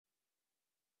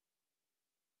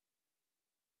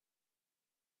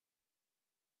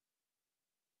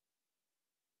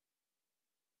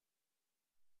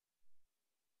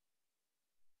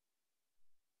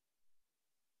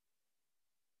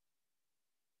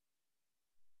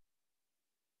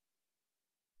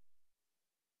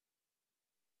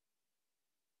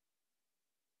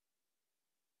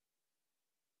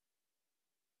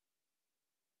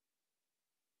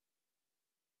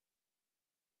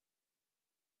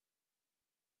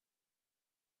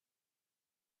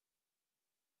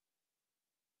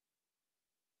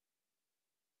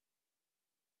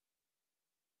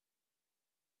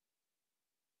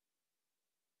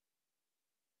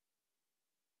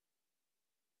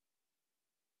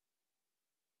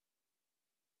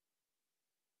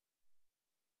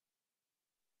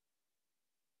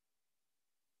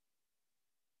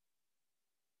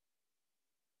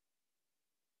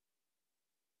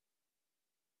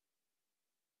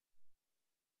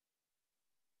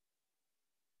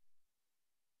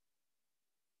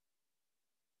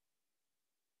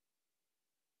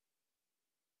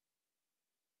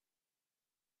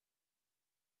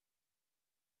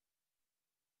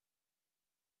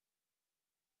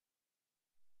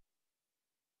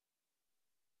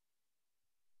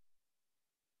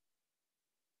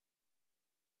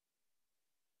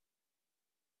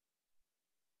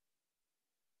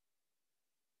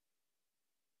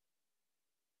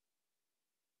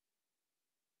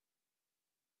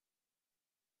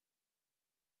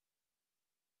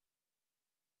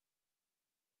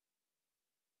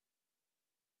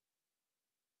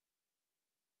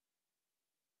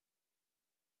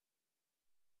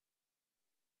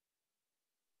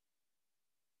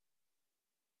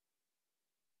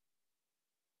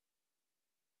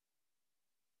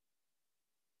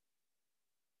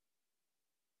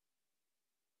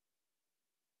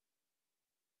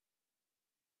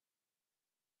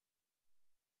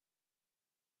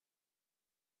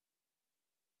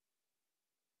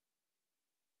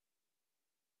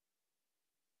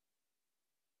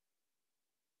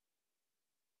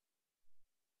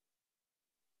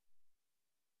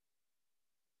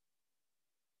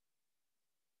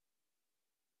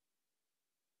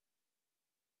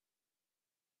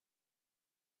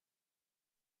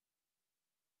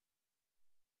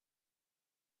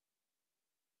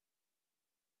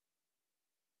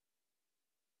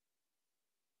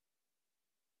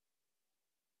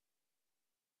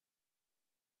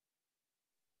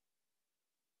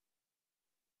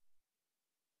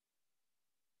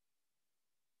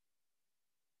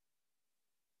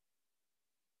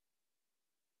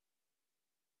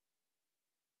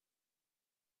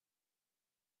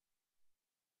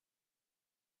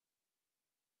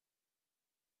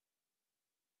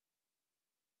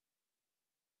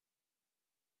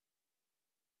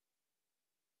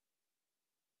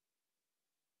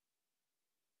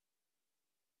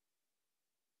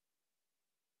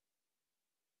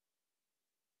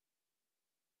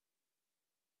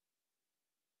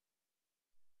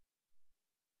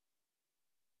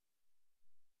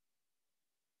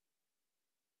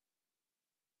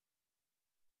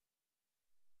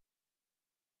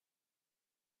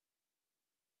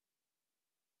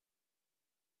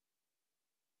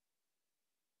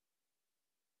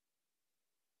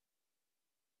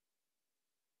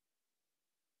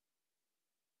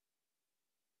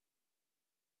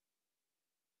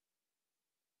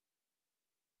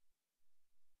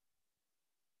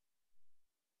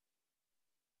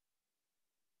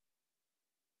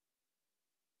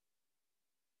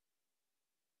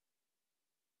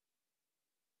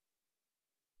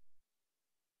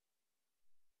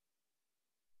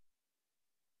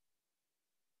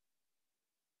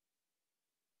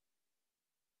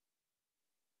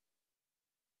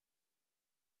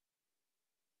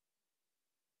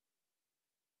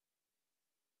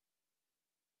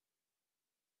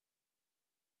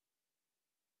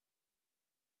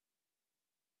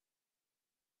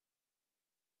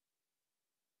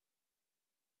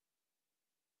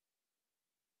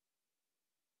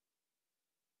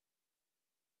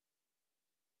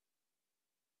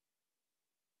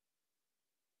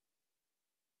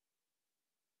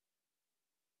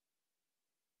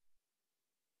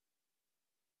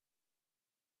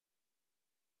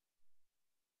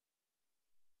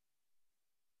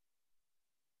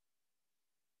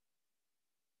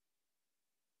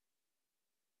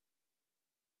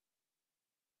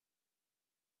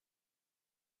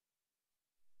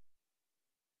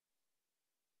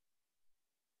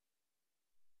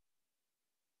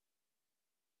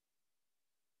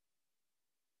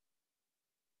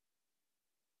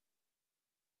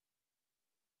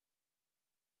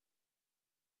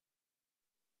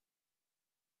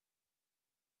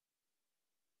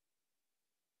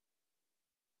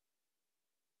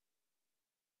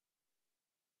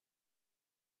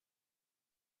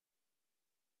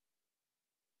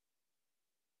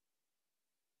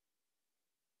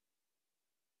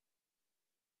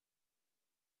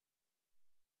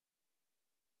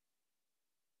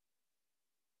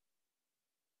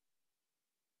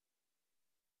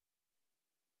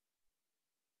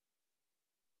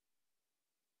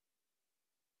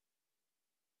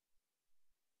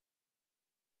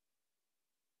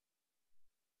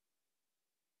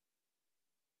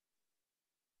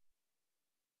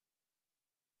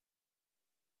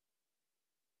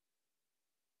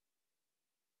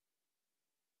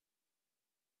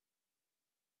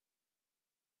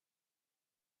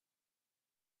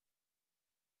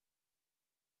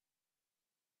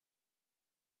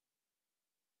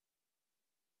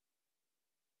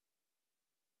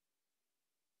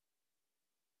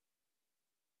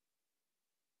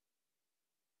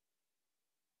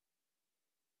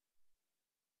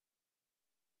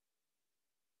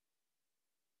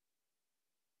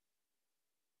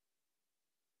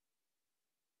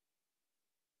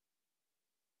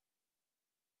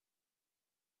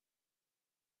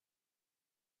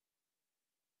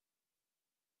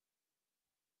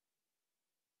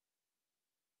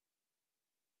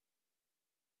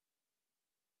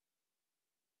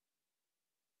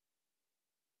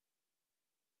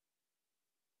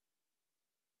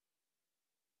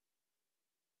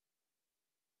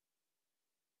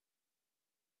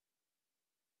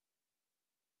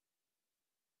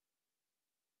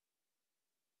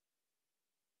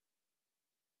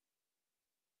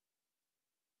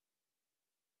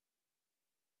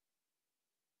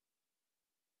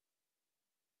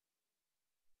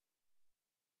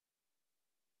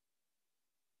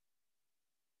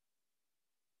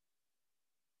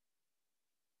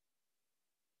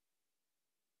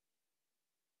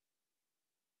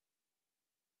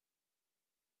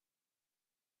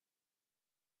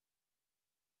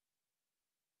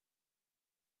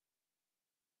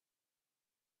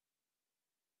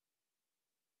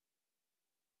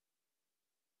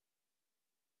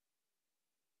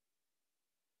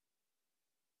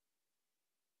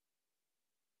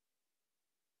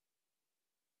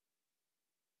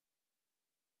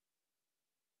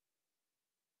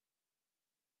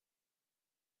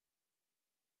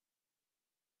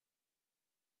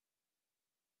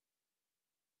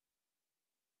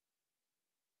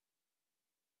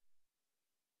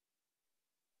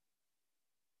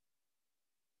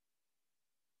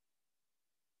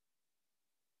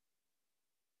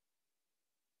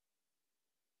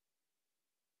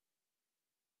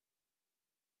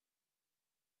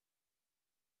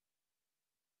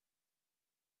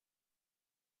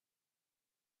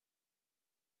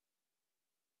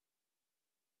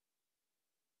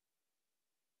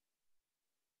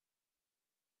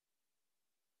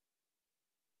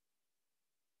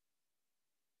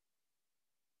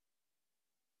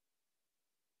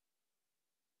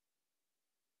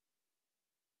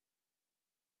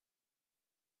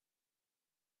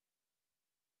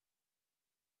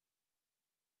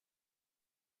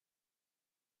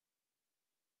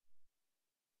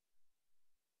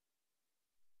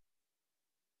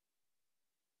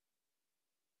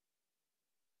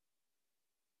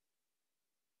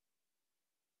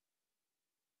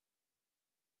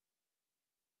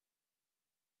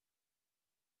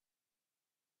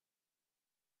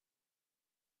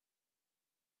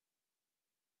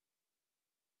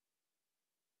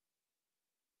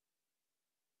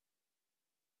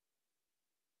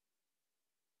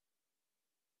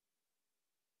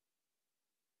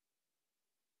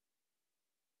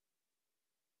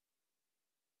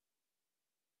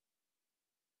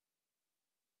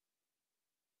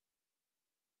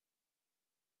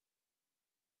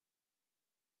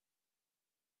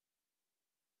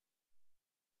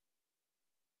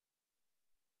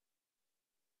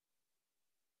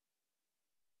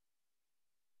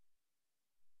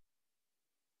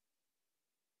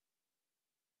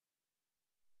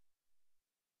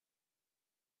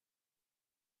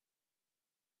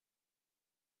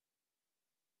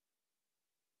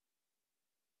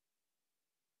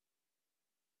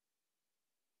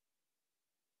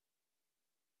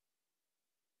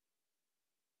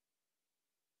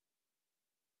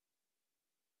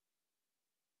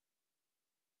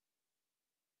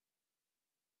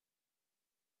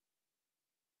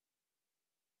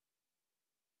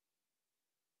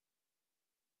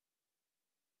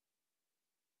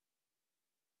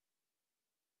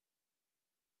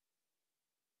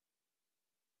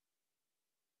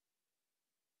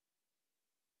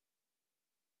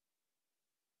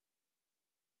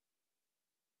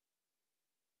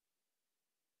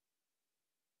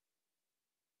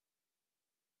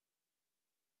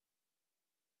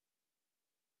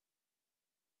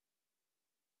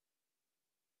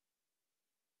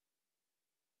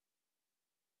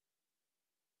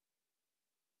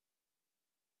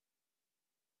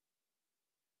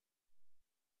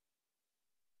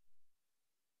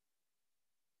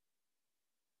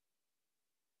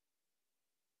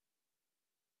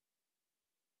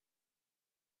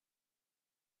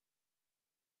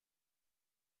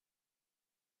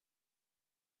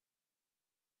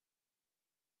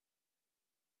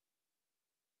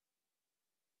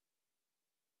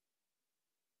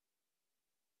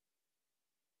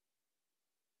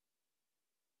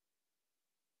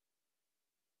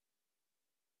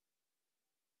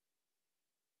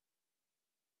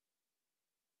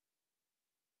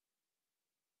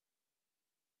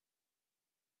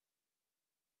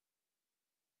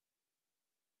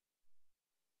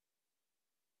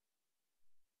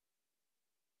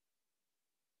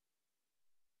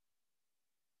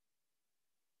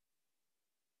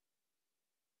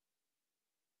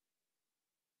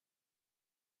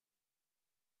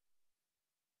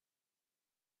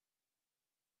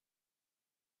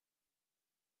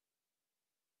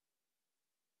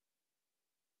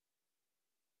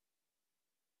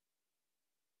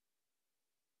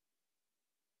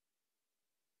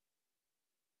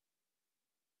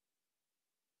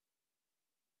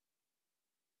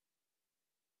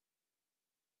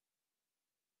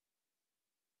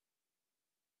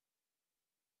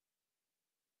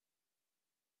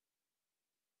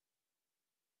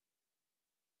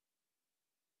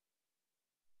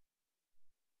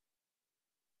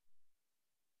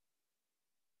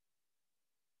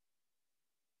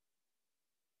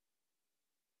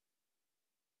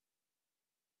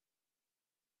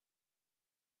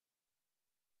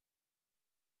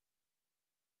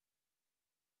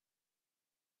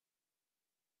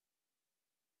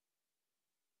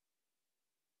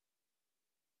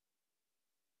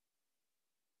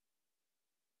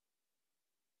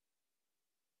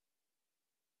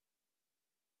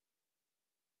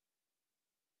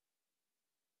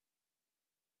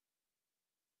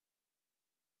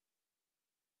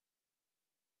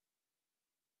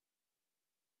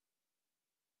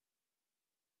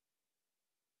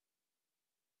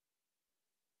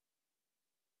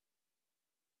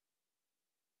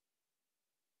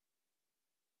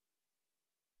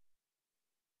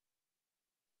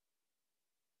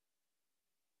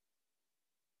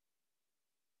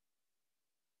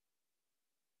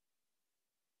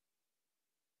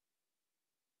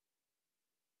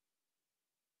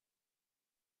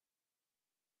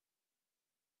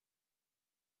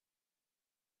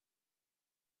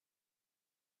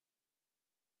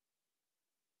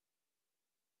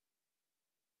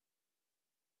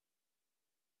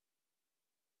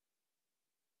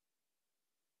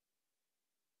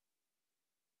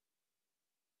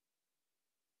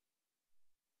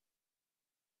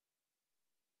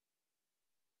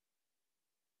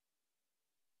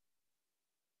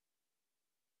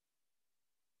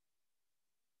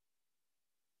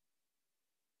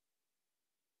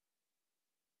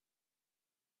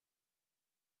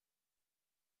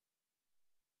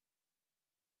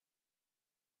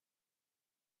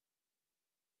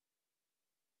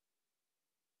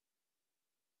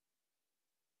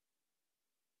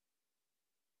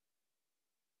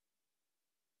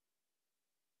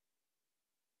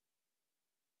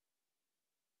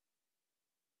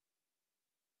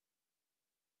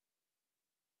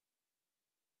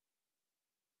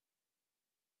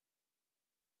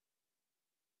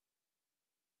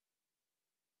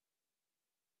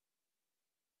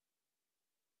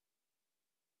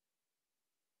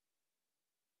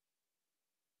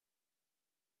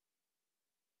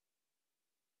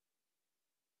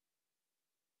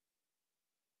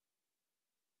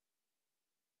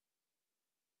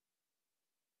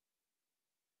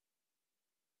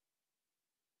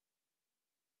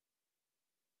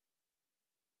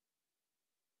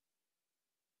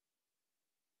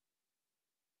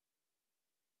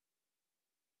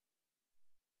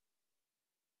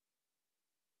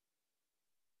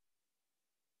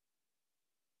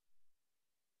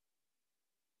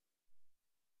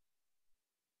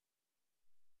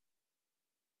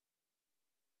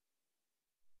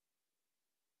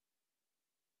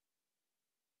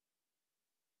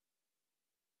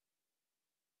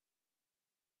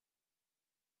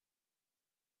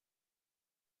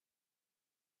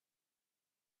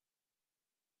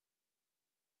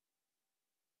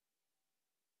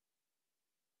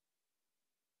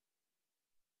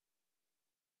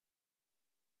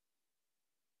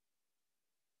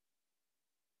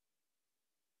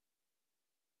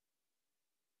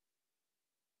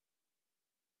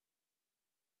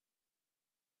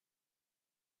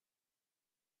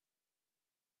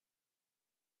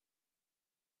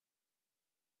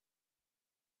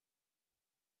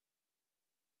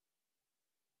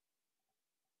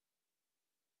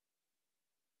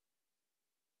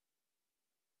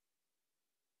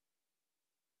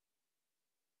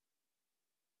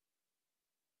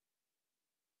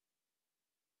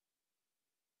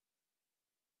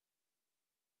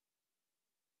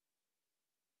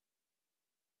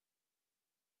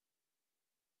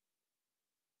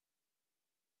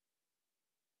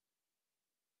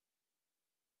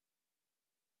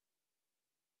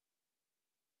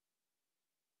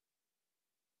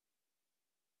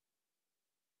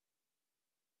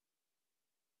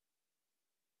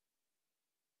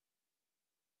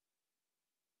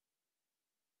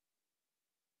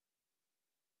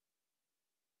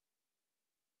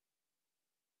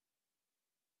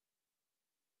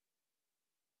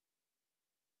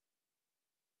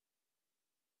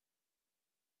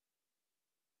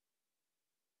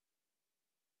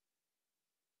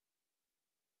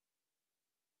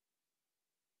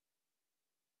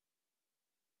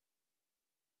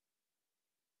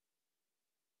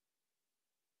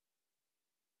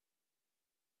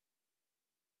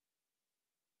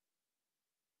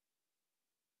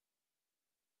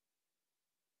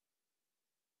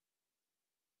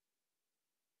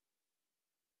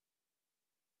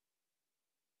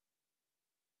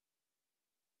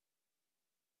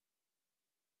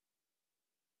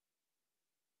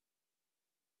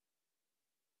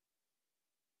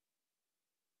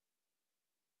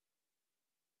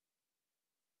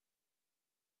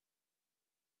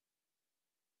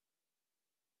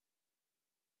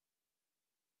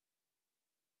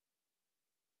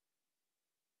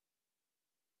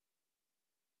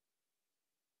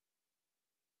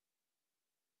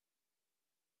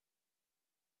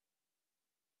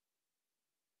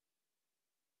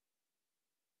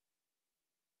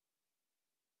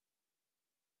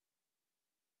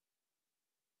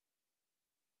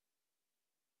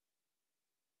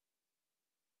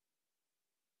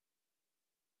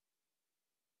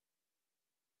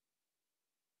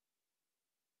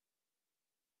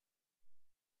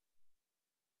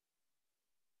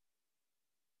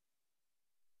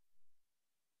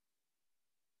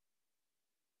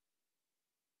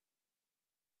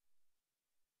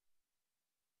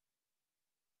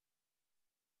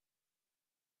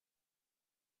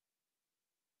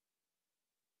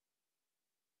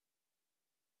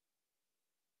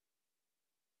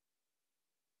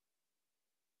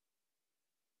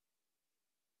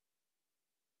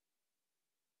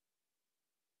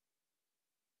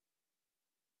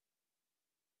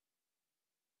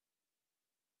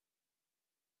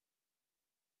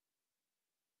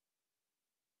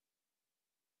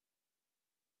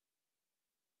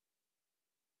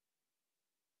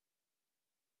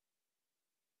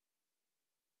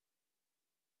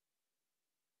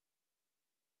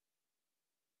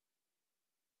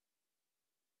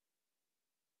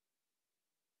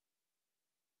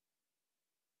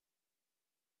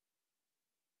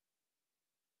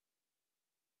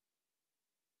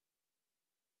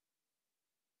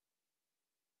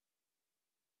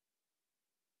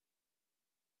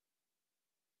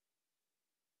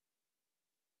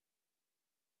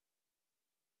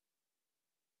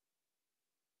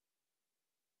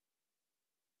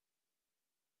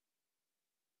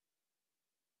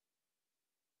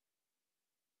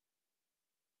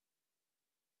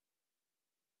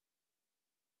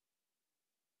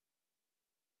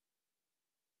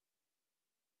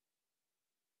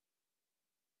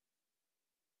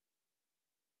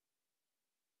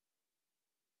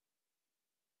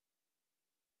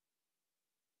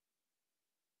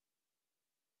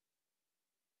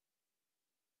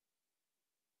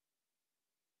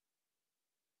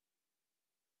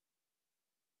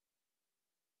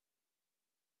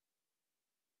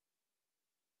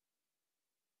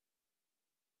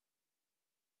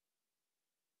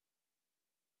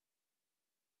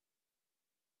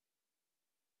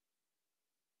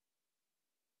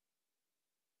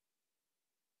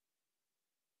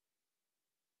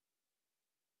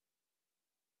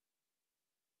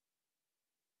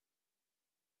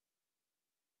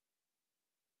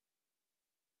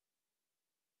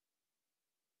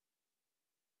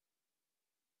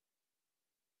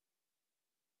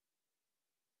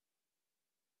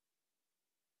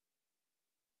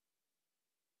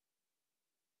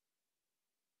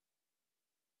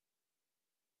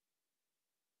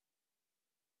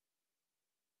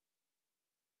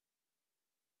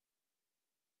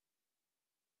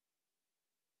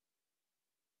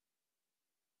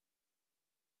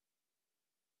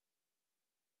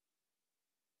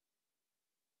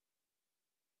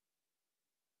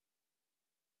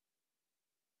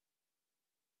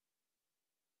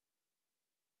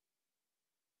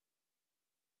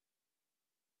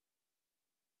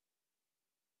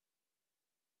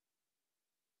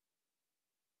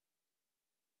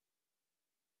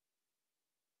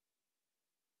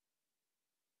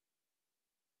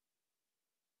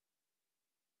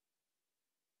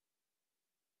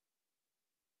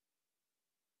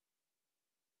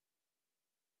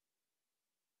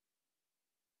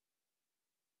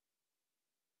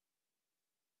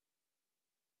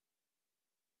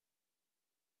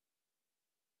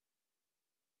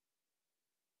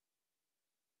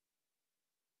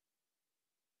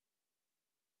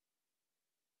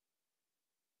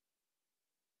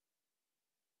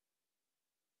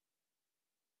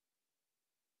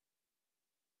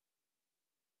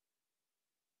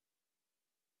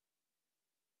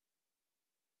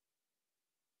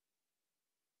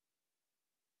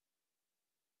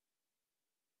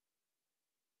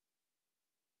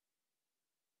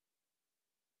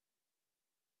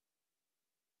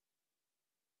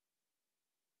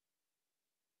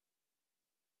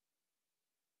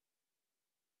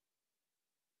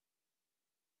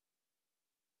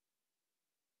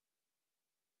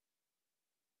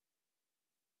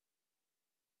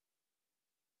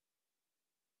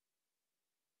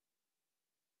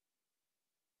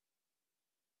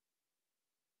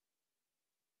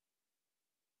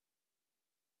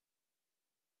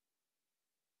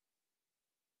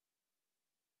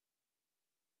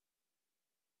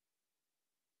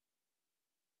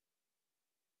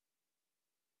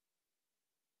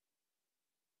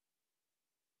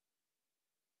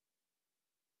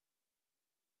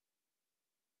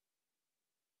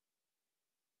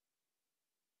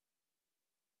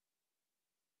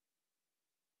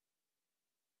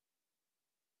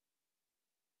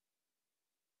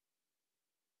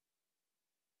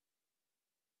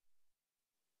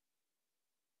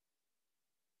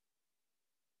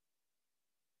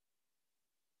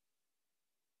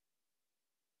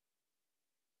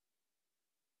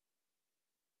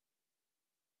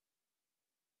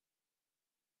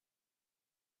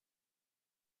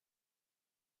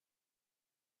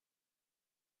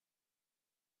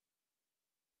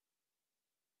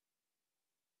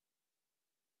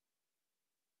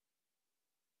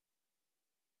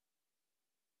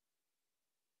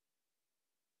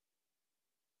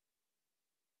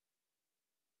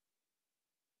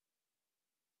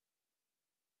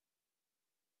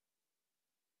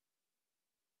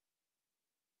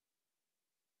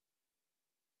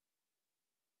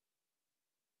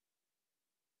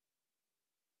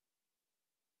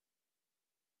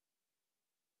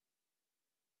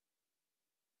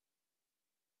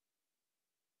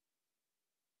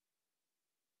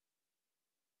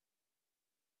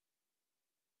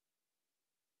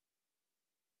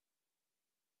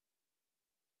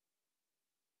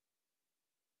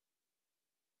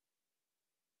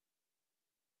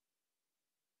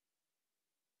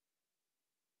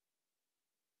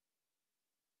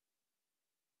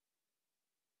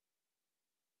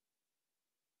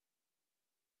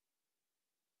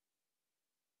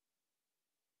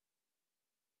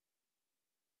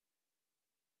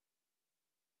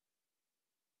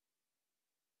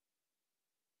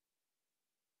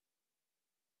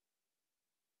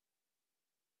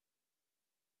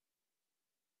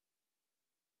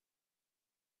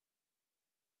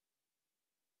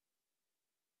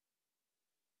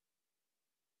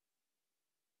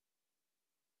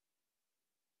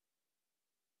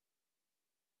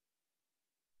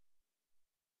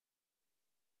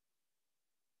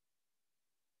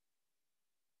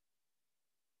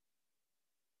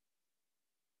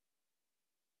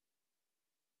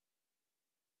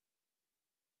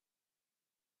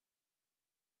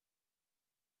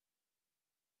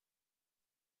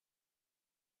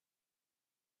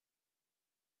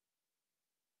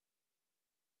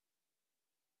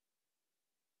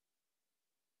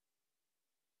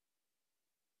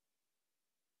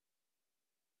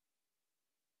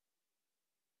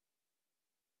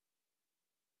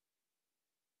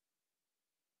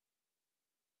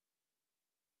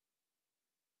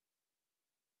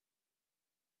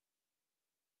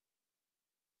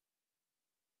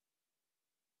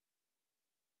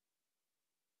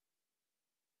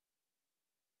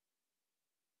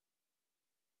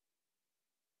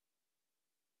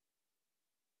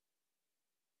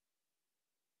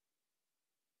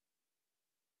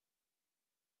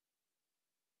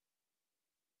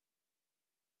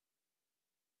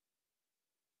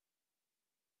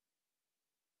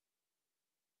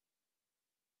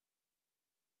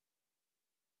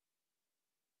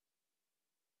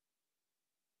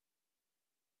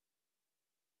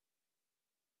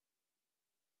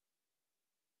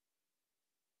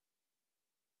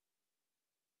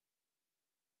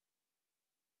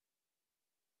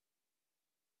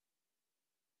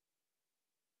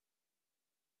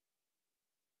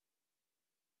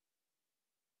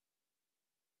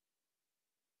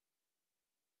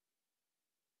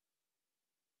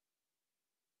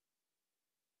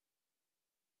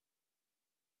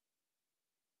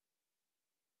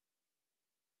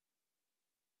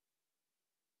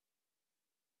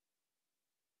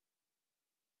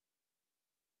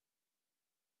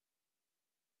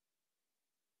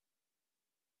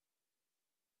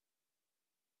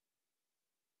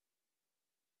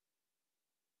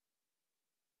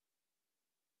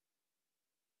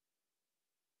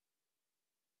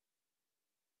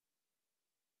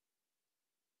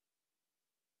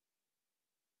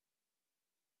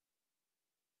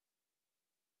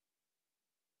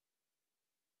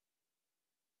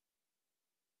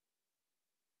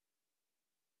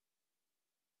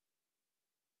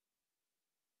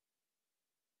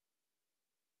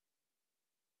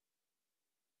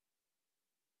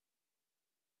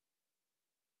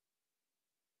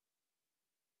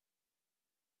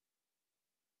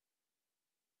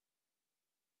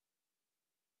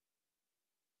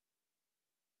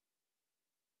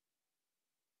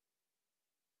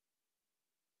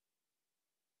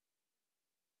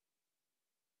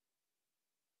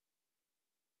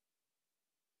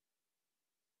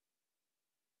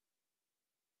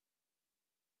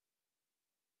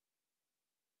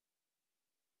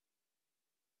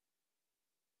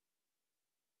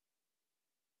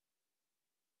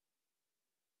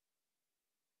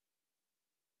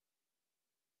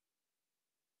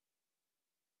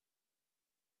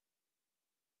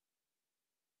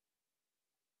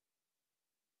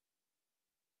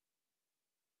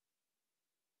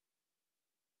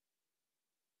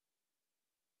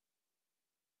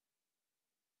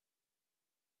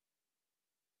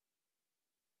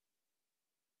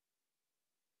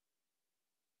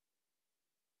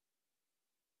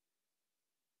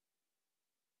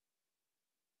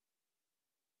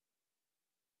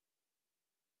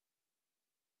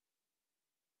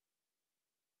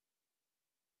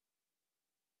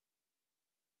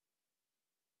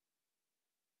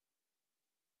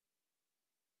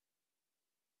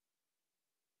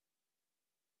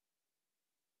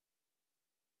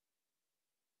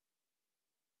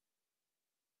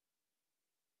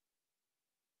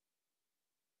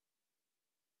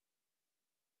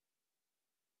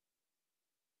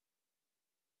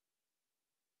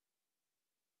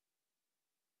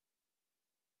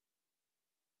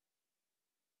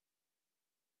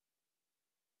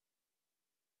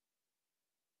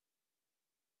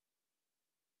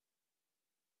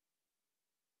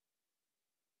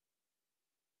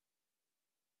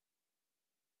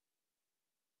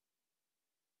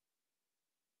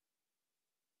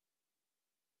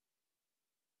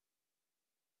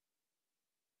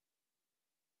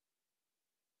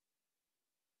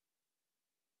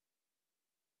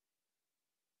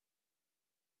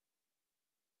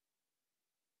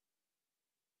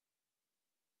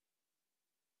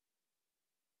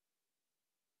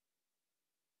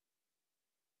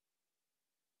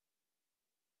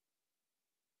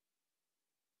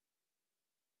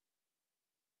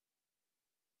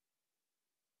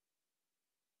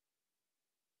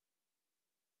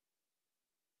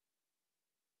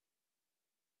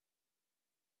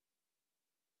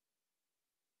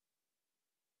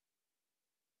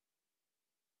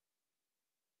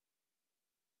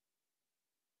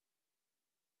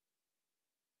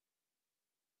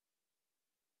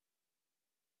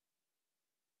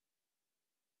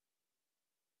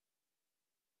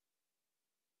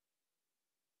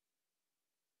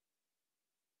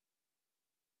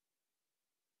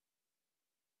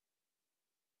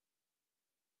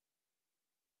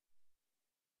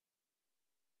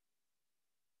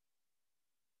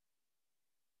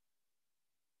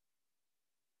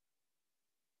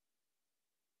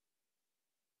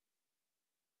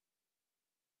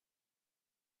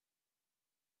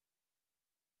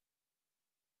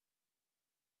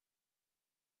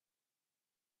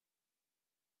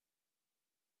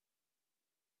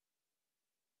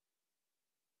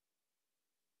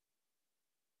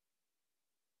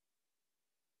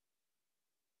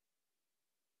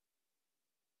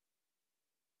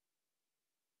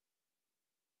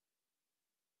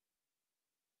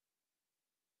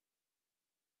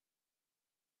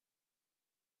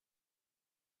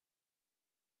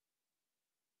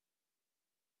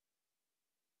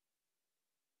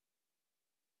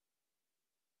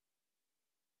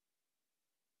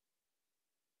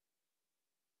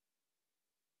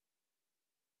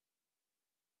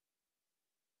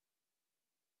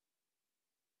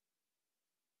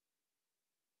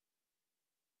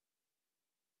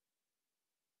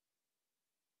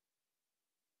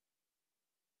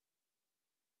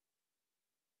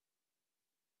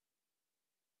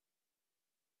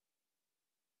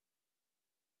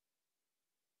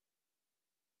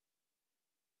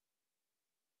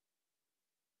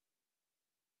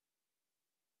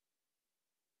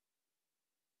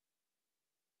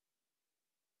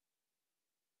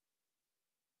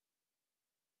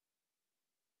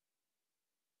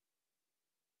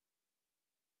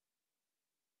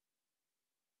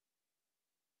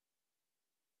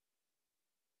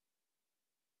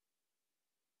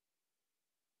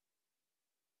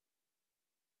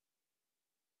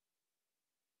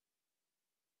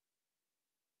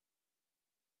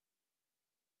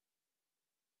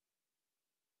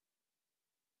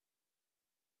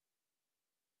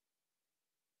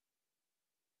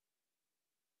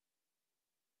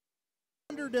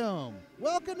Thunderdome.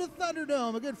 Welcome to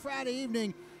Thunderdome, a good Friday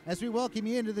evening as we welcome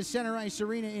you into the Center Ice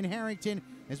Arena in Harrington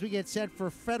as we get set for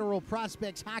Federal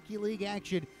Prospects Hockey League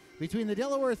action between the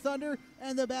Delaware Thunder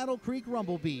and the Battle Creek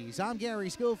Rumblebees. I'm Gary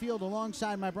Schofield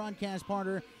alongside my broadcast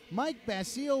partner, Mike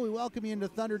Basile. We welcome you into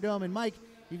Thunderdome. And Mike,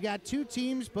 you've got two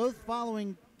teams both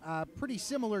following pretty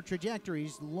similar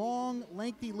trajectories, long,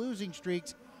 lengthy losing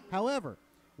streaks. However,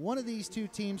 one of these two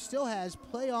teams still has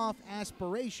playoff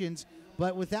aspirations,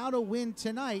 but without a win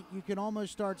tonight, you can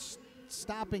almost start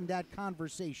stopping that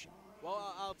conversation.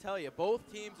 Well, I'll tell you,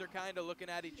 both teams are kind of looking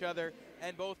at each other,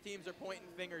 and both teams are pointing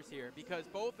fingers here because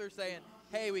both are saying,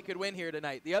 hey, we could win here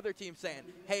tonight. The other team's saying,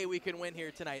 hey, we can win here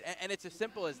tonight. And it's as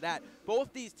simple as that.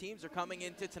 Both these teams are coming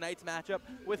into tonight's matchup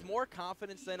with more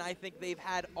confidence than I think they've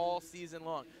had all season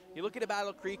long. You look at a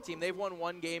Battle Creek team, they've won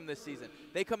one game this season.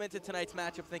 They come into tonight's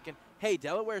matchup thinking, hey,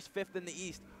 Delaware's fifth in the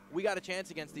East. We got a chance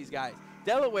against these guys.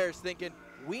 Delaware's thinking,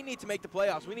 we need to make the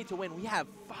playoffs. We need to win. We have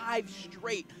 5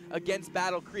 straight against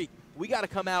Battle Creek. We got to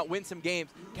come out, win some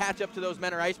games, catch up to those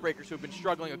Menor Icebreakers who have been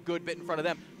struggling a good bit in front of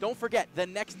them. Don't forget, the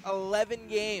next 11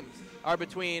 games are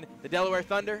between the Delaware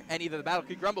Thunder and either the Battle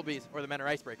Creek Rumblebees or the Menor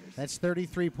Icebreakers. That's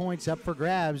 33 points up for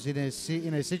grabs in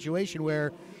a situation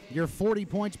where you're 40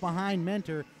 points behind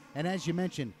Mentor. And as you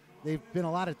mentioned, they've been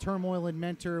a lot of turmoil in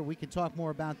Mentor. We can talk more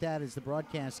about that as the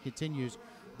broadcast continues.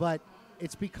 But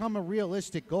it's become a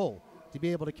realistic goal to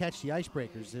be able to catch the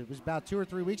Icebreakers. It was about 2 or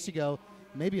 3 weeks ago,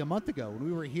 maybe a month ago, when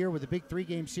we were here with a big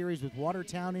 3-game series with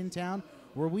Watertown in town,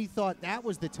 where we thought that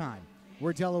was the time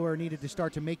where Delaware needed to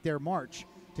start to make their march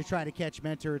to try to catch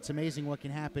Mentor. It's amazing what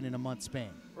can happen in a month's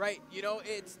span. Right. You know,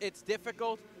 it's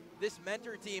difficult. This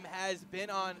Mentor team has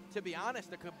been on, to be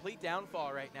honest, a complete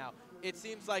downfall right now. It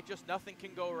seems like just nothing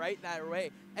can go right that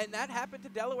way. And that happened to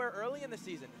Delaware early in the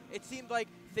season. It seemed like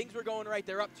things were going right.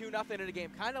 They're up 2-0 in a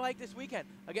game, kind of like this weekend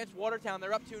against Watertown.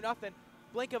 They're up 2-0.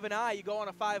 Blink of an eye, you go on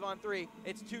a 5-on-3.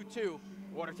 It's 2-2.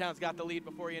 Watertown's got the lead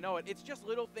before you know it. It's just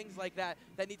little things like that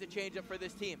that need to change up for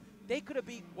this team. They could have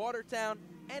beat Watertown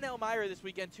and Elmira this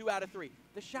weekend 2 out of 3.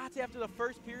 The shots after the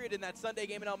first period in that Sunday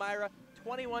game in Elmira,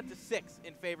 21-6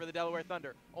 in favor of the Delaware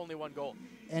Thunder. Only 1 goal.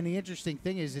 And the interesting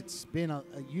thing is it's been a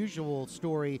usual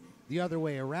story the other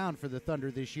way around for the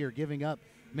Thunder this year, giving up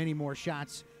many more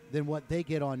shots than what they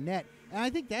get on net. And I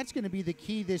think that's going to be the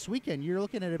key this weekend. You're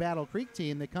looking at a Battle Creek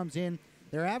team that comes in,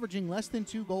 they're averaging less than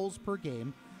 2 goals per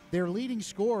game. Their leading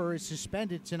scorer is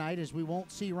suspended tonight, as we won't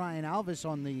see Ryan Alvis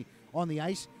on the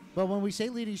ice. But when we say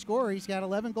leading scorer, he's got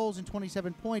 11 goals and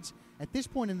 27 points. At this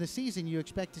point in the season, you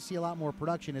expect to see a lot more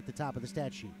production at the top of the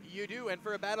stat sheet. You do, and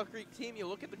for a Battle Creek team, you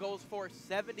look at the goals for,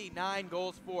 79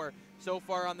 goals for so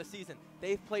far on the season.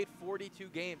 They've played 42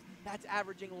 games. That's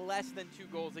averaging less than 2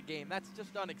 goals a game. That's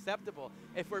just unacceptable,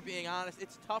 if we're being honest.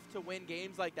 It's tough to win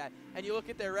games like that. And you look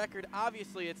at their record,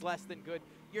 obviously it's less than good.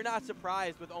 You're not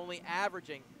surprised with only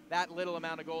averaging that little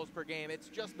amount of goals per game. It's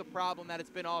just the problem that it's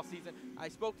been all season. I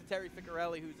spoke to Terry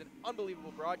Ficcarelli, who's an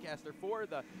unbelievable broadcaster for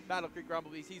the Battle Creek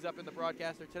Rumblebees. He's up in the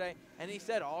broadcaster today, and he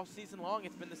said all season long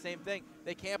it's been the same thing.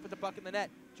 They can't put the puck in the net.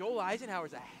 Joel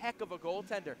Eisenhower's a heck of a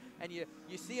goaltender, and you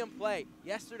see him play.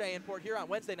 Yesterday in Port Huron,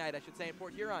 Wednesday night I should say, in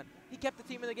Port Huron, he kept the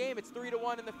team in the game. It's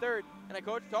 3-1 in the third, and I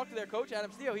talked to their coach,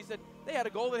 Adam Steele. He said they had a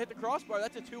goal that hit the crossbar.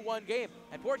 That's a 2-1 game,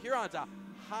 and Port Huron's a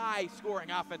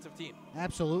high-scoring offensive team.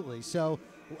 Absolutely. So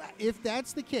if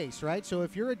that's the case, right, so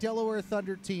if you're a Delaware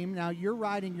Thunder team, now you're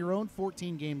riding your own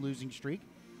 14-game losing streak,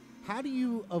 how do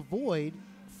you avoid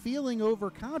feeling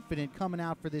overconfident coming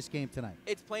out for this game tonight?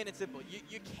 It's plain and simple.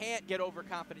 You can't get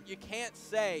overconfident. You can't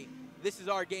say, this is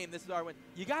our game, this is our win.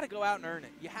 You got to go out and earn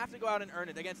it. You have to go out and earn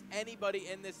it against anybody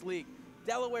in this league.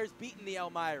 Delaware's beaten the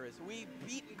Elmiras. We've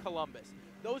beaten Columbus.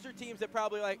 Those are teams that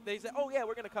probably they say, oh, yeah,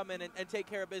 we're going to come in and take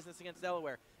care of business against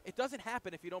Delaware. It doesn't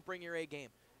happen if you don't bring your A game.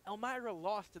 Elmira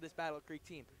lost to this Battle Creek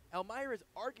team. Elmira is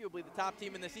arguably the top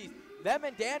team in this East. Them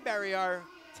and Danbury are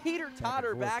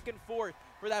teeter-totter back and forth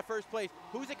for that first place.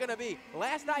 Who's it going to be?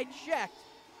 Last I checked,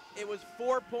 it was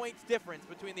 4 points difference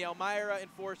between the Elmira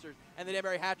Enforcers and the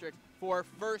Danbury Hat-Tricks for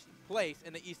first place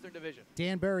in the Eastern Division.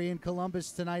 Danbury and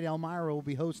Columbus tonight. Elmira will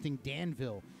be hosting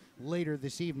Danville later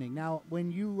this evening. Now,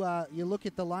 when you look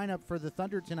at the lineup for the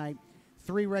Thunder tonight,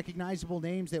 3 recognizable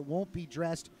names that won't be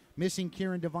dressed. Missing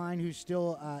Kieran Devine, who's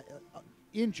still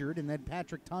injured, and then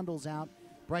Patrick Tundle's out.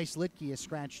 Bryce Litke is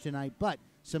scratched tonight, but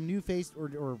some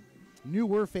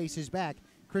newer faces back.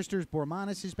 Christers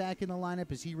Bormanis is back in the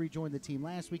lineup as he rejoined the team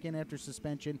last weekend after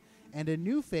suspension. And a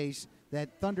new face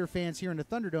that Thunder fans here in the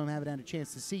Thunderdome haven't had a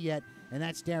chance to see yet, and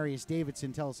that's Darius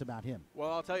Davidson. Tell us about him.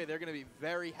 Well, I'll tell you, they're going to be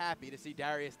very happy to see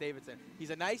Darius Davidson. He's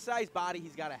a nice-sized body.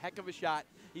 He's got a heck of a shot.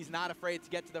 He's not afraid to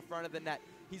get to the front of the net.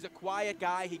 He's a quiet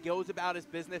guy. He goes about his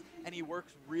business, and he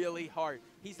works really hard.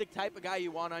 He's the type of guy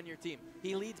you want on your team.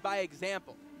 He leads by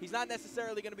example. He's not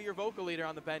necessarily going to be your vocal leader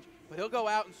on the bench, but he'll go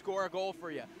out and score a goal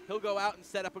for you. He'll go out and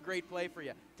set up a great play for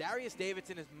you. Darius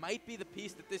Davidson might be the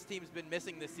piece that this team's been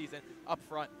missing this season up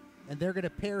front. And they're going to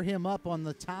pair him up on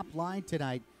the top line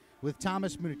tonight with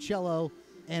Thomas Municello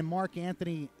and Mark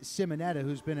Anthony Simonetta,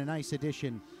 who's been a nice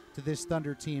addition to this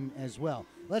Thunder team as well.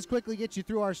 Let's quickly get you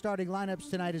through our starting lineups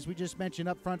tonight. As we just mentioned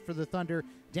up front for the Thunder,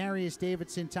 Darius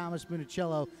Davidson, Thomas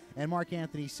Municello, and Mark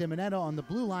Anthony Simonetta. On the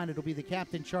blue line, it'll be the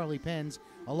captain, Charlie Penz,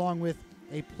 along with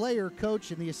a player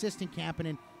coach and the assistant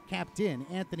captain,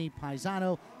 Anthony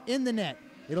Paisano. In the net,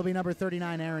 it'll be number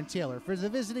 39, Aaron Taylor. For the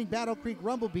visiting Battle Creek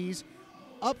Rumblebees,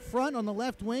 up front on the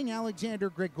left wing, Alexander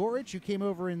Gregorich, who came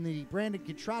over in the Brandon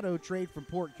Contrato trade from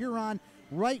Port Huron.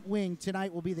 Right wing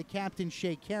tonight will be the captain,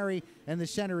 Shea Carey, and the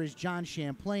center is John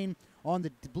Champlain. On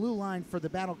the blue line for the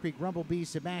Battle Creek Rumblebees,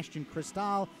 Sebastian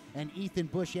Cristal and Ethan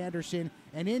Bush Anderson.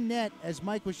 And in net, as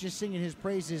Mike was just singing his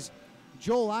praises,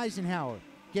 Joel Eisenhower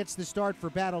gets the start for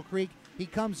Battle Creek. He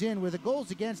comes in with a goals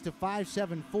against of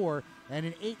 .574 and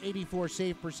an .884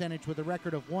 save percentage with a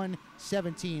record of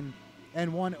 117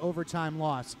 and 1 overtime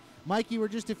loss. Mikey, we're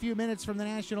just a few minutes from the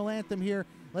national anthem here.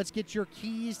 Let's get your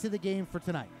keys to the game for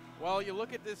tonight. Well, you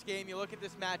look at this game, you look at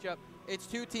this matchup, it's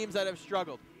two teams that have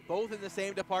struggled, both in the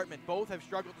same department. Both have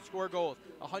struggled to score goals.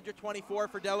 124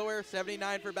 for Delaware,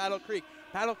 79 for Battle Creek.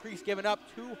 Battle Creek's given up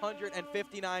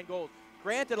 259 goals.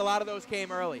 Granted, a lot of those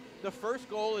came early. The first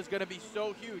goal is going to be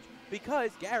so huge because,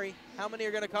 Gary, how many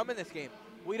are going to come in this game?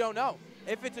 We don't know.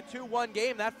 If it's a 2-1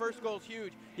 game, that first goal is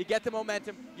huge. You get the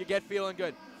momentum, you get feeling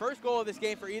good. First goal of this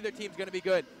game for either team is going to be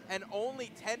good, and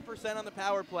only 10% on the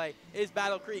power play is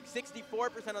Battle Creek,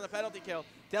 64% on the penalty kill.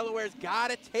 Delaware's got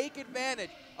to take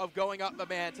advantage of going up a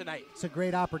man tonight. It's a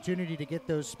great opportunity to get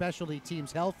those specialty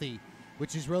teams healthy,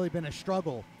 which has really been a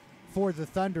struggle for the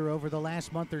Thunder over the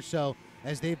last month or so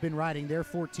as they've been riding their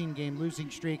 14-game losing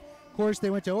streak. Of course,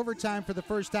 they went to overtime for the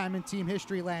first time in team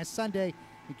history last Sunday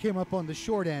and came up on the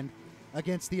short end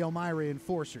against the Elmira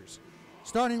Enforcers.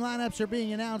 Starting lineups are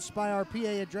being announced by our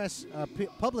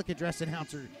public address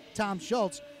announcer, Tom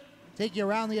Schultz. Take you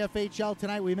around the FHL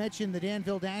tonight. We mentioned the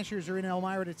Danville Dashers are in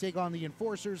Elmira to take on the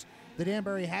Enforcers. The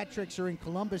Danbury Hat-Tricks are in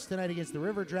Columbus tonight against the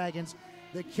River Dragons.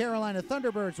 The Carolina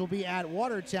Thunderbirds will be at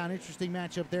Watertown. Interesting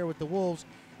matchup there with the Wolves.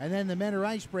 And then the Mentor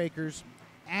Icebreakers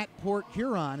at Port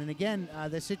Huron. And again,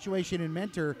 the situation in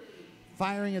Mentor,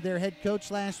 firing of their head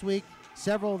coach last week.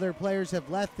 Several of their players have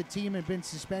left the team and been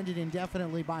suspended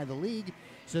indefinitely by the league,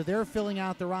 so they're filling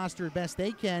out the roster as best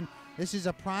they can. This is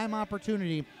a prime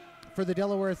opportunity for the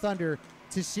Delaware Thunder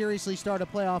to seriously start a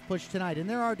playoff push tonight. And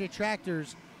there are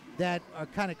detractors that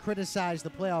kind of criticize the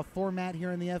playoff format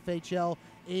here in the FHL.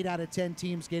 8 out of 10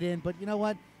 teams get in, but you know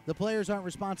what? The players aren't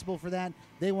responsible for that.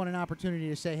 They want an opportunity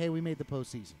to say, hey, we made the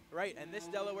postseason. Right, and this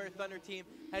Delaware Thunder team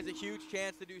has a huge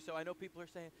chance to do so. I know people are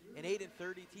saying an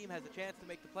 8-30 team has a chance to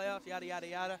make the playoffs, yada, yada,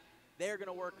 yada. They're going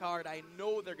to work hard. I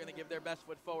know they're going to give their best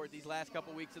foot forward these last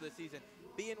couple weeks of the season.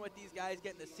 Being with these guys,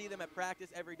 getting to see them at practice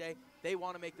every day, they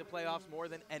want to make the playoffs more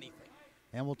than anything.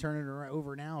 And we'll turn it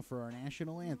over now for our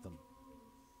national anthem.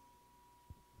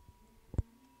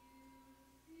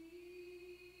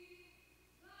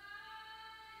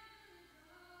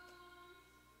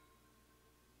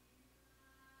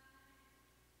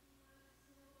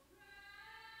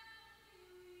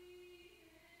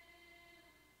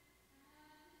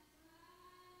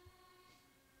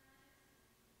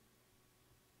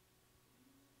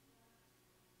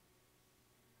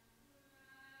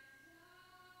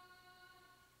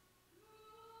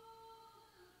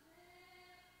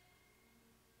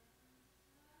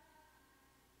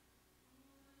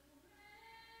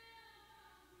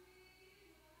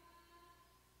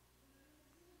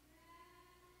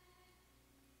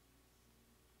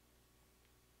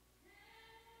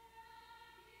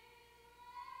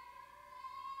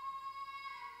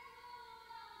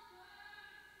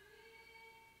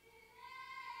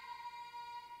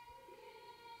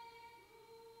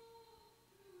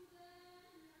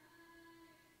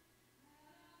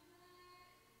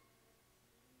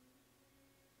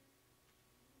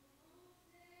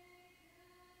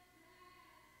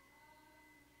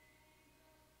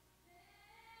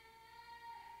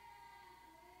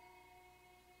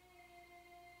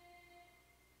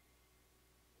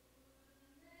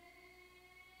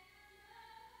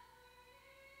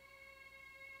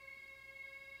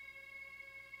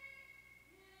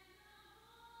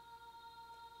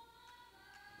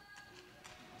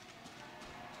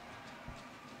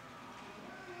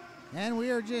 And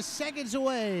we are just seconds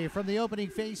away from the opening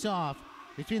face-off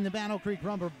between the Battle Creek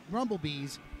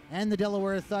Rumblebees and the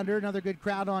Delaware Thunder. Another good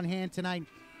crowd on hand tonight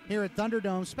here at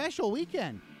Thunderdome. Special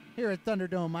weekend here at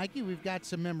Thunderdome, Mikey. We've got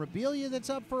some memorabilia that's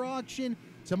up for auction.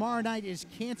 Tomorrow night is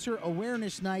Cancer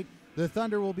Awareness Night. The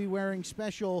Thunder will be wearing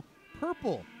special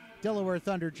purple Delaware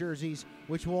Thunder jerseys,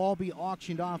 which will all be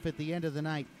auctioned off at the end of the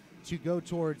night to go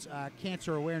towards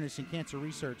cancer awareness and cancer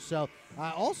research. So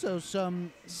also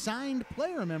some signed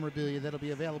player memorabilia that'll be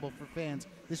available for fans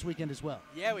this weekend as well.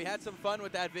 Yeah, we had some fun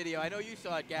with that video. I know you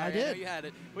saw it, Gary. I did. know you had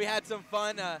it. We had some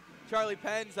fun. Charlie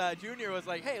Penn's Jr. was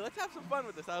like, hey, let's have some fun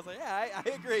with this. I was like, yeah, I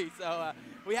agree. So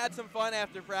we had some fun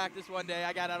after practice one day.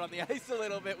 I got out on the ice a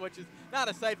little bit, which is not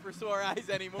a sight for sore eyes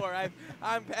anymore.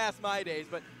 I'm past my days.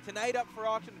 But tonight up for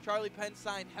auction, a Charlie Penn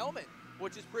signed helmet,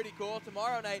 which is pretty cool.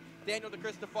 Tomorrow night, Daniel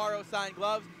DeCristofaro signed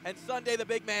gloves, and Sunday, the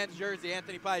big man's jersey,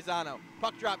 Anthony Paisano.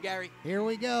 Puck drop, Gary. Here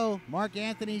we go. Mark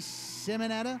Anthony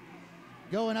Simonetta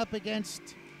going up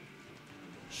against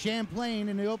Champlain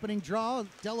in the opening draw.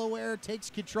 Delaware takes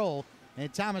control,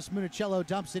 and Thomas Municello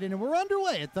dumps it in, and we're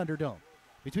underway at Thunderdome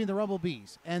between the Rumble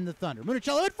Bees and the Thunder.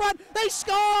 Municello in front. They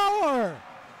score!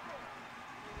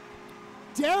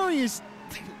 Darius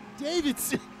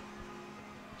Davidson.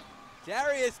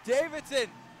 Darius Davidson,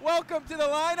 welcome to the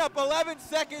lineup. 11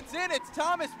 seconds in, it's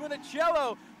Thomas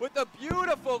Municello with a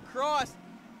beautiful cross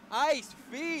ice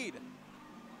feed.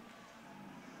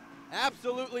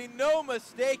 Absolutely no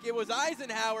mistake. It was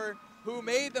Eisenhower who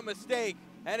made the mistake,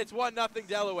 and it's 1-0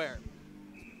 Delaware.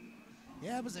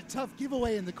 Yeah, it was a tough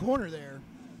giveaway in the corner there.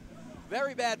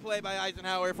 Very bad play by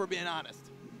Eisenhower, if we're being honest.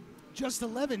 Just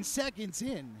 11 seconds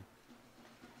in,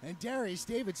 and Darius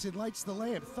Davidson lights the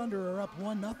lamp. Thunder are up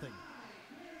 1-0.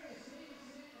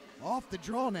 Off the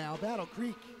draw now, Battle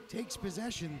Creek takes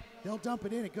possession. They'll dump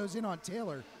it in. It goes in on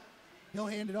Taylor. He'll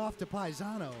hand it off to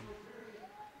Paisano.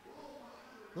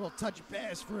 Little touch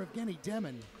pass for Evgeny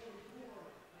Demin.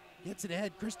 Gets it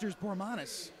ahead, Kristers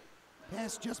Bormanis.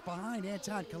 Pass just behind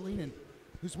Anton Kalinin,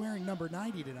 who's wearing number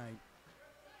 90 tonight.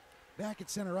 Back at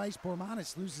center ice,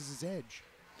 Bormanis loses his edge.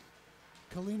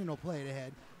 Kalinin will play it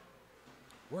ahead.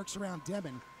 Works around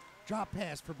Demin. Drop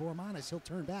pass for Bormanis. He'll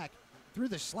turn back. Through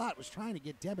the slot, was trying to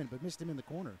get Demin, but missed him in the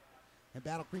corner. And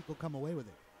Battle Creek will come away with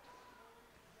it.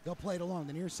 They'll play it along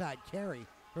the near side. Carey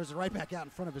throws it right back out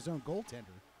in front of his own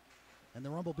goaltender. And the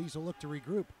Rumble Bees will look to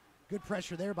regroup. Good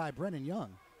pressure there by Brennan Young.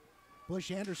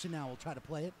 Bush Anderson now will try to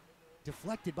play it.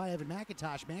 Deflected by Evan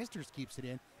McIntosh. Masters keeps it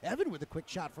in. Evan with a quick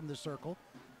shot from the circle.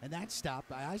 And that's stopped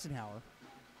by Eisenhower.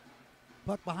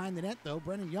 Puck behind the net, though.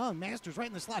 Brennan Young. Masters right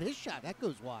in the slot. His shot. That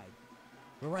goes wide.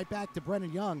 We're right back to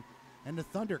Brennan Young. And the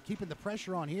Thunder keeping the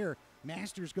pressure on here.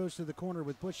 Masters goes to the corner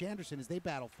with Bush Anderson as they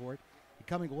battle for it. And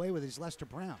coming away with is Lester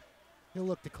Brown. He'll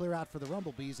look to clear out for the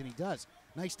Rumble Bees, and he does.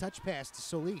 Nice touch pass to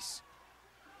Solis.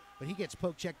 But he gets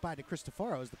poke checked by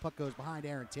DeCristofaro as the puck goes behind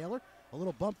Aaron Taylor. A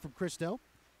little bump from Christo.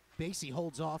 Basie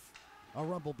holds off a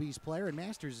Rumble Bees player, and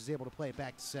Masters is able to play it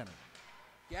back to center.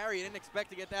 Gary, you didn't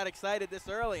expect to get that excited this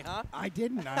early, huh? I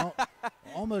didn't. I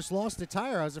almost lost a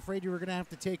tire. I was afraid you were going to have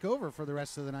to take over for the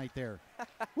rest of the night there.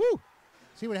 Woo!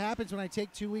 See what happens when I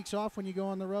take 2 weeks off when you go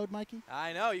on the road, Mikey?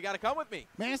 I know. You got to come with me.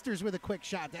 Masters with a quick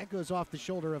shot. That goes off the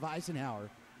shoulder of Eisenhower.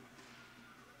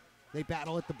 They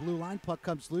battle at the blue line. Puck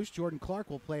comes loose. Jordan Clark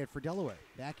will play it for Delaware.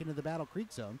 Back into the Battle Creek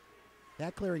zone.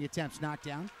 That clearing attempt's knocked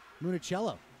down.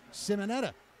 Municello.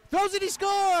 Simonetta. Throws it. He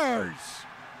scores!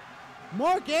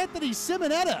 Mark Anthony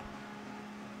Simonetta.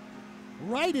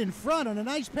 Right in front on a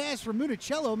nice pass from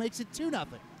Municello. Makes it 2-0.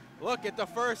 Look at the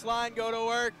first line go to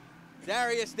work.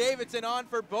 Darius Davidson on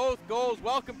for both goals.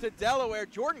 Welcome to Delaware.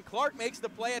 Jordan Clark makes the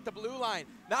play at the blue line.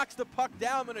 Knocks the puck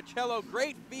down. Municello,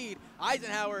 great feed.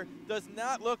 Eisenhower does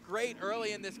not look great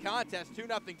early in this contest.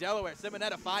 2-0 Delaware.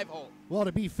 Simonetta 5-hole. Well,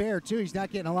 to be fair, too, he's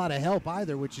not getting a lot of help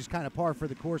either, which is kind of par for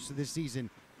the course of this season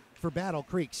for Battle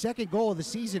Creek. Second goal of the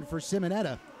season for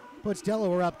Simonetta puts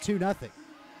Delaware up 2-0.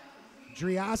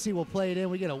 Driassi will play it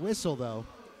in. We get a whistle, though.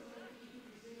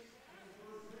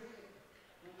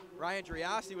 Ryan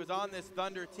Driassi was on this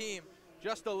Thunder team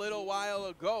just a little while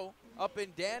ago up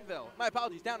in Danville. My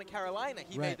apologies, down in Carolina.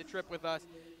 He made the trip with us.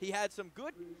 He had some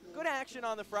good action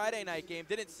on the Friday night game.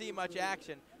 Didn't see much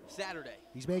action Saturday.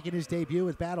 He's making his debut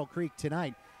with Battle Creek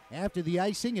tonight. After the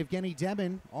icing, Evgeny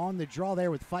Demin on the draw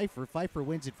there with Pfeiffer. Pfeiffer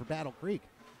wins it for Battle Creek.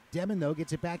 Demin, though,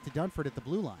 gets it back to Dunford at the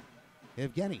blue line.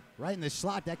 Evgeny right in the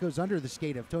slot. That goes under the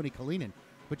skate of Tony Kalinin.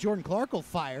 But Jordan Clark will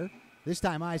fire. This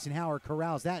time Eisenhower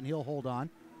corrals that, and he'll hold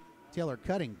on. Taylor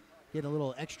Cutting getting a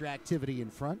little extra activity in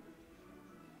front.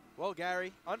 Well,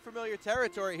 Gary, unfamiliar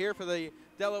territory here for the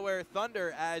Delaware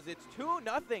Thunder as it's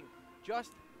 2-0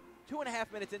 just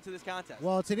 2.5 minutes into this contest.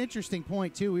 Well, it's an interesting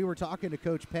point, too. We were talking to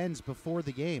Coach Penns before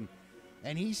the game,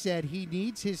 and he said he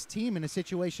needs his team in a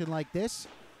situation like this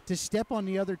to step on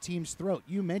the other team's throat.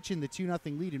 You mentioned the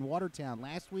 2-0 lead in Watertown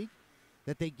last week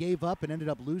that they gave up and ended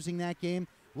up losing that game.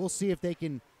 We'll see if they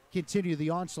can continue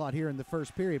the onslaught here in the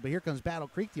first period. But here comes Battle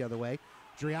Creek the other way.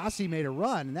 Driassi made a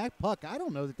run, and that puck, I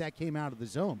don't know that came out of the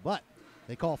zone, but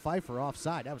they call Pfeiffer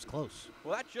offside. That was close.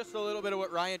 Well, that's just a little bit of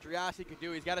what Ryan Driassi could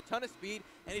do. He's got a ton of speed,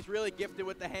 and he's really gifted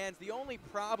with the hands. The only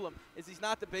problem is he's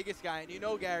not the biggest guy. And you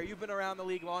know, Gary, you've been around the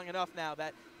league long enough now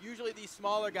that usually these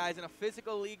smaller guys in a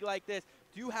physical league like this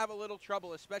do have a little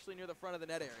trouble, especially near the front of the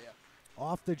net area.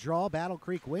 Off the draw, Battle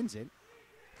Creek wins it.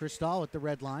 Cristal at the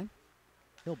red line.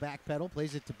 He'll backpedal,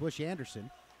 plays it to Bush Anderson.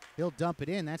 He'll dump it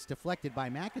in. That's deflected by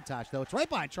McIntosh, though. It's right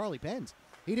behind Charlie Penz.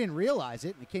 He didn't realize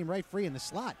it, and it came right free in the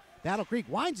slot. Battle Creek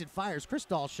winds and fires.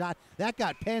 Cristal's shot. That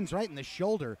got Penz right in the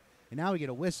shoulder, and now we get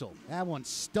a whistle. That one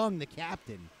stung the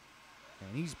captain,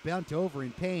 and he's bent over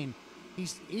in pain.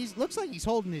 He's looks like he's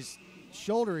holding his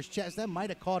shoulder, his chest. That might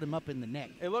have caught him up in the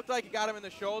neck. It looked like it got him in the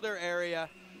shoulder area,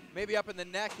 maybe up in the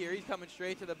neck here. He's coming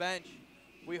straight to the bench.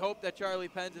 We hope that Charlie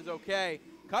Penz is okay.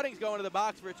 Cutting's going to the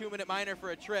box for a 2-minute minor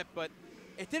for a trip, but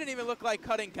it didn't even look like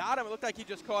Cutting got him. It looked like he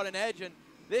just caught an edge, and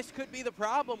this could be the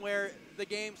problem where the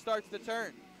game starts to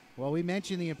turn. Well, we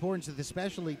mentioned the importance of the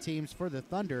specialty teams for the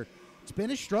Thunder. It's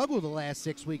been a struggle the last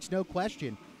 6 weeks, no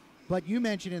question. But you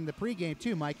mentioned in the pregame,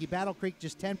 too, Mikey, Battle Creek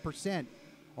just 10%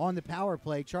 on the power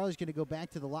play. Charlie's going to go back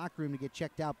to the locker room to get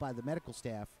checked out by the medical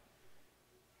staff.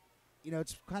 You know,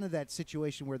 it's kind of that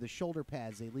situation where the shoulder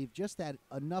pads, they leave just that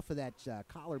enough of that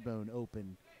collarbone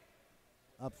open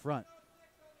up front.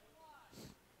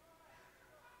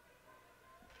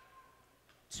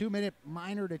 2-minute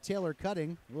minor to Taylor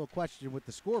Cutting. A little question with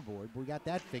the scoreboard, but we got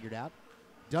that figured out.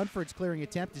 Dunford's clearing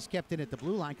attempt is kept in at the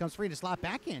blue line. Comes free to slot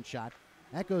backhand shot.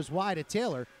 That goes wide to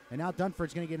Taylor, and now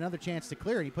Dunford's going to get another chance to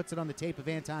clear it. He puts it on the tape of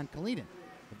Anton Kalinin.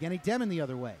 Evgeny Demon the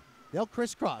other way. They'll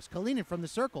crisscross. Kalinin from the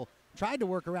circle tried to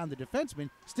work around the defenseman.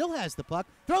 Still has the puck.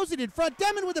 Throws it in front.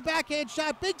 Demon with a backhand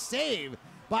shot. Big save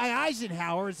by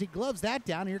Eisenhower as he gloves that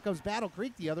down. Here comes Battle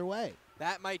Creek the other way.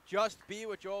 That might just be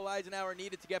what Joel Eisenhower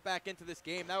needed to get back into this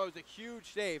game. That was a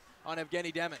huge save on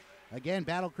Evgeny Demon. Again,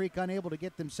 Battle Creek unable to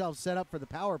get themselves set up for the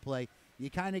power play. You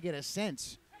kind of get a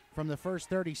sense from the first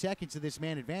 30 seconds of this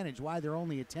man advantage why they're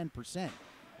only at 10%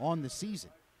 on the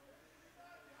season.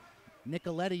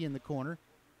 Nicoletti in the corner.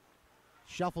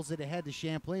 Shuffles it ahead to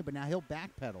Champlain, but now he'll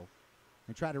backpedal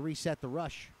and try to reset the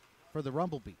rush for the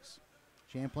Rumblebees.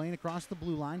 Champlain across the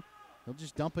blue line. He'll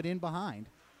just dump it in behind,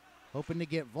 hoping to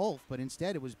get Wolf, but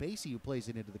instead it was Basie who plays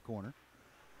it into the corner.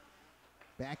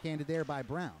 Backhanded there by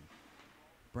Brown.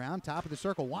 Brown, top of the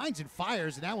circle, winds and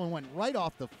fires, and that one went right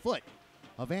off the foot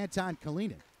of Anton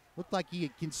Kalinin. Looked like he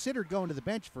had considered going to the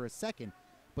bench for a second,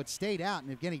 but stayed out,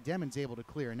 and Evgeny Demon's able to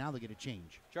clear, and now they'll get a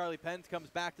change. Charlie Penz comes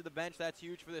back to the bench. That's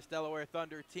huge for this Delaware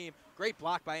Thunder team. Great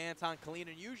block by Anton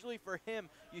Kalinin. Usually for him,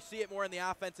 you see it more in the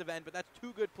offensive end, but that's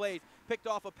two good plays. Picked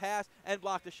off a pass and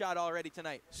blocked a shot already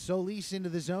tonight. Solis into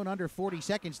the zone, under 40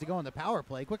 seconds to go on the power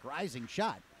play. Quick rising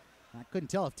shot. I couldn't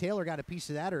tell if Taylor got a piece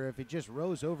of that or if it just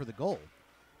rose over the goal.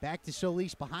 Back to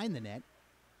Solis behind the net.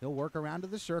 He'll work around to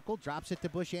the circle, drops it to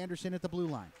Bush Anderson at the blue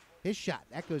line. His shot,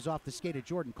 that goes off the skate of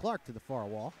Jordan Clark to the far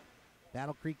wall.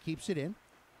 Battle Creek keeps it in,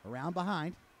 around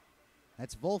behind.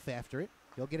 That's Wolf after it.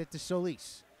 He'll get it to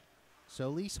Solis.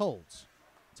 Solis holds.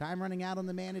 Time running out on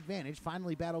the man advantage.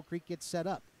 Finally, Battle Creek gets set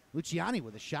up. Luciani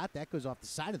with a shot. That goes off the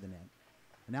side of the net.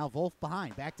 And now Wolf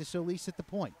behind. Back to Solis at the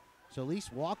point.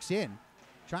 Solis walks in,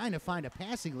 trying to find a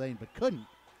passing lane, but couldn't.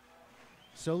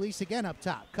 Solis again up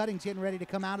top. Cutting's getting ready to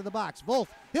come out of the box. Wolf,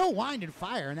 he'll wind and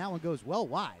fire, and that one goes well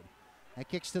wide. That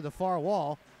kicks to the far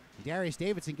wall. Darius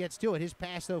Davidson gets to it. His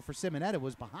pass, though, for Simonetta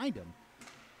was behind him.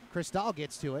 Cristal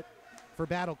gets to it for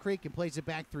Battle Creek and plays it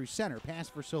back through center. Pass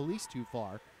for Solis too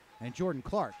far. And Jordan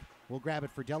Clark will grab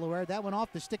it for Delaware. That went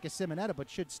off the stick of Simonetta, but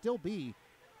should still be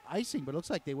icing, but it looks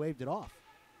like they waved it off.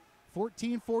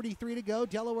 14:43 to go.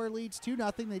 Delaware leads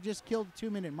 2-0. They just killed a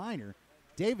 2-minute minor.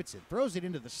 Davidson throws it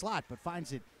into the slot, but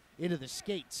finds it into the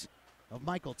skates of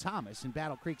Michael Thomas. And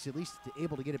Battle Creek's at least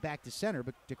able to get it back to center,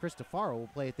 but DeCristofaro will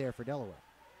play it there for Delaware.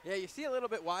 Yeah, you see a little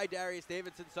bit why Darius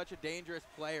Davidson's such a dangerous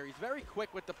player. He's very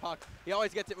quick with the puck. He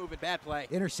always gets it moving. Bad play.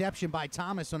 Interception by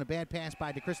Thomas on a bad pass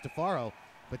by DeCristofaro,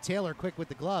 but Taylor quick with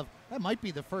the glove. That might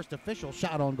be the first official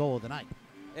shot on goal of the night.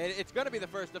 It's going to be the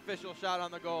first official shot on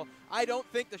the goal. I don't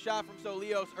think the shot from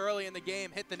Solios early in the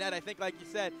game hit the net. I think, like you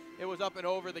said, it was up and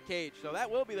over the cage. So that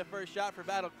will be the first shot for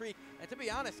Battle Creek. And to be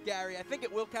honest, Gary, I think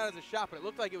it will count as a shot, but it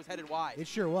looked like it was headed wide. It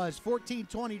sure was.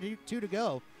 14:22 to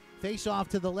go. Face off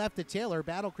to the left of Taylor.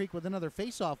 Battle Creek with another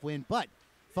face-off win, but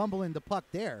fumbling the puck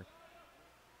there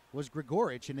was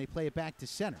Grigorich, and they play it back to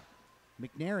center.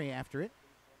 McNary after it.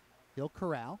 He'll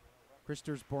corral.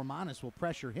 Christos Bormanis will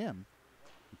pressure him.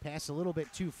 Pass a little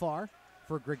bit too far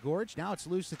for Grigorich. Now it's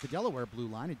loose at the Delaware blue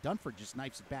line, and Dunford just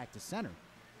knifes it back to center.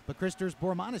 But Christos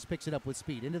Bormanis picks it up with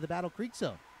speed into the Battle Creek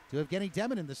zone to Evgeny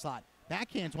Demon in the slot.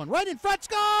 Backhands one right in front.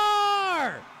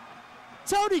 Score!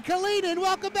 Tony Kalinin,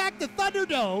 welcome back to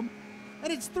Thunderdome.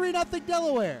 And it's 3-0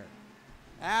 Delaware.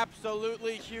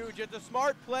 Absolutely huge. It's a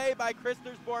smart play by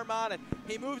Christos Bormanis.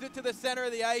 He moves it to the center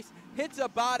of the ice, hits a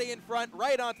body in front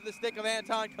right onto the stick of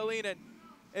Anton Kalinin.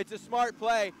 It's a smart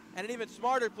play, and an even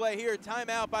smarter play here.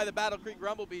 Timeout by the Battle Creek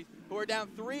Rumblebees, who are down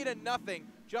 3-0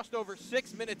 just over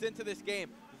 6 minutes into this game.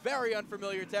 Very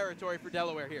unfamiliar territory for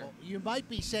Delaware here. Well, you might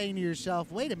be saying to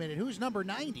yourself, wait a minute, who's number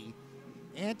 90?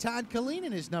 Anton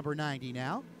Kalinin is number 90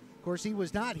 now. Of course, he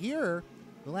was not here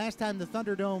the last time the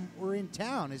Thunderdome were in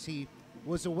town, as he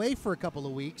was away for a couple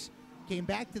of weeks. Came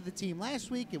back to the team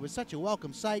last week. It was such a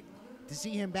welcome sight to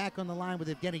see him back on the line with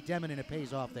Evgeny Demon, and it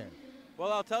pays off there.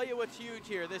 Well, I'll tell you what's huge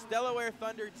here. This Delaware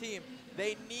Thunder team,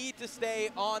 they need to stay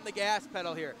on the gas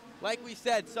pedal here. Like we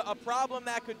said, so a problem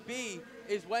that could be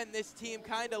is when this team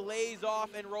kind of lays off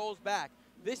and rolls back.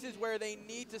 This is where they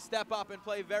need to step up and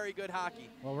play very good hockey.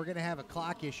 Well, we're going to have a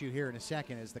clock issue here in a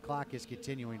second as the clock is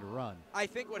continuing to run. I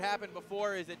think what happened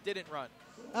before is it didn't run.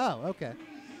 Oh, okay.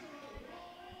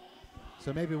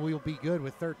 So maybe we'll be good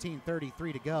with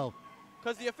 13:33 to go.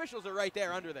 Because the officials are right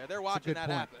there under there. They're watching that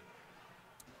happen.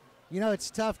 You know,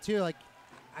 it's tough, too. Like,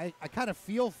 I kind of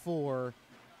feel for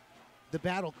the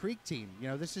Battle Creek team. You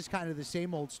know, this is kind of the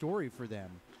same old story for them.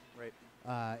 Right.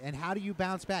 And how do you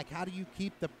bounce back? How do you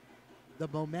keep the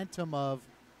momentum of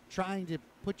trying to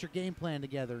put your game plan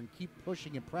together and keep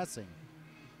pushing and pressing?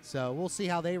 So we'll see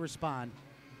how they respond.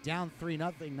 Down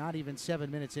 3-0, not even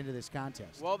 7 minutes into this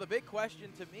contest. Well, the big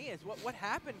question to me is what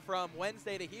happened from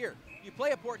Wednesday to here? You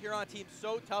play a Port Huron team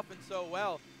so tough and so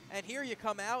well, and here you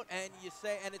come out and you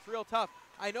say, and it's real tough.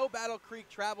 I know Battle Creek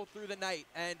traveled through the night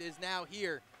and is now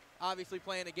here, obviously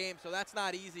playing a game, so that's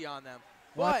not easy on them.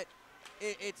 But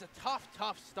it's a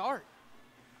tough start.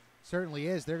 Certainly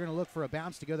is. They're going to look for a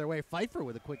bounce to go their way. Pfeiffer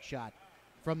with a quick shot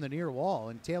from the near wall,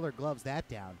 and Taylor gloves that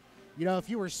down. You know, if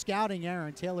you were scouting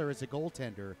Aaron Taylor as a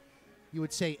goaltender, you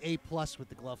would say A+ with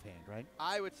the glove hand, right?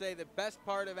 I would say the best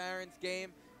part of Aaron's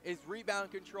game is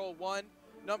rebound control, 1.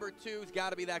 Number 2's got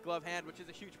to be that glove hand, which is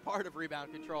a huge part of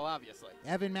rebound control, obviously.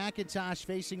 Evan McIntosh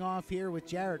facing off here with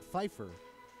Jared Pfeiffer.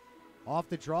 Off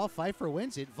the draw, Pfeiffer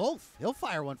wins it. Wolf, he'll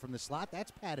fire one from the slot.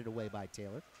 That's patted away by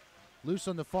Taylor. Loose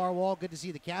on the far wall. Good to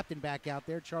see the captain back out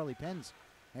there, Charlie Penz,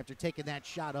 after taking that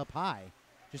shot up high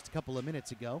just a couple of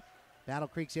minutes ago. Battle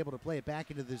Creek's able to play it back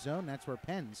into the zone. That's where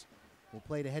Penz will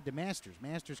play it ahead to Masters.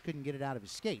 Masters couldn't get it out of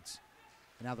his skates.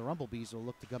 And now the Rumblebees will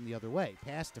look to come the other way.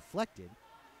 Pass deflected.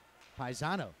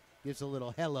 Paisano gives a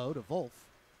little hello to Wolf.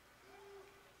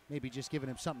 Maybe just giving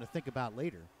him something to think about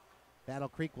later. Battle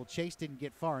Creek will chase, didn't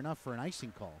get far enough for an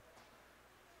icing call.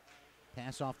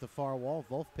 Pass off the far wall.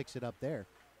 Wolf picks it up there.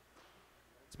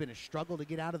 It's been a struggle to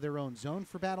get out of their own zone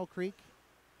for Battle Creek.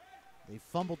 They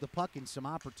fumbled the puck in some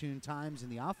opportune times in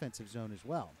the offensive zone as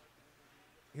well.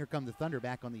 Here come the Thunder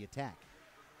back on the attack.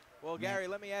 Well, Gary,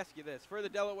 let me ask you this. For the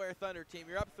Delaware Thunder team,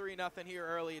 you're up 3-0 here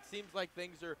early. It seems like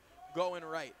things are going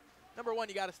right. Number 1,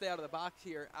 you got to stay out of the box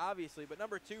here, obviously. But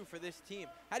number 2, for this team,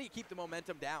 how do you keep the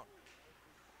momentum down?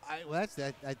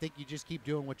 I think you just keep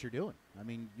doing what you're doing. I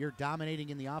mean, you're dominating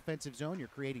in the offensive zone. You're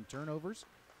creating turnovers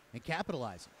and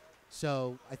capitalizing.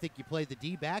 So I think you play the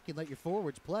D back and let your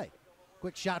forwards play.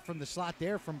 Quick shot from the slot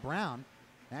there from Brown.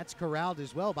 That's corralled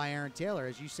as well by Aaron Taylor.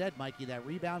 As you said, Mikey, that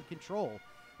rebound control,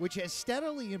 which has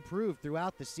steadily improved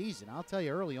throughout the season. I'll tell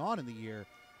you, early on in the year,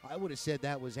 I would have said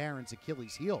that was Aaron's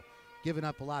Achilles heel, giving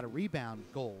up a lot of rebound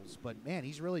goals. But, man,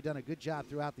 he's really done a good job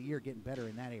throughout the year getting better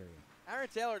in that area. Aaron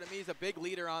Taylor, to me, is a big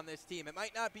leader on this team. It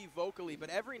might not be vocally,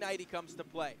 but every night he comes to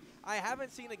play. I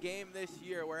haven't seen a game this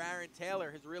year where Aaron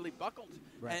Taylor has really buckled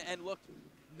and looked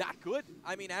not good.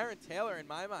 I mean, Aaron Taylor, in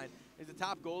my mind, is the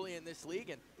top goalie in this league,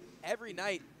 and every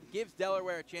night gives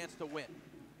Delaware a chance to win.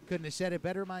 Couldn't have said it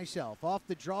better myself. Off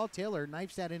the draw, Taylor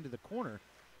knifes that into the corner.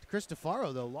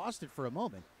 Cristofaro, though, lost it for a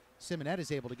moment. Simonette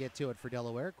is able to get to it for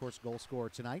Delaware. Of course, goal scorer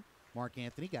tonight. Mark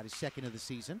Anthony got his 2nd of the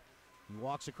season. He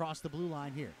walks across the blue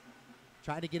line here.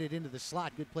 Tried to get it into the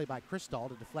slot. Good play by Cristall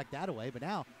to deflect that away. But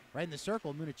now, right in the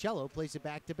circle, Municello plays it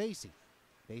back to Basie.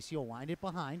 Basie will wind it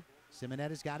behind. Simonette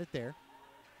has got it there.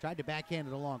 Tried to backhand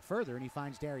it along further, and he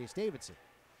finds Darius Davidson.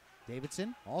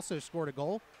 Davidson also scored a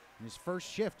goal in his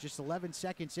first shift, just 11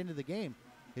 seconds into the game.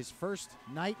 His first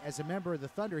night as a member of the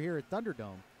Thunder here at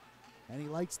Thunderdome, and he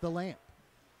lights the lamp.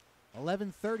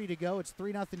 11:30 to go. It's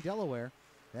 3-0 Delaware.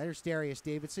 There's Darius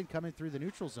Davidson coming through the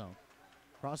neutral zone.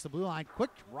 Across the blue line, quick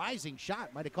rising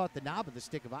shot. Might have caught the knob of the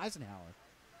stick of Eisenhower.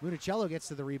 Municello gets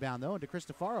to the rebound, though, and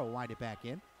DeCristofaro will wind it back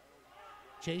in.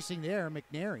 Chasing there,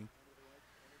 McNary.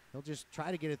 He'll just try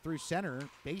to get it through center.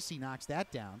 Basie knocks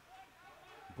that down.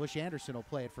 Bush Anderson will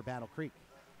play it for Battle Creek.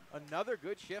 Another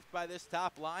good shift by this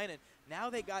top line, and now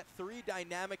they got 3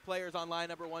 dynamic players on line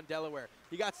number 1, Delaware.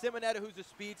 You got Simonetta, who's a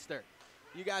speedster.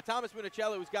 You got Thomas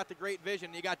Municello, who's got the great vision.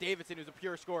 And you got Davidson, who's a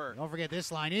pure scorer. Don't forget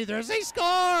this line either as they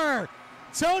score!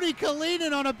 Tony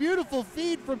Kalinin on a beautiful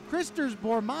feed from Christers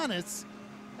Bormanis,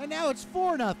 and now it's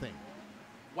 4-0.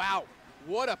 Wow,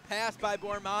 what a pass by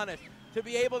Bormanis to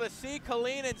be able to see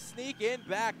Kalinin sneak in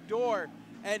back door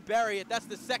and bury it. That's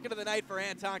the second of the night for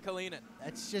Anton Kalinin.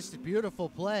 That's just a beautiful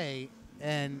play,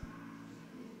 and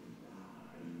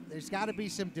there's got to be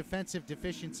some defensive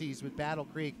deficiencies with Battle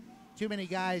Creek. Too many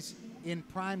guys in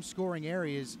prime scoring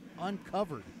areas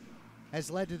uncovered has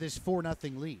led to this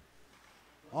 4-0 lead.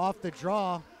 Off the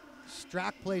draw,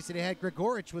 Strzok plays it ahead.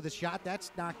 Grigorich with a shot.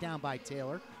 That's knocked down by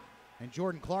Taylor. And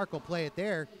Jordan Clark will play it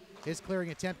there. His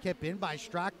clearing attempt kept in by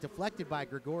Strzok, deflected by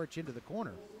Grigorich into the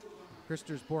corner.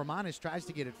 Christers Bormanis tries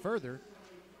to get it further.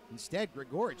 Instead,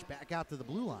 Grigorich back out to the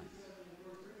blue line.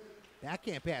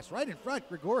 Backhand pass right in front.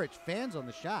 Grigorich fans on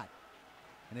the shot.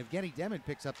 And Evgeny Demid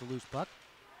picks up the loose puck.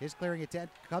 His clearing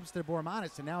attempt comes to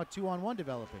Bormanis, and now a 2-on-1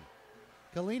 developing.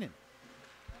 Kalinin.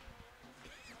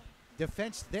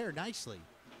 Defensed there nicely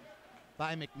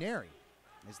by McNary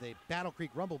as the Battle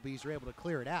Creek Rumblebees are able to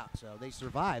clear it out. So they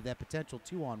survive that potential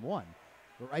 2-on-1.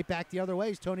 But right back the other way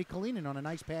is Tony Kalinin on a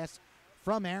nice pass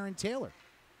from Aaron Taylor.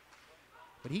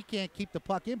 But he can't keep the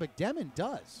puck in, but Demon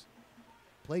does.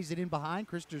 Plays it in behind.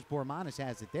 Christers Bormanis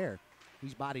has it there.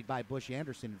 He's bodied by Bush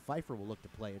Anderson, and Pfeiffer will look to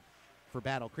play it for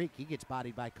Battle Creek. He gets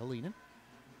bodied by Kalinin.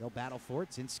 They'll battle for it.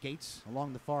 It's in skates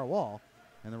along the far wall,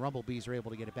 and the Rumblebees are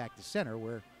able to get it back to center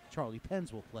where Charlie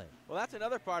Pens will play. Well, that's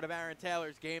another part of Aaron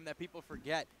Taylor's game that people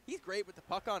forget. He's great with the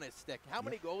puck on his stick. How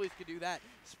many goalies could do that?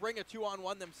 Spring a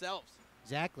 2-on-1 themselves.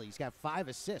 Exactly. He's got 5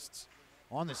 assists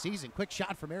on the season. Quick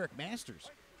shot from Eric Masters.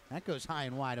 That goes high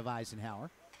and wide of Eisenhower.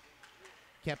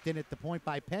 Kept in at the point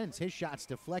by Pens. His shot's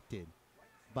deflected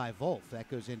by Wolf.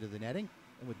 That goes into the netting.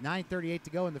 And with 9:38 to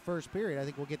go in the first period, I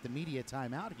think we'll get the media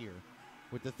timeout here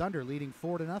with the Thunder leading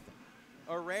 4-0.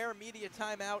 A rare media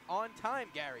timeout on time,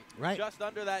 Gary. Right. Just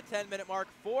under that 10-minute mark.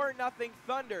 4-0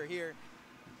 Thunder here,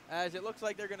 as it looks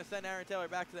like they're going to send Aaron Taylor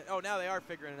back to the... Oh, now they are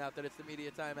figuring it out that it's the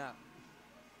media timeout.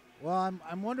 Well,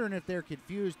 I'm wondering if they're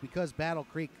confused because Battle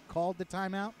Creek called the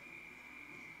timeout.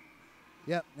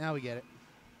 Yep, now we get it.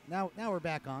 Now we're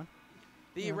back on.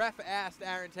 The ref asked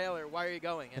Aaron Taylor, why are you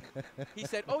going? And he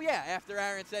said, oh, yeah, after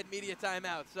Aaron said media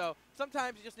timeout. So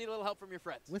sometimes you just need a little help from your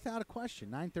friends. Without a question,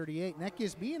 9:38. And that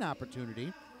gives me an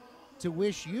opportunity to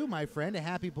wish you, my friend, a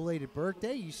happy belated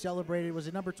birthday. You celebrated, was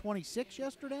it number 26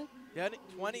 yesterday? Yeah,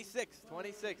 26.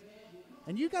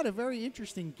 And you got a very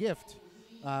interesting gift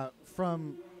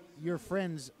from your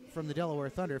friends from the Delaware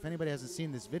Thunder. If anybody hasn't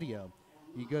seen this video,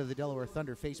 you go to the Delaware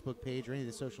Thunder Facebook page or any of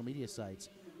the social media sites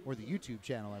or the YouTube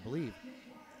channel, I believe.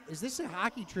 Is this a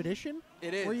hockey tradition?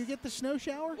 It is. Where you get the snow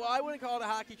shower? Well, I wouldn't call it a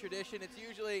hockey tradition. It's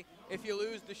usually if you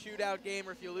lose the shootout game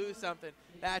or if you lose something,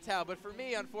 that's how. But for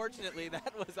me, unfortunately,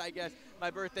 that was, I guess, my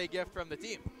birthday gift from the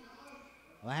team.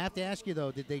 Well, I have to ask you,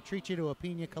 though, did they treat you to a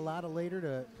pina colada later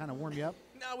to kind of warm you up?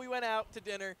 No, we went out to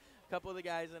dinner. A couple of the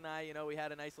guys and I, we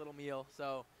had a nice little meal.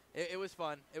 So it was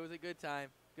fun. It was a good time.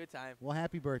 Good time. Well,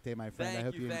 happy birthday, my friend. Thank I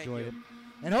hope you enjoyed you.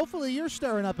 it. And hopefully you're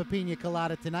stirring up a pina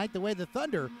colada tonight the way the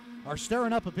Thunder are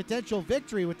stirring up a potential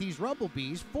victory with these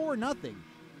Rumblebees. 4-0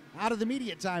 out of the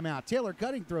media timeout. Taylor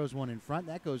Cutting throws one in front.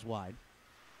 That goes wide.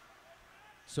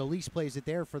 Solis plays it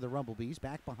there for the Rumblebees,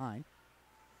 back behind.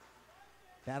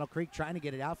 Battle Creek trying to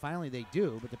get it out. Finally they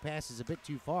do, but the pass is a bit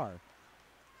too far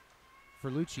for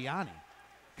Luciani.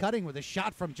 Cutting with a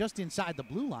shot from just inside the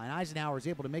blue line. Eisenhower is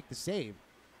able to make the save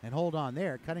and hold on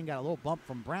there. Cutting got a little bump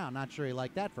from Brown. Not sure he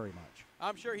liked that very much.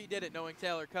 I'm sure he did it knowing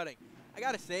Taylor Cutting. I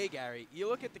got to say, Gary, you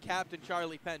look at the captain,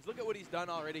 Charlie Pens. Look at what he's done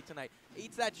already tonight.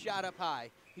 Eats that shot up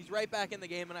high. He's right back in the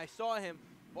game, and I saw him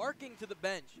barking to the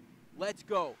bench. Let's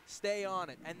go. Stay on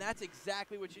it. And that's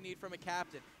exactly what you need from a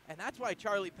captain. And that's why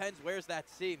Charlie Pens wears that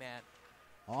C, man.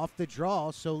 Off the draw,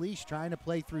 Solis trying to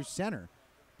play through center.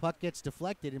 Puck gets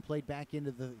deflected and played back into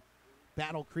the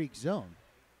Battle Creek zone.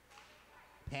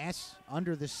 Pass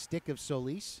under the stick of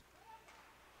Solis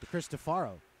to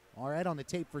Cristofaro. All right, on the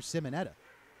tape for Simonetta.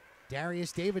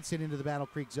 Darius Davidson into the Battle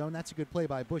Creek zone. That's a good play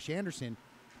by Bush Anderson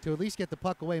to at least get the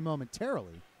puck away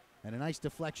momentarily. And a nice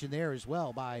deflection there as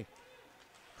well by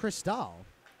Cristal.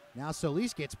 Now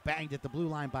Solis gets banged at the blue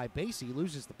line by Basie,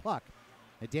 loses the puck.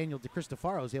 And Daniel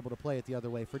DeCristofaro is able to play it the other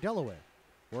way for Delaware.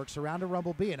 Works around to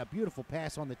Rumblebee, and a beautiful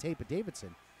pass on the tape of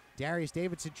Davidson. Darius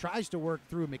Davidson tries to work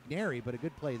through McNary, but a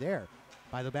good play there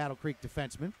by the Battle Creek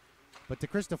defenseman. But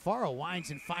DeCristofaro winds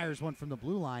and fires one from the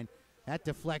blue line. That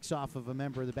deflects off of a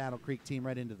member of the Battle Creek team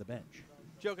right into the bench.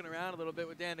 Joking around a little bit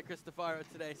with Dan DeCristofaro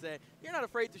today, saying, you're not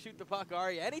afraid to shoot the puck,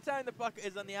 are you? Anytime the puck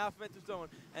is on the offensive zone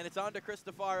and it's on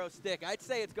DeCristofaro's stick, I'd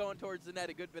say it's going towards the net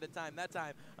a good bit of time. That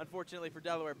time, unfortunately for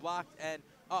Delaware, blocked and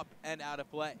up and out of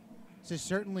play. This is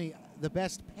certainly the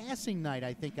best passing night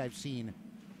I think I've seen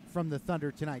from the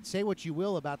Thunder tonight. Say what you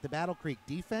will about the Battle Creek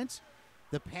defense.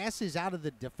 The passes out of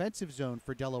the defensive zone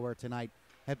for Delaware tonight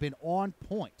have been on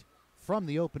point from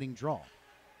the opening draw.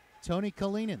 Tony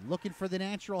Kalinin looking for the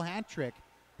natural hat trick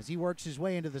as he works his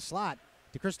way into the slot.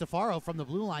 DeCristofaro from the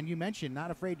blue line, you mentioned, not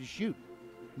afraid to shoot.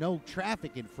 No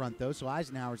traffic in front, though, so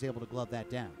Eisenhower's able to glove that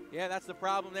down. Yeah, that's the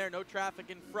problem there. No traffic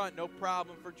in front. No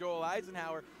problem for Joel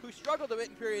Eisenhower, who struggled a bit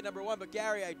in period number one. But,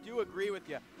 Gary, I do agree with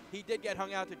you. He did get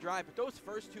hung out to dry. But those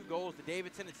first two goals, to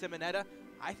Davidson and Simonetta,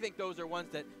 I think those are ones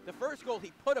that the first goal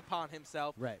he put upon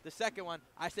himself. Right. The second one,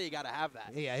 I say you got to have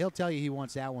that. Yeah, he'll tell you he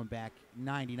wants that one back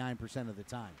 99% of the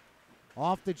time.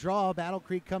 Off the draw, Battle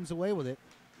Creek comes away with it.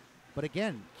 But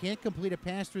again, can't complete a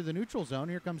pass through the neutral zone.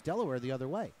 Here comes Delaware the other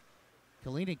way.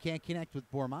 Kalinin can't connect with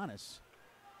Bormanis.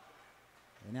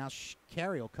 And now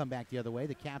Carey will come back the other way,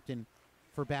 the captain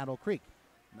for Battle Creek.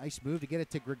 Nice move to get it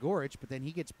to Grigorich, but then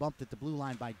he gets bumped at the blue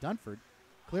line by Dunford.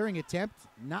 Clearing attempt,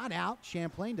 not out.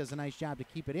 Champlain does a nice job to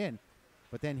keep it in.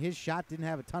 But then his shot didn't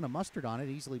have a ton of mustard on it,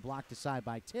 easily blocked aside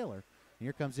by Taylor. And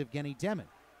here comes Evgeny Demin.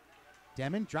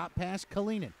 Demin, drop pass,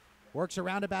 Kalinin. Works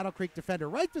around a Battle Creek defender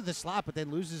right through the slot, but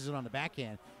then loses it on the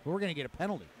backhand. But we're going to get a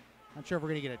penalty. Not sure if we're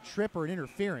going to get a trip or an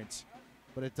interference,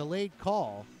 but a delayed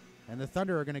call, and the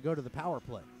Thunder are going to go to the power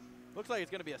play. Looks like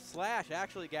it's going to be a slash,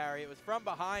 actually, Gary. It was from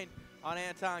behind on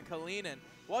Anton Kalinin.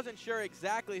 Wasn't sure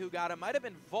exactly who got him. Might have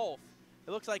been Wolf.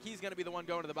 It looks like he's going to be the one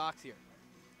going to the box here.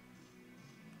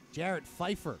 Jarrett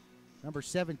Pfeiffer, number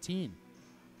 17,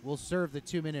 will serve the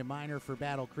 2-minute minor for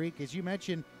Battle Creek. As you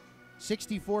mentioned,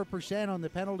 64% on the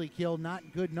penalty kill,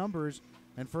 not good numbers.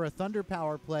 And for a Thunder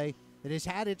power play that has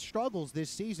had its struggles this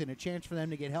season, a chance for them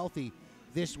to get healthy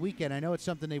this weekend. I know it's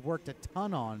something they've worked a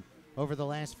ton on over the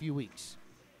last few weeks.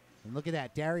 And look at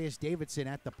that, Darius Davidson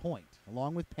at the point,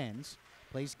 along with Penns.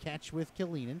 Plays catch with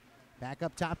Kalinin. Back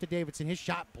up top to Davidson. His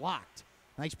shot blocked.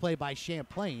 Nice play by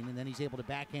Champlain, and then he's able to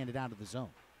backhand it out of the zone.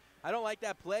 I don't like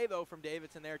that play, though, from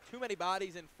Davidson there. Too many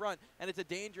bodies in front, and it's a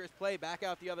dangerous play. Back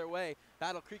out the other way.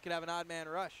 Battle Creek could have an odd man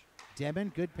rush.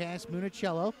 Demin, good pass,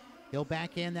 Municello. He'll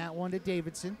backhand that one to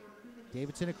Davidson.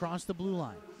 Davidson across the blue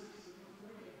line.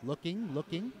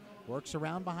 Looking, works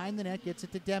around behind the net, gets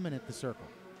it to Demin at the circle.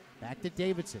 Back to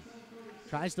Davidson.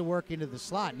 Tries to work into the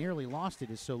slot, nearly lost it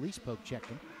as Solis poke checked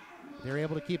him. They're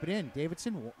able to keep it in.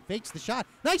 Davidson fakes the shot.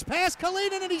 Nice pass,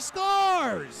 Kalinin, and he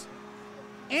scores!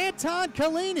 Anton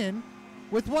Kalinin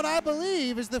with what I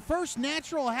believe is the first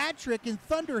natural hat trick in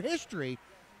Thunder history.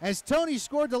 As Tony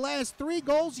scored the last 3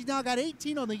 goals, he's now got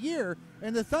 18 on the year,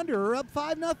 and the Thunder are up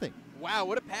 5-0. Wow,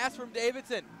 what a pass from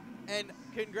Davidson. And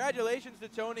congratulations to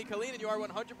Tony Kalinin. You are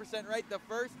 100% right. The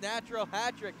first natural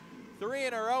hat trick. 3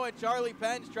 in a row, and Charlie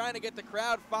Penn's trying to get the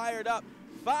crowd fired up.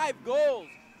 5 goals.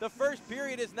 The first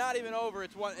period is not even over.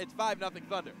 It's 5-0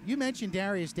 Thunder. You mentioned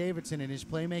Darius Davidson and his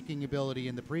playmaking ability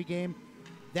in the pregame.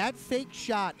 That fake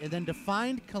shot and then to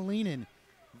find Kalinin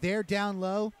there down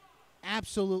low,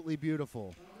 absolutely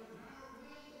beautiful.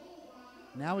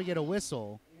 Now we get a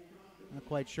whistle. Not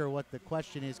quite sure what the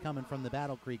question is coming from the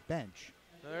Battle Creek bench.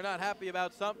 They're not happy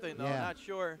about something, though. Yeah. Not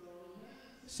sure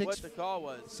what the call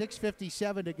was.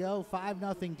 6:57 to go,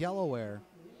 5-0 Delaware.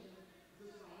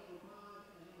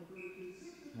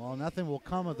 Well, nothing will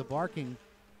come of the barking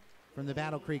from the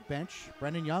Battle Creek bench.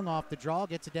 Brendan Young off the draw,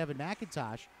 gets to Devin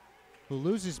McIntosh, who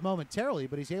loses momentarily,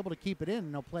 but he's able to keep it in,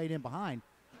 and he'll play it in behind.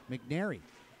 McNary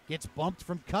gets bumped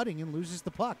from cutting and loses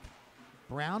the puck.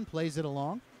 Brown plays it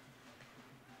along.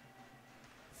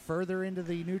 Further into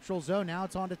the neutral zone, now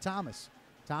it's on to Thomas.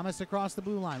 Thomas across the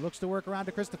blue line, looks to work around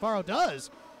to Cristofaro,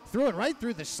 does! Threw it right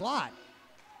through the slot.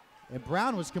 And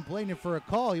Brown was complaining for a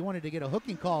call. He wanted to get a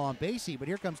hooking call on Basie, but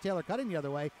here comes Taylor cutting the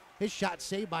other way. His shot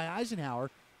saved by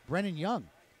Eisenhower. Brennan Young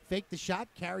faked the shot,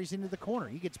 carries into the corner.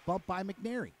 He gets bumped by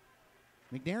McNary.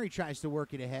 McNary tries to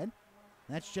work it ahead.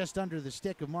 That's just under the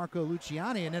stick of Marco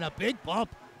Luciani, and then a big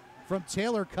bump from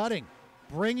Taylor cutting.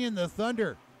 Bring in the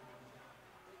Thunder.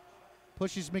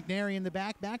 Pushes McNary in the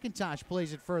back. McIntosh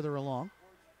plays it further along.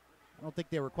 I don't think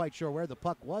they were quite sure where the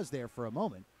puck was there for a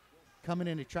moment. Coming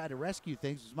in to try to rescue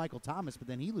things was Michael Thomas, but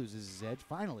then he loses his edge.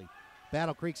 Finally,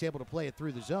 Battle Creek's able to play it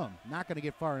through the zone. Not going to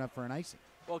get far enough for an icing.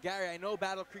 Well, Gary, I know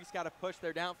Battle Creek's got to push.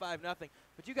 They're down 5-0,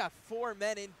 but you got 4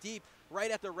 men in deep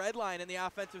right at the red line in the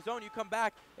offensive zone. You come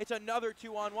back, it's another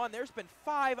 2-on-1. There's been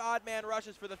 5 odd man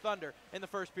rushes for the Thunder in the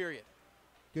first period.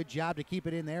 Good job to keep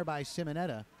it in there by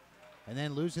Simonetta. And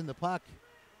then losing the puck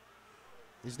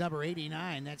is number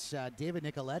 89. That's David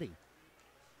Nicoletti.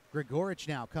 Grigorich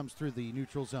now comes through the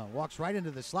neutral zone. Walks right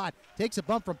into the slot. Takes a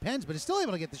bump from Pens, but is still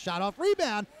able to get the shot off.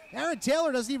 Rebound. Aaron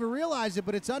Taylor doesn't even realize it,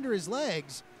 but it's under his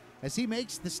legs as he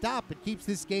makes the stop. It keeps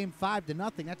this game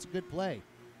 5-0. That's a good play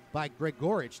by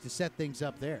Grigorich to set things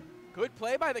up there. Good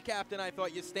play by the captain, I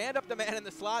thought. You stand up the man in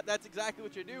the slot. That's exactly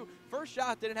what you do. First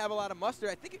shot didn't have a lot of muster.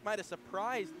 I think it might have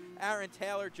surprised Aaron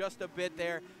Taylor just a bit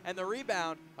there. And the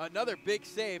rebound, another big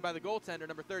save by the goaltender,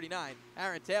 number 39,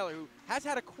 Aaron Taylor, who has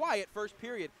had a quiet first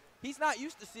period. He's not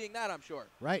used to seeing that, I'm sure.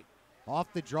 Right.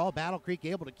 Off the draw, Battle Creek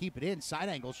able to keep it in. Side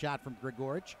angle shot from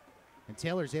Grigorich. And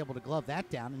Taylor's able to glove that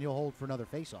down, and he'll hold for another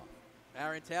faceoff.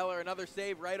 Aaron Taylor, another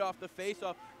save right off the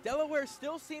faceoff. Delaware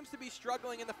still seems to be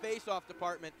struggling in the faceoff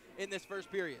department in this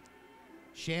first period.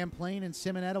 Champlain and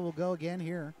Simonetta will go again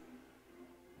here.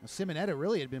 Well, Simonetta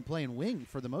really had been playing wing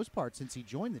for the most part since he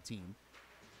joined the team.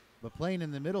 But playing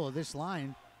in the middle of this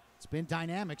line, it's been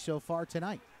dynamic so far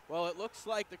tonight. Well, it looks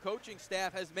like the coaching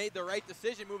staff has made the right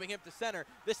decision moving him to center.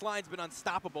 This line's been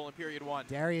unstoppable in period 1.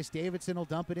 Darius Davidson will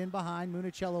dump it in behind.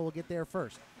 Municello will get there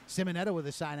first. Simonetta with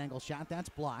a side angle shot. That's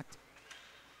blocked.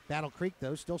 Battle Creek,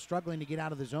 though, still struggling to get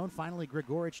out of the zone. Finally,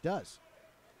 Grigorich does,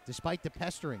 despite the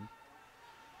pestering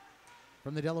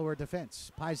from the Delaware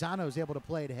defense. Paisano is able to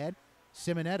play it ahead.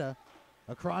 Simonetta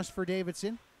across for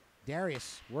Davidson.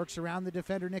 Darius works around the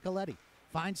defender, Nicoletti.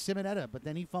 Finds Simonetta, but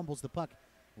then he fumbles the puck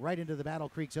right into the Battle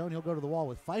Creek zone. He'll go to the wall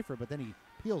with Pfeiffer, but then he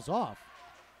peels off,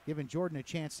 giving Jordan a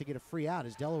chance to get a free out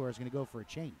as Delaware is going to go for a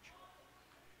change.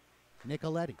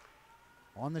 Nicoletti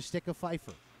on the stick of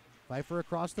Pfeiffer. Pfeiffer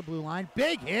across the blue line.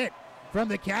 Big hit from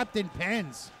the captain,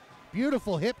 Pens.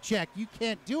 Beautiful hip check. You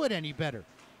can't do it any better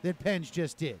than Pens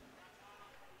just did.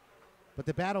 But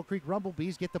the Battle Creek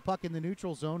Rumblebees get the puck in the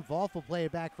neutral zone. Volf will play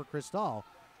it back for Cristal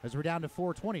as we're down to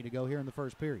 4:20 to go here in the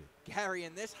first period. Gary,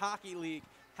 in this hockey league,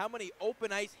 how many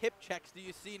open ice hip checks do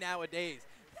you see nowadays?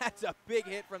 That's a big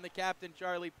hit from the captain,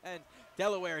 Charlie Pens.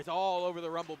 Delaware is all over the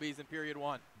Rumblebees in period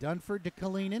 1. Dunford to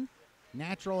Kalinin.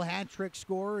 Natural hat-trick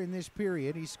scorer in this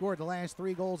period. He scored the last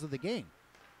 3 goals of the game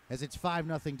as it's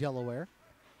 5-0 Delaware.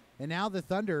 And now the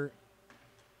Thunder,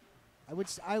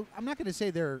 I'm not going to say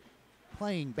they're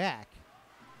playing back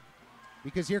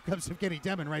because here comes Evgeny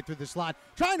Demon right through the slot,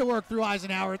 trying to work through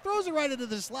Eisenhower. Throws it right into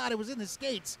the slot. It was in the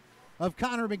skates of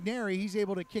Connor McNary. He's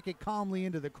able to kick it calmly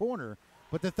into the corner,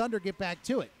 but the Thunder get back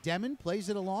to it. Demon plays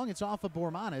it along. It's off of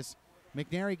Bormanis.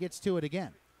 McNary gets to it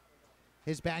again.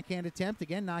 His backhand attempt,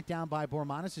 again, knocked down by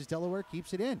Bormanis as Delaware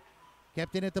keeps it in.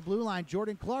 Kept in at the blue line,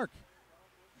 Jordan Clark.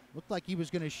 Looked like he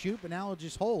was going to shoot, but now he'll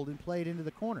just hold and play it into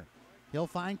the corner. He'll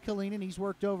find Kalinin. He's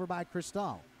worked over by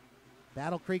Cristal.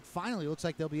 Battle Creek finally looks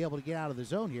like they'll be able to get out of the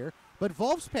zone here, but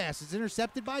Volf's pass is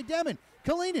intercepted by Demon.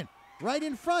 Kalinin right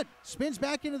in front, spins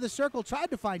back into the circle,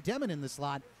 tried to find Demon in the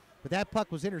slot, but that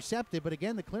puck was intercepted, but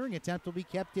again, the clearing attempt will be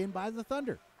kept in by the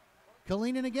Thunder.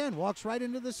 Kalinin again walks right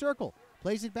into the circle.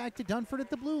 Plays it back to Dunford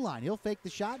at the blue line. He'll fake the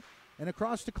shot and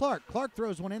across to Clark. Clark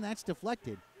throws one in. That's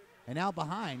deflected. And now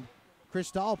behind,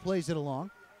 Cristal plays it along.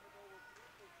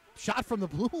 Shot from the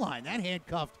blue line. That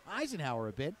handcuffed Eisenhower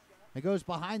a bit. It goes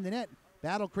behind the net.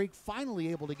 Battle Creek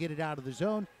finally able to get it out of the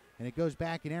zone. And it goes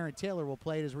back, and Aaron Taylor will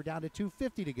play it as we're down to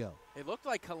 2:50 to go. It looked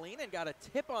like Kalinin got a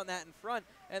tip on that in front,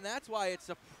 and that's why it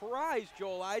surprised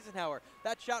Joel Eisenhower.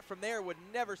 That shot from there would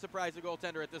never surprise a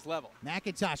goaltender at this level.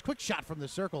 McIntosh, quick shot from the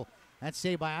circle. That's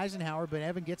saved by Eisenhower, but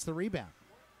Evan gets the rebound.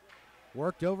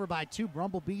 Worked over by 2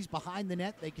 Rumblebees behind the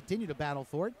net. They continue to battle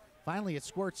for it. Finally, it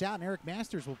squirts out, and Eric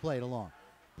Masters will play it along.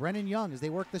 Brennan Young as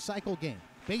they work the cycle game.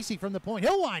 Basie from the point.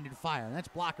 He'll wind and fire, and that's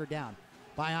blocker down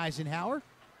by Eisenhower.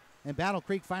 And Battle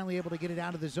Creek finally able to get it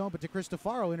out of the zone, but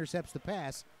DeCristofaro intercepts the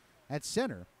pass at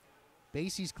center.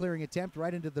 Basie's clearing attempt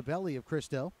right into the belly of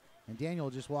Cristo, and Daniel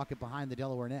will just walk it behind the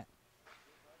Delaware net.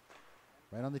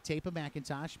 Right on the tape of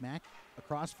McIntosh. Mac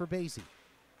across for Basie.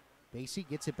 Basie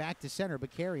gets it back to center, but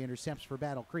Carey intercepts for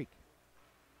Battle Creek.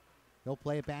 He'll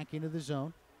play it back into the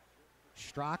zone.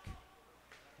 Strock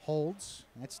holds.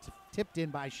 That's tipped in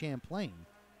by Champlain.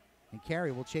 And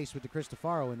Carey will chase with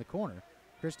DeCristofaro in the corner.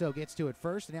 Cristo gets to it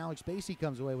first, and Alex Basie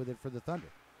comes away with it for the Thunder.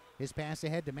 His pass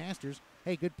ahead to Masters.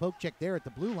 Hey, good poke check there at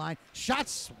the blue line.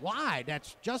 Shots wide.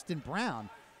 That's Justin Brown.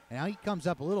 And now he comes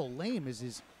up a little lame as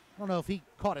his, I don't know if he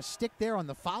caught a stick there on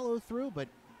the follow-through, but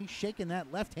he's shaking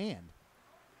that left hand.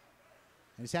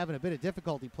 And he's having a bit of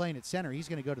difficulty playing at center. He's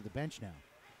going to go to the bench now.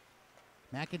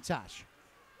 McIntosh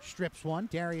strips one.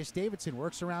 Darius Davidson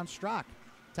works around Strock.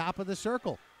 Top of the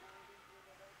circle.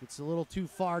 Gets a little too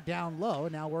far down low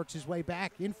and now works his way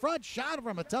back in front. Shot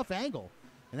from a tough angle.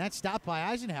 And that's stopped by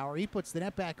Eisenhower. He puts the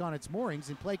net back on its moorings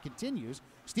and play continues.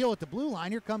 Steal at the blue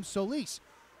line. Here comes Solis.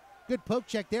 Good poke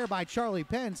check there by Charlie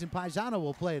Pence, and Paisano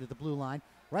will play it at the blue line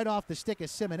right off the stick of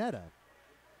Simonetta.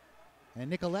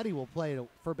 And Nicoletti will play it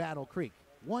for Battle Creek.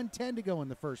 1:10 to go in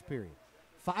the first period.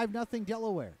 5-0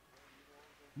 Delaware.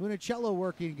 Municello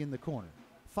working in the corner.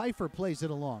 Pfeiffer plays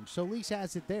it along. Solis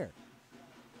has it there.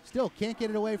 Still can't get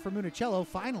it away from Municello.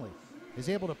 Finally is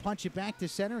able to punch it back to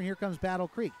center, and here comes Battle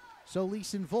Creek.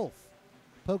 Solis and Wolf.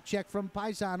 Poke check from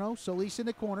Paisano. Solis in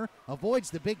the corner. Avoids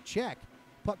the big check.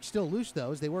 Puck still loose,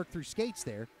 though, as they work through skates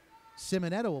there.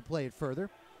 Simonetta will play it further.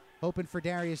 Hoping for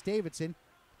Darius Davidson.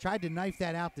 Tried to knife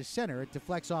that out to center. It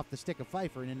deflects off the stick of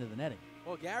Pfeiffer and into the netting.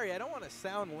 Well, Gary, I don't want to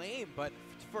sound lame, but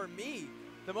for me,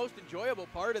 the most enjoyable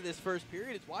part of this first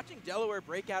period is watching Delaware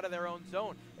break out of their own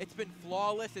zone. It's been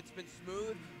flawless. It's been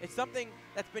smooth. It's something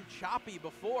that's been choppy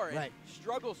before and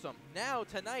strugglesome. Now,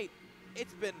 tonight,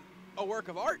 it's been a work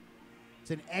of art.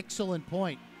 It's an excellent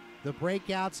point. The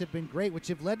breakouts have been great, which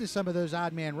have led to some of those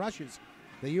odd man rushes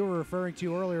that you were referring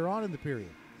to earlier on in the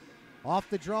period. Off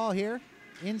the draw here,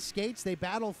 in skates, they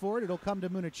battle for it. It'll come to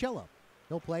Municello.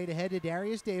 He'll play it ahead to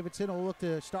Darius Davidson. He'll look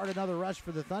to start another rush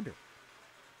for the Thunder.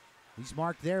 He's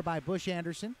marked there by Bush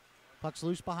Anderson. Puck's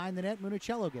loose behind the net.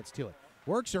 Municello gets to it.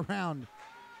 Works around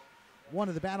one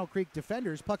of the Battle Creek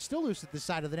defenders. Puck still loose at the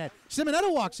side of the net.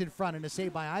 Simonetta walks in front and a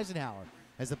save by Eisenhower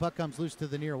as the puck comes loose to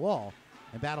the near wall.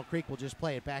 And Battle Creek will just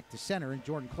play it back to center, and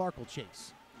Jordan Clark will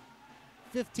chase.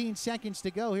 15 seconds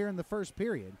to go here in the first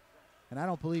period. And I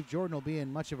don't believe Jordan will be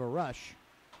in much of a rush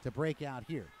to break out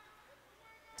here.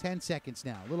 10 seconds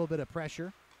now. A little bit of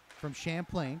pressure from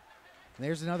Champlain. And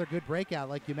there's another good breakout,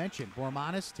 like you mentioned.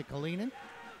 Bormanis to Kalinin.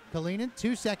 Kalinin,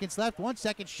 2 seconds left. 1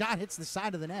 second shot hits the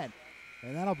side of the net.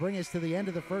 And that'll bring us to the end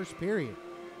of the first period.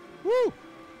 Woo!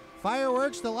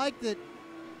 Fireworks, the like that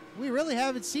we really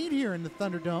haven't seen here in the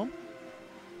Thunderdome.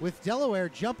 With Delaware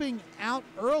jumping out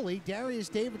early, Darius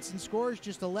Davidson scores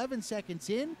just 11 seconds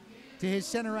in to his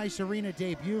Center Ice Arena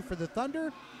debut for the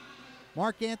Thunder.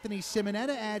 Mark Anthony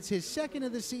Simonetta adds his second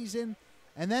of the season,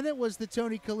 and then it was the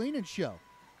Tony Kalinin show.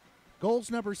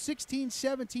 Goals number 16,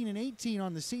 17, and 18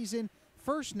 on the season.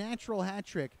 First natural hat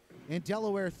trick in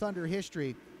Delaware Thunder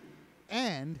history.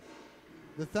 And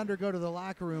the Thunder go to the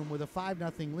locker room with a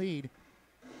 5-0 lead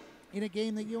in a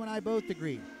game that you and I both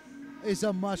agreed is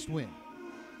a must-win.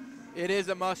 It is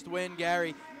a must-win,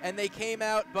 Gary, and they came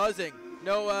out buzzing.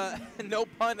 No, no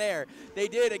pun there. They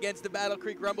did against the Battle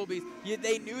Creek Rumblebees.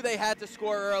 They knew they had to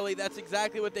score early. That's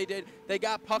exactly what they did. They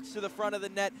got pucks to the front of the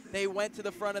net. They went to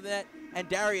the front of the net. And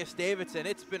Darius Davidson,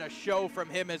 it's been a show from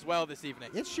him as well this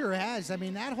evening. It sure has. I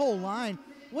mean, that whole line,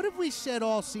 what have we said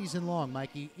all season long,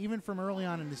 Mikey, even from early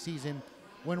on in the season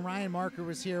when Ryan Marker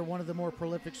was here, one of the more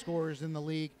prolific scorers in the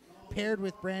league, paired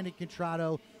with Brandon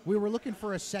Contrado, we were looking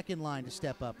for a second line to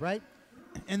step up, right?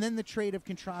 And then the trade of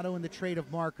Contrado and the trade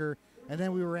of Marker, and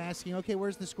then we were asking, okay,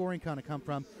 where's the scoring kind of come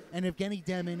from? And Evgeny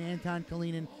Demin, Anton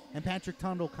Kalinin, and Patrick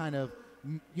Tundle kind of,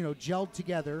 gelled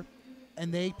together,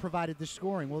 and they provided the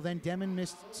scoring. Well, then Demin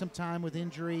missed some time with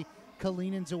injury.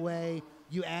 Kalinin's away.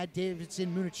 You add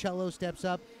Davidson, Municello steps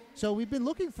up. So we've been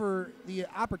looking for the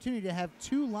opportunity to have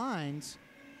two lines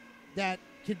that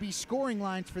could be scoring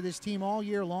lines for this team all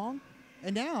year long.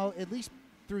 And now, at least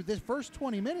through this first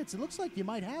 20 minutes, it looks like you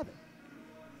might have it.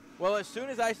 Well, as soon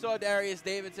as I saw Darius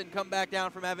Davidson come back down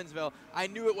from Evansville, I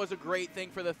knew it was a great thing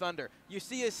for the Thunder. You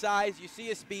see his size, you see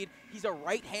his speed. He's a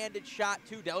right-handed shot,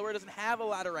 too. Delaware doesn't have a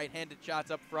lot of right-handed shots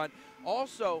up front.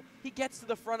 Also, he gets to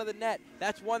the front of the net.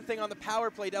 That's one thing on the power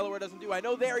play Delaware doesn't do. I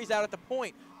know there he's out at the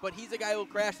point, but he's a guy who will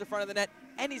crash the front of the net,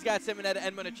 and he's got Simonetta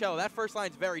and Municello. That first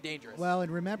line's very dangerous. Well,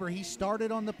 and remember, he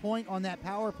started on the point on that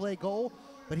power play goal,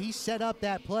 but he set up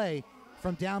that play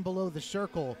from down below the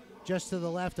circle just to the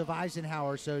left of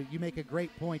Eisenhower, so you make a great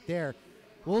point there.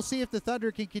 We'll see if the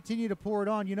Thunder can continue to pour it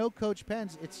on. You know, Coach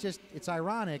Pence, it's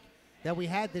ironic that we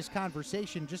had this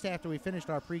conversation just after we finished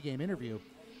our pregame interview.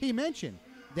 He mentioned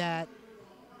that,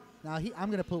 now I'm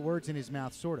going to put words in his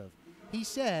mouth, sort of. He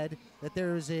said that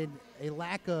there is a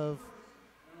lack of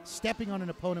stepping on an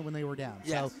opponent when they were down.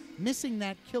 Yes. So missing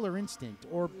that killer instinct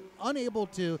or unable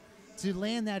to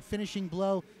land that finishing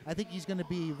blow, I think he's going to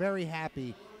be very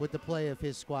happy with the play of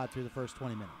his squad through the first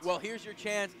 20 minutes. Well, here's your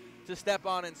chance to step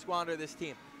on and squander this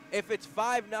team. If it's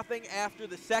 5-0 after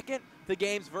the second, the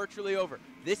game's virtually over.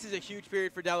 This is a huge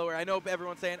period for Delaware. I know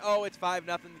everyone's saying, oh, it's 5-0,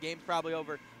 the game's probably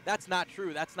over. That's not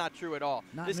true. That's not true at all.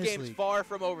 This game's far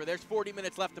from over. There's 40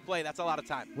 minutes left to play. That's a lot of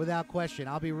time. Without question.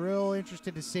 I'll be real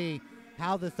interested to see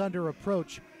how the Thunder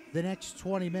approach the next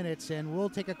 20 minutes. And we'll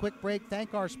take a quick break,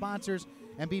 thank our sponsors,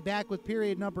 and be back with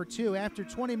period number 2. After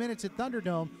 20 minutes at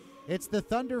Thunderdome, it's the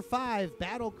Thunder 5,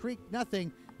 Battle Creek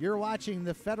nothing. You're watching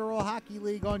the Federal Hockey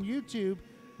League on YouTube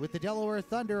with the Delaware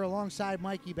Thunder alongside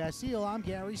Mikey Basile. I'm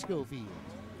Gary Schofield.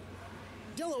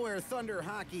 Delaware Thunder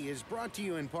Hockey is brought to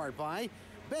you in part by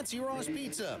Betsy Ross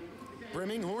Pizza,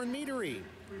 Brimminghorn Meadery,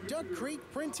 Duck Creek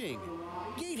Printing,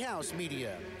 Gatehouse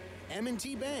Media,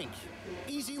 M&T Bank,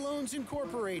 Easy Loans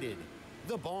Incorporated,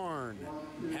 The Barn,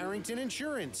 Harrington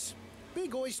Insurance,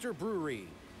 Big Oyster Brewery,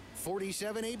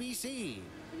 47 ABC,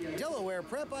 Delaware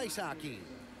Prep Ice Hockey,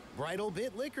 Bridal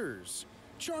Bit Liquors,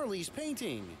 Charlie's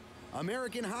Painting,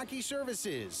 American Hockey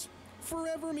Services,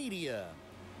 Forever Media,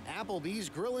 Applebee's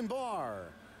Grill and Bar,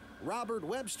 Robert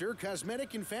Webster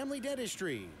Cosmetic and Family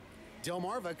Dentistry,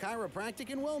 Delmarva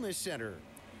Chiropractic and Wellness Center,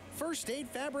 First Aid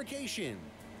Fabrication,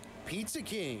 Pizza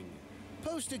King,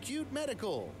 Post-Acute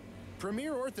Medical,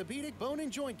 Premier Orthopedic Bone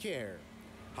and Joint Care,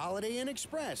 Holiday Inn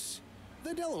Express,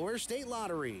 the Delaware State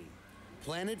Lottery,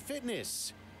 Planet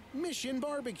Fitness, Mission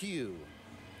Barbecue,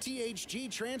 THG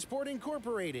Transport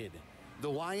Incorporated, the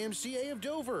YMCA of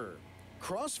Dover,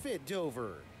 CrossFit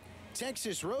Dover,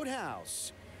 Texas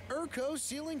Roadhouse, Urco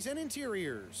Ceilings and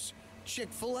Interiors,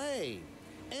 Chick-fil-A,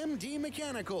 MD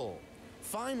Mechanical,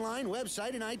 Fine Line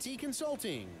Website and IT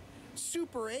Consulting,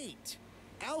 Super 8,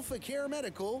 Alpha Care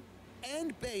Medical,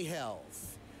 and Bay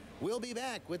Health. We'll be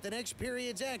back with the next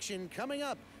period's action coming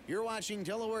up. You're watching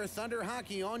Delaware Thunder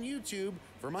Hockey on YouTube.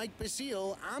 For Mike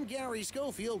Basile, I'm Gary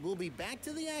Schofield. We'll be back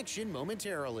to the action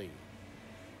momentarily.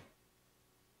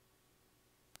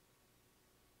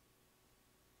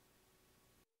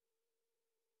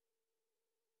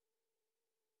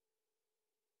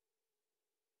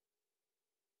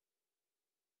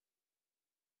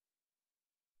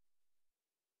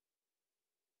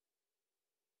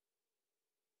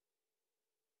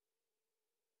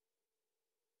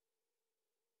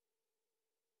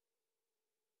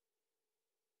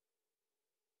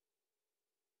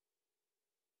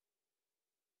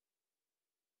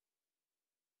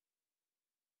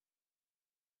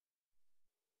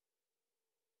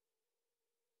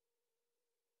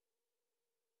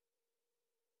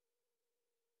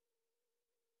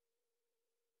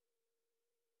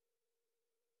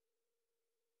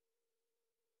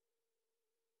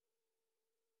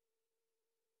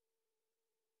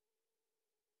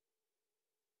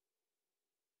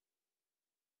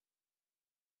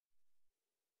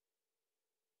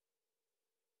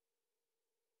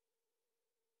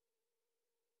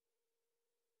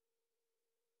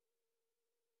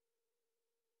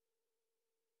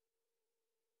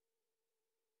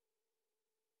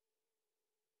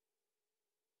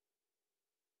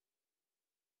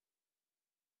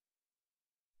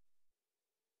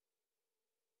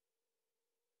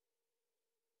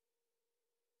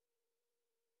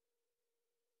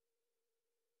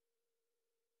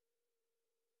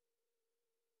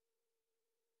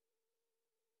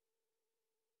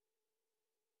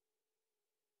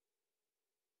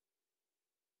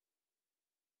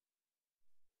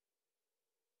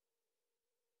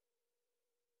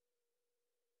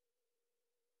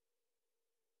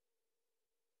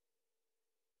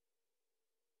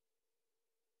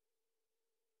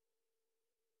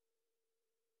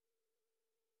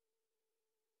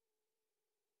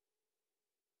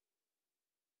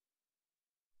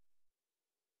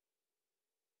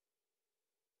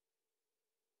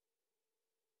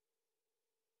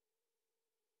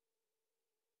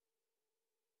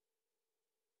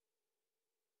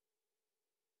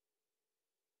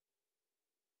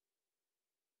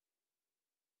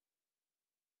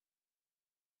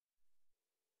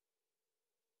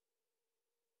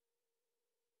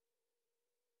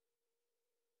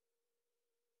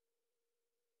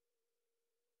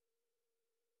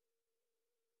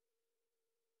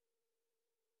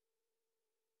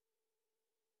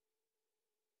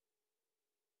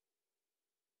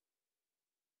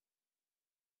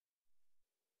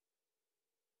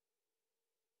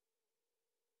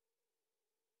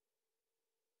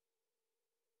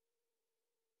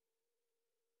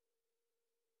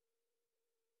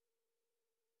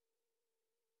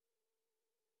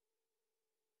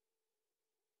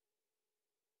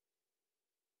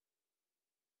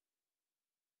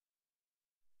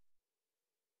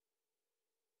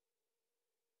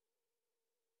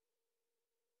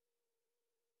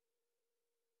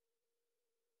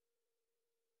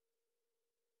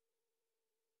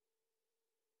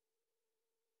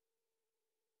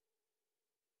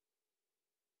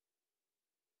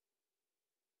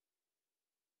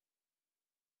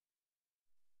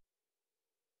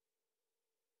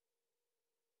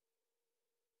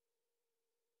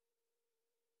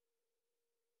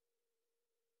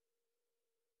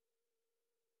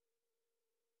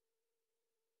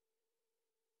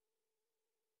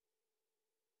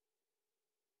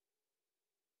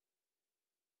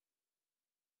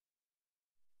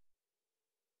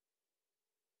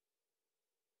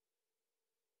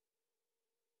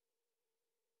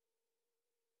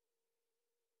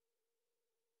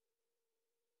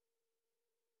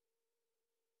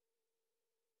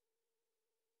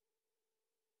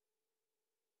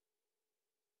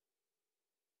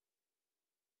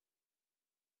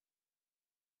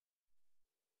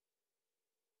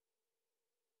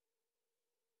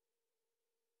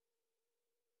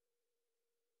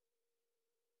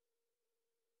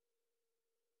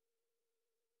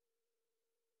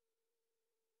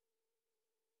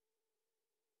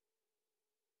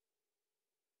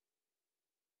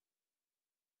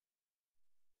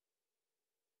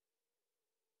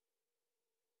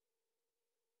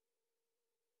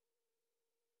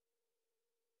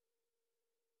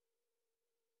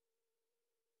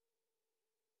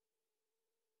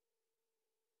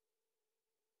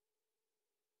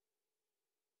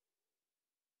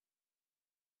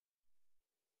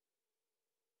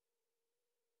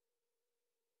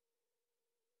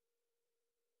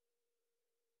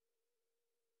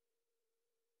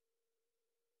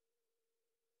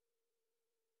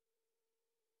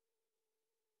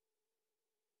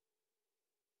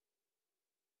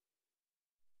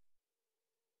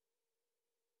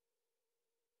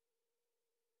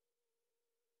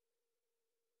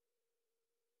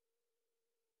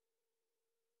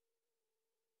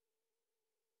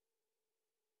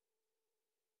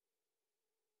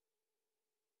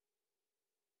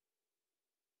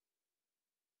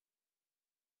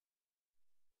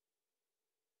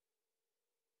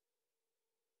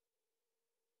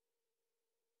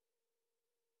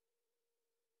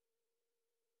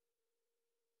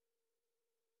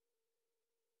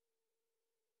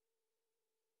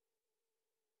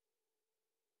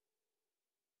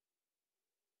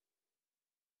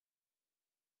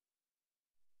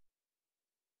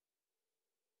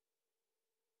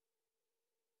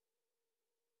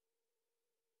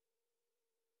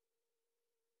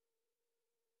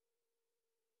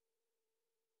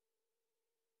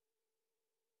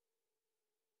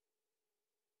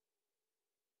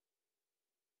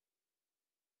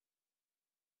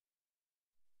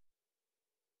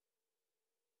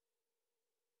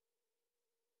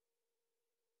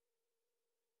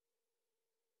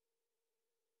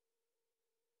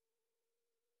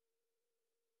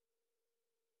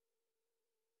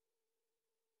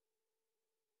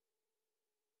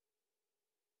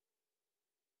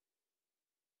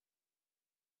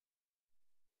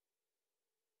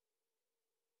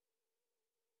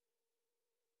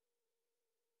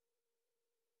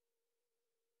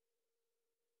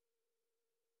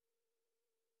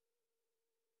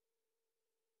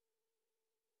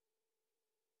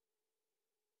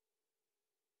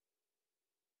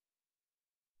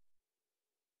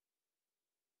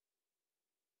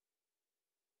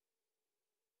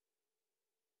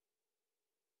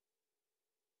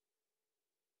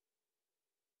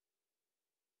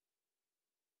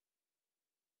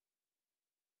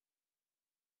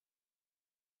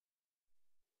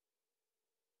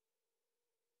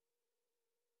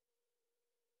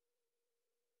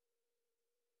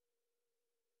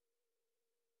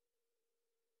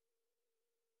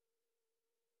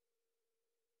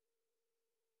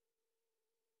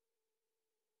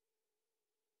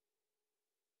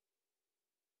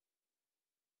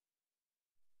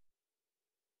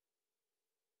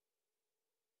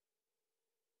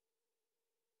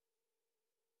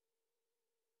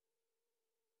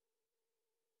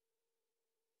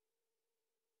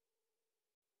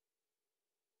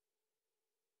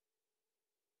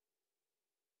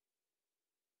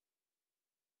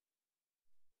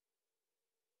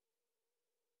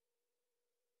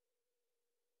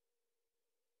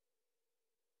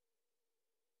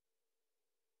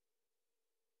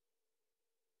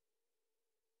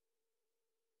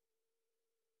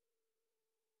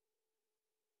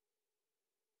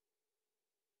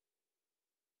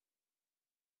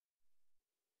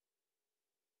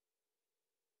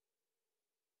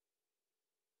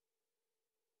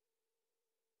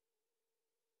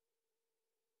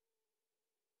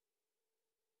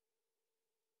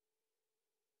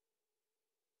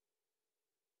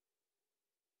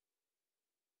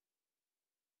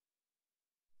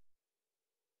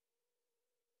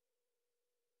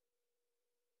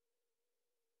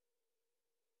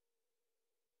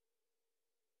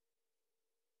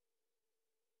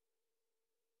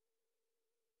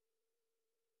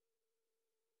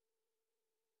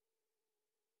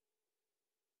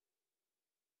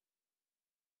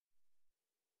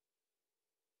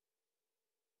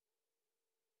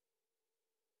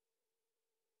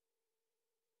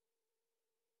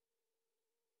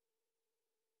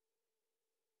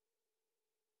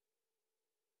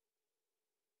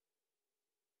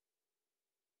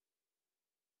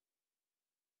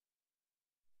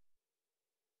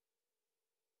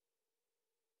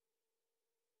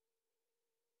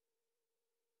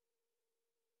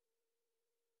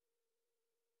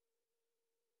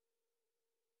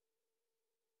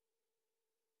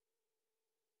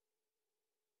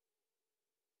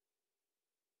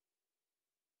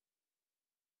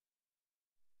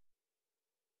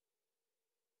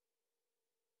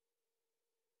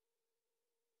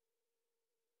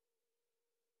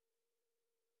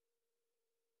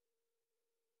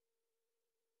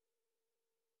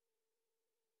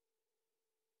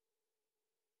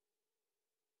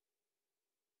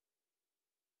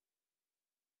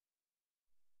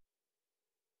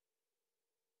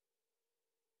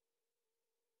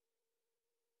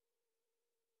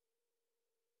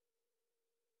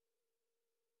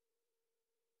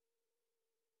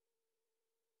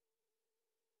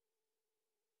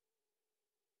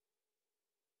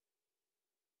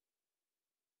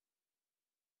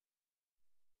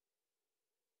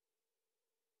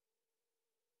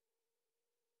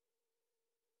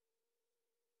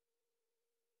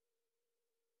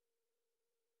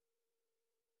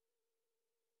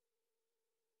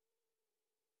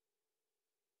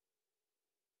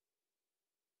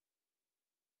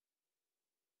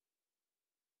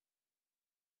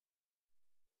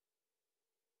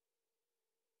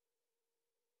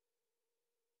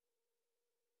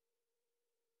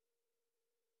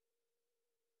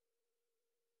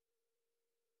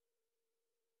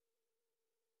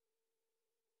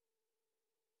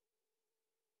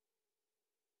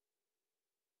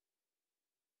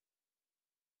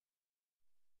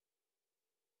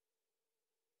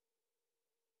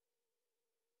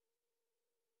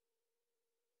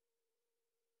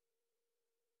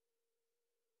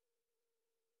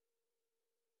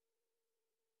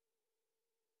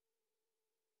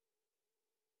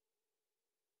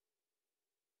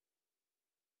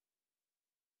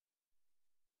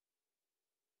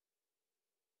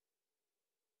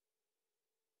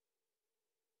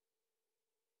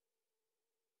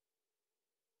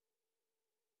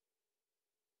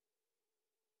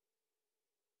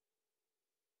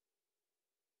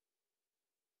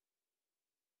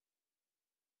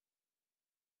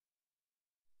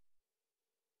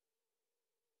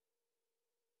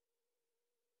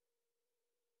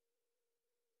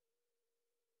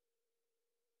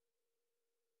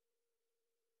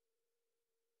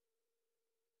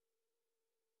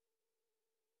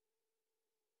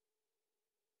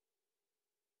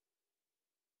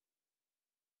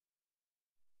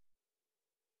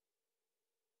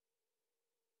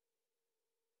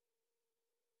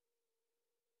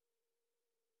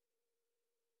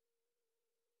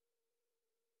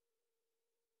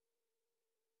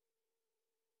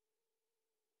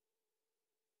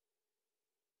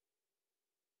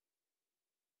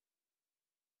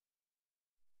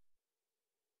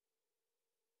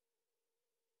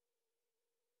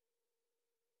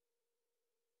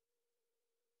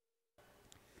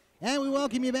 And we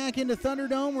welcome you back into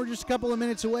Thunderdome. We're just a couple of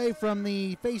minutes away from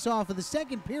the face-off of the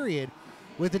second period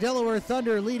with the Delaware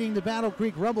Thunder leading the Battle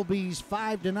Creek Rumblebees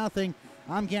 5-0.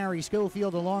 I'm Gary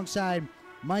Schofield alongside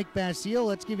Mike Basile.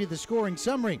 Let's give you the scoring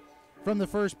summary from the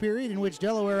first period in which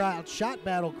Delaware outshot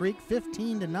Battle Creek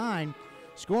 15-9.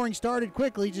 Scoring started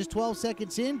quickly, just 12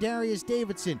 seconds in. Darius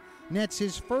Davidson nets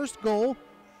his first goal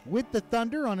with the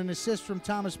Thunder on an assist from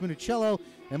Thomas Municello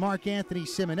and Mark Anthony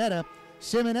Simonetta.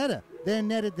 Simonetta then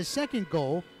netted the second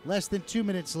goal less than 2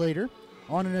 minutes later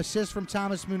on an assist from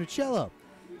Thomas Municello.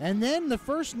 And then the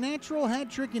first natural hat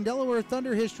trick in Delaware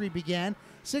Thunder history began.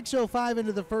 6:05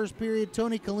 into the first period,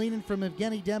 Tony Kalinin from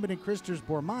Evgeny Demin and Kristers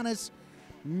Bormanis.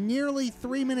 Nearly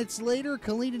 3 minutes later,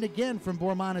 Kalinin again from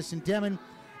Bormanis and Demin.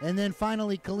 And then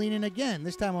finally Kalinin again,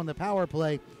 this time on the power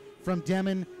play from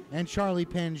Demin and Charlie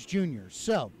Penge Jr.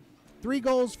 So, 3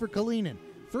 goals for Kalinin,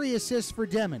 3 assists for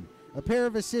Demin, a pair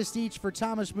of assists each for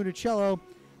Thomas Municello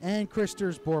and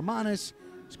Kristers Bormanis.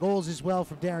 Goals as well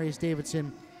from Darius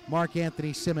Davidson, Mark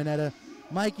Anthony Simonetta.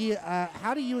 Mikey,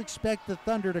 how do you expect the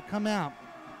Thunder to come out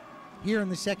here in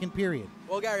the second period?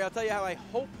 Well, Gary, I'll tell you how I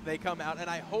hope they come out, and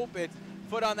I hope it's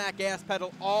foot on that gas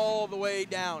pedal all the way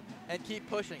down and keep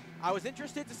pushing. I was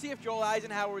interested to see if Joel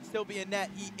Eisenhower would still be in net.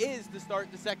 He is to start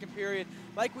the second period.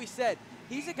 Like we said,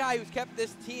 he's a guy who's kept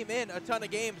this team in a ton of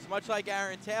games, much like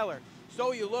Aaron Taylor.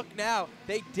 So you look now,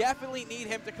 they definitely need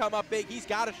him to come up big. He's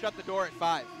got to shut the door at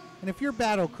 5. And if you're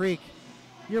Battle Creek,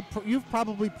 you've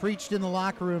probably preached in the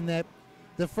locker room that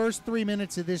the first 3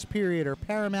 minutes of this period are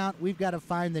paramount. We've got to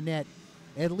find the net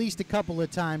at least a couple of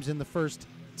times in the first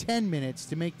 10 minutes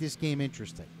to make this game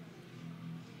interesting.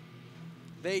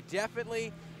 They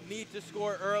definitely need to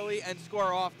score early and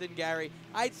score often, Gary.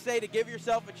 I'd say to give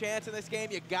yourself a chance in this game,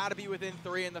 you got to be within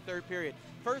 3 in the third period.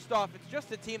 First off, it's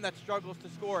just a team that struggles to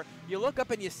score. You look up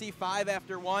and you see 5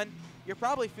 after 1, you're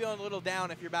probably feeling a little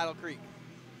down if you're Battle Creek.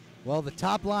 Well, the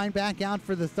top line back out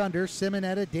for the Thunder,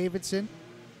 Simonetta, Davidson,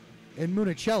 and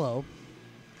Municello.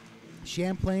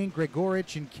 Champlain,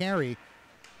 Gregorich, and Carey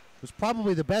was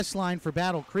probably the best line for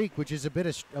Battle Creek, which is a bit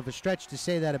of a stretch to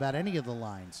say that about any of the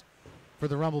lines for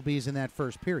the Rumblebees in that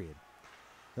first period.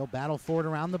 They'll battle forward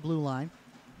around the blue line.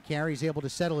 Carey's able to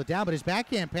settle it down, but his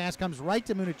backhand pass comes right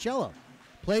to Municello.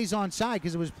 Plays onside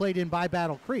because it was played in by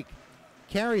Battle Creek.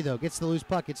 Carey, though, gets the loose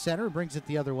puck at center and brings it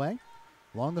the other way.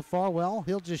 Along the far well,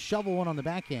 he'll just shovel one on the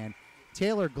backhand.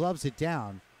 Taylor gloves it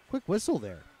down. Quick whistle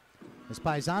there as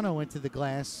Paisano went to the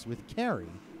glass with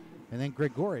Carey. And then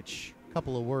Gregorich, a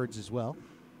couple of words as well.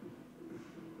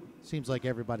 Seems like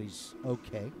everybody's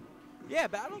okay. Yeah,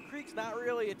 Battle Creek's not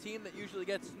really a team that usually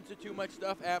gets into too much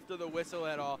stuff after the whistle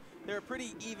at all. They're a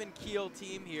pretty even-keel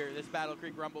team here, this Battle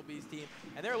Creek Rumblebees team,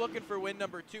 and they're looking for win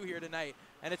number 2 here tonight,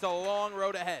 and it's a long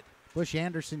road ahead. Bush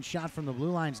Anderson's shot from the blue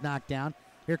line's knocked down.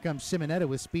 Here comes Simonetta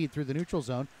with speed through the neutral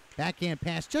zone. Backhand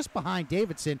pass just behind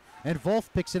Davidson, and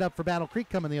Wolf picks it up for Battle Creek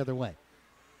coming the other way.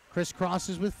 Chris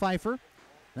crosses with Pfeiffer.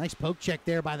 Nice poke check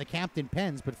there by the captain,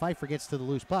 Pens, but Pfeiffer gets to the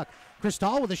loose puck.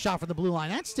 Cristal with a shot from the blue line.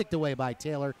 That's sticked away by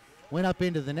Taylor. Went up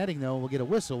into the netting, though. We'll get a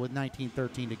whistle with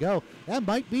 19:13 to go. That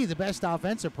might be the best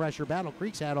offensive pressure Battle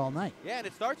Creek's had all night. Yeah, and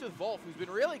it starts with Wolf, who's been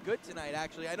really good tonight,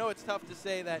 actually. I know it's tough to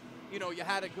say that, you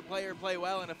had a good player play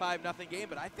well in a 5-0 game,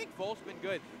 but I think Wolf's been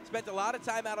good. Spent a lot of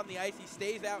time out on the ice. He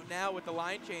stays out now with the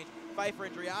line change. Pfeiffer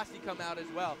and Driassi come out as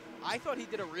well. I thought he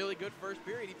did a really good first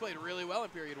period. He played really well in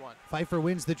period 1. Pfeiffer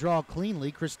wins the draw cleanly.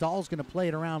 Cristal's going to play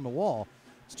it around the wall.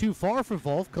 It's too far for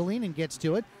Wolf. Kalinin gets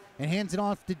to it and hands it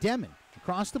off to Demin.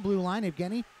 Across the blue line,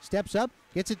 Evgeny steps up,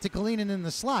 gets it to Kalinin in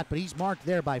the slot, but he's marked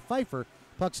there by Pfeiffer.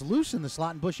 Puck's loose in the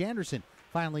slot, and Bush Anderson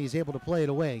finally is able to play it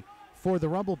away for the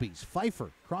Rumblebees. Pfeiffer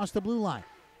across the blue line.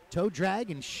 Toe drag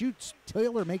and shoots.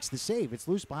 Taylor makes the save. It's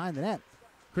loose behind the net.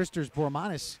 Kristers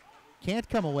Bormanis can't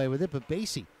come away with it, but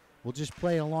Basie will just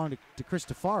play along to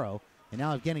Cristofaro. And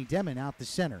now Evgeny Demin out the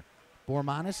center.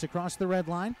 Bormanis across the red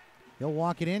line. He'll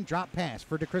walk it in. Drop pass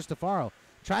for Cristofaro.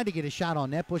 Tried to get a shot on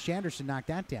net. Bush Anderson knocked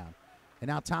that down. And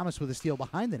now Thomas with a steal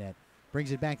behind the net.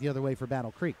 Brings it back the other way for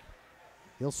Battle Creek.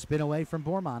 He'll spin away from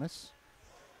Bormanis.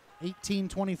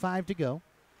 18:25 to go.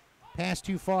 Pass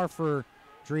too far for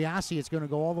Driassi. It's going to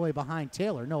go all the way behind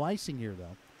Taylor. No icing here,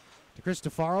 though. To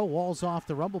Cristofaro, walls off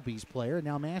the Rumblebees player. And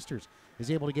now Masters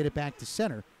is able to get it back to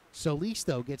center. Solis,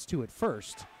 though, gets to it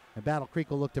first. And Battle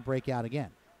Creek will look to break out again.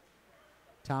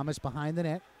 Thomas behind the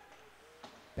net.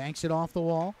 Banks it off the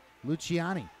wall.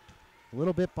 Luciani a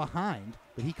little bit behind,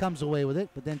 but he comes away with it,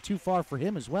 but then too far for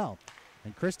him as well.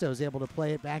 And Christo is able to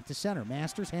play it back to center.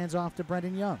 Masters hands off to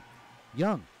Brendan Young.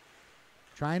 Young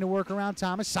trying to work around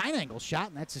Thomas. Side angle shot,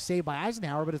 and that's a save by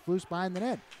Eisenhower, but it's loose behind the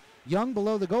net. Young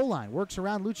below the goal line, works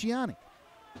around Luciani.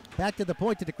 Back to the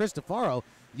point to DeCristofaro.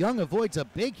 Young avoids a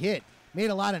big hit. Made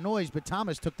a lot of noise, but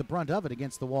Thomas took the brunt of it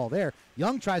against the wall there.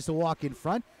 Young tries to walk in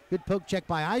front. Good poke check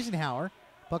by Eisenhower.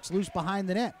 Puck's loose behind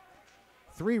the net.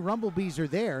 3 Rumblebees are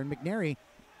there, and McNary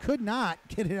could not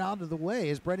get it out of the way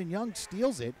as Brendan Young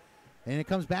steals it. And it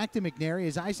comes back to McNary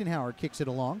as Eisenhower kicks it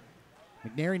along.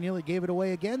 McNary nearly gave it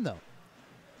away again, though.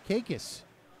 Kakis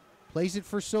plays it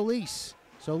for Solis.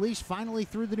 Solis finally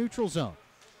through the neutral zone.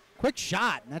 Quick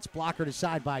shot, and that's blockered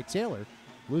aside by Taylor.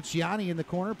 Luciani in the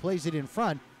corner plays it in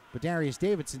front, but Darius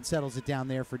Davidson settles it down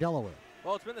there for Delaware.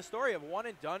 Well, it's been the story of one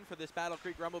and done for this Battle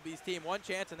Creek Rumblebees team. One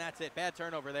chance, and that's it. Bad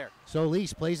turnover there.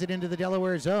 Solis plays it into the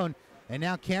Delaware zone, and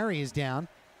now Carey is down.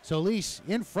 Solis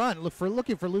in front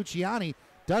looking for Luciani.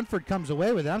 Dunford comes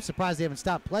away with it. I'm surprised they haven't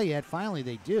stopped play yet. Finally,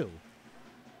 they do.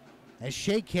 As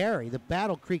Shea Carey, the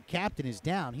Battle Creek captain, is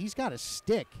down. He's got a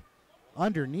stick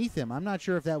underneath him. I'm not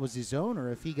sure if that was his own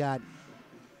or if he got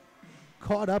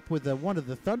caught up with one of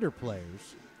the Thunder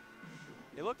players.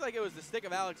 It looked like it was the stick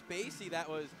of Alex Basie that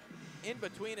was in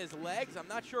between his legs. I'm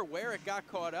not sure where it got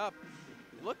caught up.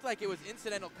 It looked like it was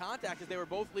incidental contact as they were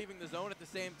both leaving the zone at the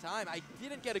same time. I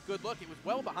didn't get a good look. It was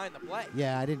well behind the play.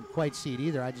 Yeah, I didn't quite see it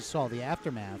either. I just saw the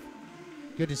aftermath.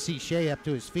 Good to see Shea up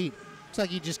to his feet. Looks like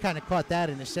he just kind of caught that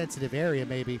in a sensitive area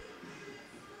maybe.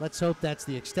 Let's hope that's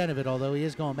the extent of it, although he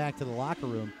is going back to the locker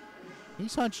room.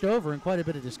 He's hunched over in quite a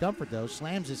bit of discomfort, though.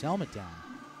 Slams his helmet down.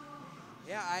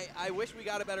 Yeah, I wish we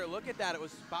got a better look at that. It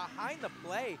was behind the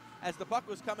play as the puck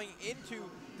was coming into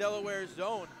Delaware's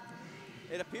zone.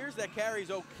 It appears that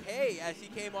Carey's okay as he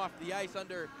came off the ice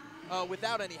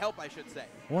without any help, I should say.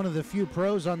 One of the few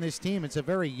pros on this team. It's a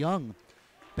very young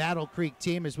Battle Creek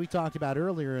team, as we talked about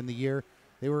earlier in the year.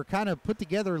 They were kind of put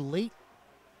together late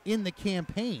in the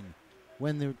campaign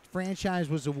when the franchise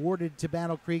was awarded to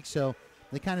Battle Creek, so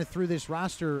they kind of threw this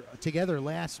roster together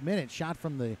last minute. Shot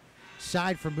from the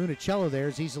side from Municello there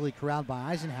is easily corralled by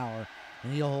Eisenhower,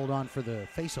 and he'll hold on for the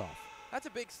faceoff. That's a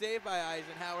big save by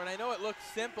Eisenhower, and I know it looks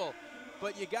simple,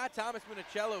 but you got Thomas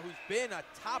Municello, who's been a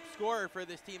top scorer for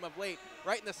this team of late,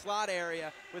 right in the slot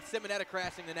area with Simonetta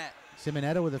crashing the net.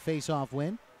 Simonetta with a face-off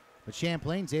win, but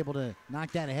Champlain's able to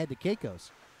knock that ahead to Kakos.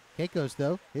 Kakos,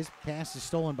 though, his pass is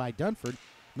stolen by Dunford.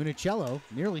 Municello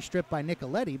nearly stripped by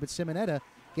Nicoletti, but Simonetta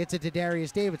gets it to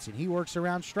Darius Davidson. He works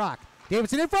around Strock.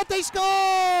 Davidson in front, they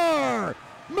score!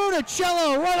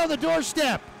 Municello right on the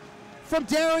doorstep from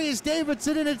Darius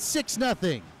Davidson, and it's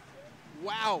 6-0.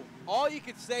 Wow, all you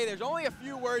could say, there's only a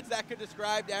few words that could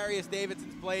describe Darius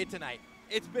Davidson's play tonight.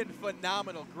 It's been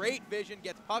phenomenal. Great vision,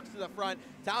 gets pucks to the front.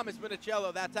 Thomas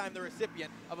Municello, that time the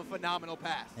recipient of a phenomenal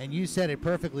pass. And you said it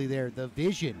perfectly there, the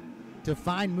vision to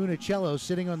find Municello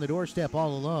sitting on the doorstep all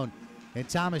alone. And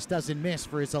Thomas doesn't miss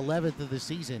for his 11th of the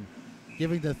season,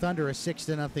 giving the Thunder a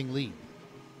 6-0 lead.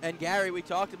 And Gary, we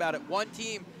talked about it. One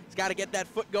team has got to get that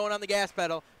foot going on the gas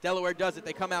pedal. Delaware does it.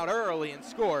 They come out early and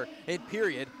score in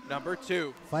period number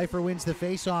 2. Pfeiffer wins the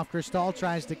faceoff. Cristal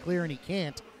tries to clear, and he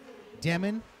can't.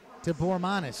 Demon to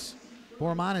Bormanis.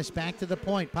 Bormanis back to the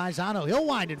point. Paisano, he'll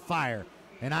wind and fire.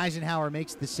 And Eisenhower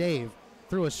makes the save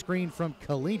through a screen from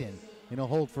Kalinin, and he'll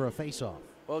hold for a faceoff.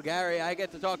 Well, Gary, I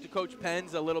get to talk to Coach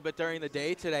Penz a little bit during the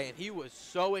day today, and he was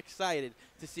so excited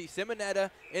to see Simonetta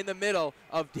in the middle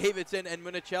of Davidson and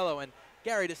Municello. And,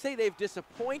 Gary, to say they've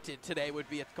disappointed today would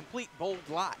be a complete bold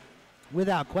lie.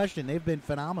 Without question, they've been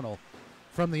phenomenal.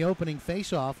 From the opening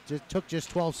faceoff, it took just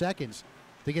 12 seconds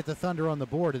to get the Thunder on the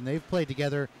board, and they've played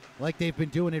together like they've been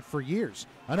doing it for years.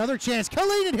 Another chance.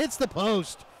 Kalinin hits the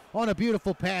post on a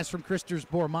beautiful pass from Christers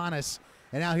Bormanis.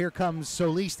 And now here comes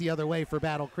Solis the other way for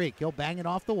Battle Creek. He'll bang it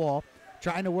off the wall,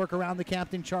 trying to work around the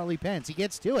captain, Charlie Pence. He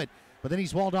gets to it, but then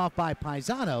he's walled off by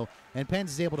Paisano, and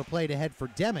Pence is able to play it ahead for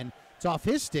Demon. It's off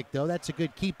his stick, though. That's a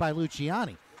good keep by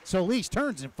Luciani. Solis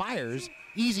turns and fires.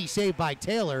 Easy save by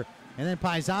Taylor, and then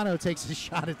Paisano takes a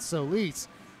shot at Solis,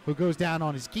 who goes down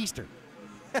on his keister.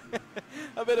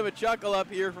 A bit of a chuckle up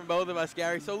here from both of us,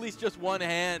 Gary. Solis just one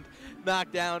hand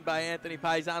knocked down by Anthony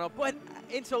Paisano. But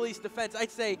in Solis' defense, I'd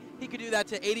say he could do that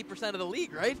to 80% of the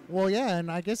league, right? Well, yeah,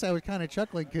 and I guess I was kind of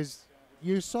chuckling because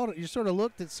you sort of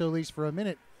looked at Solis for a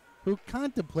minute, who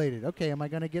contemplated, okay, am I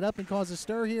going to get up and cause a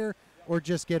stir here or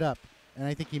just get up? And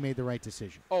I think he made the right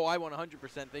decision. Oh, I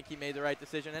 100% think he made the right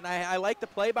decision. And I like the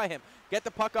play by him. Get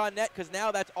the puck on net, because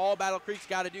now that's all Battle Creek's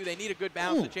got to do. They need a good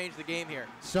bounce to change the game here.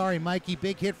 Sorry, Mikey.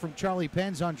 Big hit from Charlie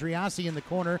Pence on Driassi in the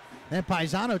corner. Then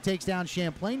Paisano takes down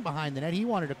Champlain behind the net. He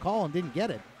wanted to call and didn't get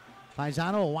it.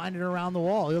 Paisano will wind it around the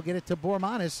wall. He'll get it to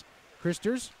Bormanis.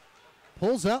 Christers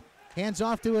pulls up, hands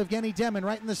off to Evgeny Demon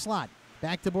right in the slot.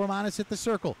 Back to Bormanis at the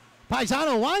circle.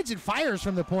 Paisano winds and fires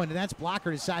from the point, and that's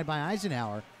blockered aside by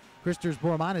Eisenhower. Christers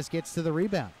Bormanis gets to the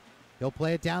rebound. He'll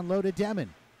play it down low to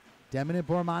Demon. Demon and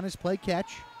Bormanis play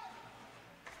catch.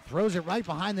 Throws it right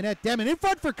behind the net. Demon in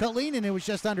front for Kalinin. It was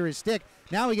just under his stick.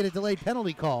 Now we get a delayed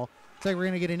penalty call. Looks like we're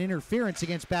going to get an interference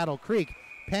against Battle Creek.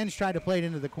 Penn's tried to play it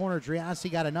into the corner.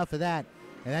 Driassi got enough of that,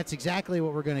 and that's exactly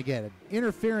what we're going to get. An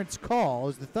interference call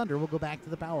as the Thunder will go back to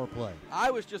the power play.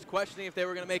 I was just questioning if they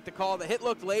were going to make the call. The hit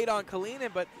looked late on Kalinin,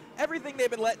 but everything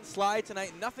they've been letting slide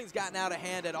tonight, nothing's gotten out of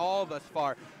hand at all thus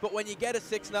far. But when you get a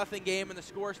 6-0 game and the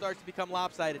score starts to become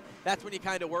lopsided, that's when you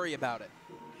kind of worry about it.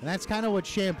 And that's kind of what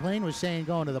Champlain was saying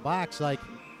going to the box. Like,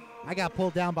 I got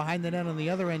pulled down behind the net on the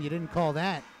other end. You didn't call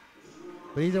that.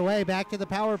 But either way, back to the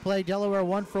power play. Delaware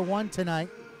 1 for 1 tonight.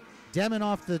 Demon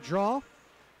off the draw.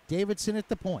 Davidson at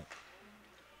the point.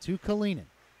 To Kalinin.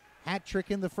 Hat trick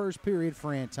in the first period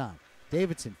for Anton.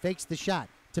 Davidson fakes the shot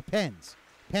to Pens.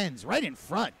 Pens right in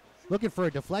front. Looking for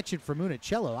a deflection for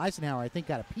Municello. Eisenhower, I think,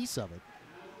 got a piece of it.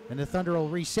 And the Thunder will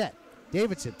reset.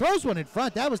 Davidson throws one in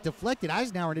front. That was deflected.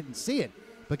 Eisenhower didn't see it,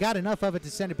 but got enough of it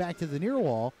to send it back to the near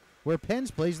wall where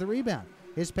Pens plays the rebound.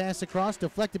 His pass across,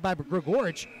 deflected by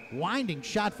Grigorich. Winding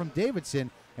shot from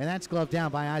Davidson, and that's gloved down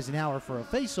by Eisenhower for a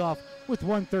face-off with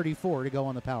 1:34 to go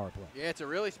on the power play. Yeah, it's a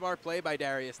really smart play by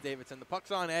Darius Davidson. The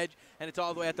puck's on edge, and it's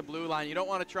all the way at the blue line. You don't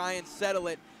want to try and settle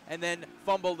it and then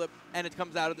fumble and it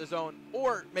comes out of the zone,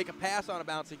 or make a pass on a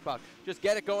bouncing puck. Just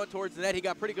get it going towards the net. He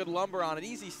got pretty good lumber on it.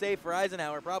 Easy save for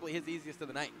Eisenhower, probably his easiest of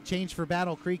the night. Change for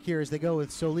Battle Creek here as they go with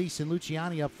Solis and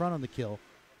Luciani up front on the kill.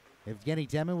 Evgeny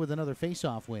Demon with another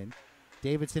face-off win.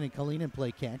 Davidson and Kalinin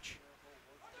play catch.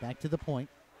 Back to the point.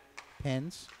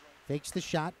 Pens fakes the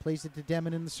shot, plays it to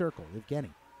Demon in the circle.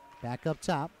 Evgeny back up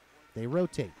top. They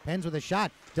rotate. Pens with a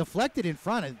shot. Deflected in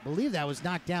front. I believe that was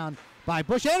knocked down by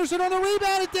Bush. Anderson on the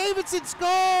rebound, and Davidson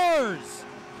scores!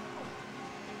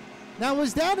 Now,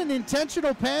 was that an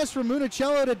intentional pass from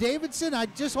Municello to Davidson?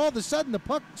 Just all of a sudden the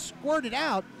puck squirted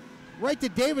out right to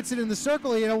Davidson in the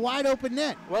circle in a wide open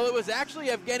net. Well, it was actually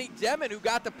Evgeny Demon who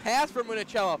got the pass from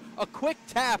Municello. A quick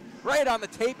tap right on the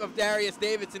tape of Darius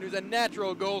Davidson, who's a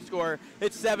natural goal scorer.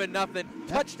 It's 7-0.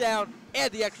 Touchdown,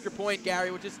 add the extra point, Gary,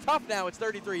 which is tough now. It's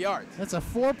 33 yards. That's a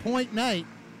 4-point night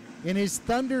in his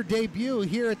Thunder debut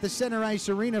here at the Center Ice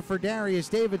Arena for Darius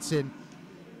Davidson,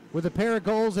 with a pair of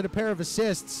goals and a pair of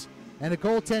assists and a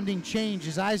goaltending change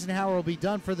as Eisenhower will be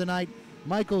done for the night.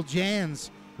 Michael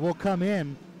Jans will come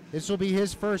in. This will be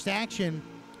his first action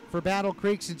for Battle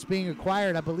Creek since being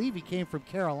acquired. I believe he came from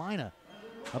Carolina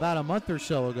about a month or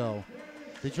so ago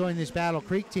to join this Battle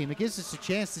Creek team. It gives us a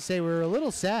chance to say we were a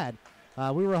little sad.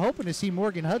 We were hoping to see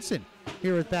Morgan Hudson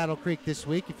here with Battle Creek this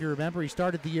week. If you remember, he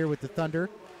started the year with the Thunder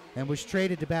and was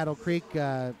traded to Battle Creek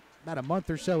about a month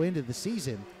or so into the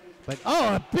season. But,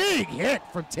 oh, a big hit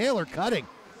from Taylor Cutting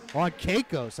on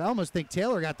Keikos. I almost think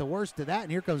Taylor got the worst of that,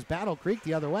 and here comes Battle Creek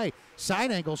the other way.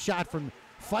 Side angle shot from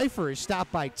Pfeiffer is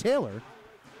stopped by Taylor.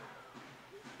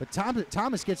 But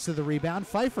Thomas gets to the rebound.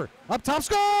 Pfeiffer up top,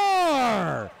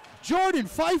 score! Jordan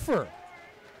Pfeiffer,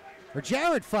 or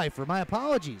Jared Pfeiffer, my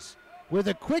apologies, with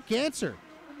a quick answer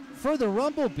for the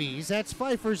Rumblebees. That's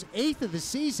Pfeiffer's 8th of the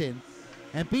season,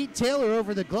 and beat Taylor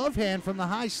over the glove hand from the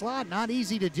high slot. Not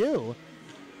easy to do,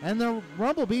 and the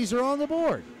Rumblebees are on the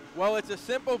board. Well, it's a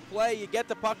simple play. You get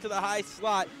the puck to the high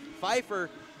slot. Pfeiffer,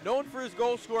 known for his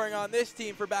goal scoring on this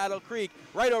team for Battle Creek,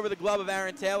 right over the glove of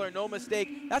Aaron Taylor, no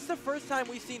mistake. That's the first time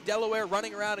we've seen Delaware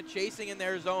running around and chasing in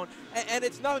their zone, and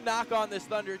it's no knock on this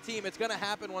Thunder team. It's going to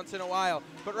happen once in a while,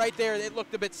 but right there it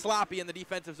looked a bit sloppy in the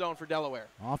defensive zone for Delaware.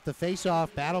 Off the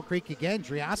face-off, Battle Creek again.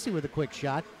 Driassi with a quick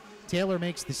shot. Taylor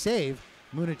makes the save.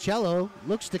 Municello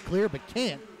looks to clear but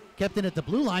can't. Kept in at the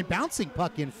blue line, bouncing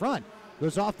puck in front.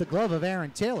 Goes off the glove of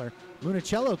Aaron Taylor.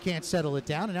 Municello can't settle it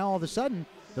down, and now all of a sudden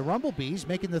the Rumblebees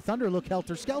making the Thunder look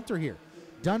helter-skelter here.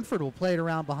 Dunford will play it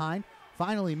around behind.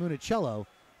 Finally, Municello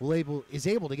is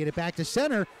able to get it back to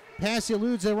center. Pass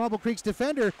eludes the Rumble Creek's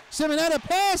defender. Simonetta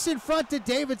pass in front to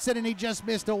Davidson, and he just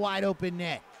missed a wide-open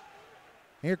net.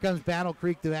 Here comes Battle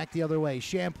Creek to act the other way.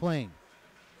 Champlain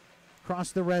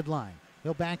across the red line.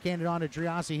 He'll backhand it on to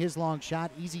Driassi. His long shot.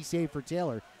 Easy save for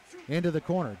Taylor. Into the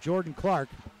corner. Jordan Clark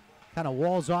kind of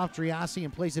walls off Driassi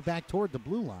and plays it back toward the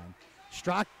blue line.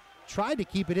 Strock tried to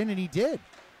keep it in, and he did.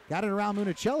 Got it around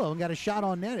Municello and got a shot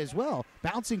on net as well.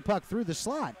 Bouncing puck through the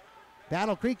slot.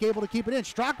 Battle Creek able to keep it in.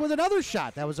 Strock with another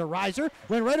shot. That was a riser.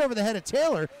 Went right over the head of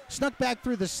Taylor. Snuck back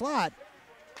through the slot.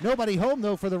 Nobody home,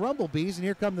 though, for the Rumblebees, and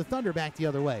here come the Thunder back the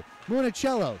other way.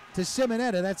 Municello to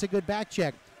Simonetta. That's a good back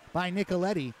check by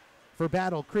Nicoletti for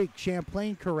Battle Creek.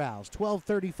 Champlain corrals.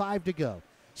 12:35 to go.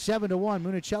 7-1.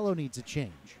 Municello needs a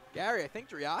change. Gary, I think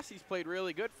Driassi's played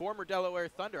really good, former Delaware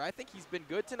Thunder. I think he's been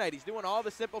good tonight. He's doing all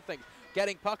the simple things.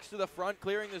 getting pucks to the front,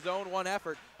 clearing the zone, one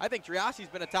effort. I think Driassi's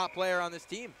been a top player on this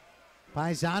team.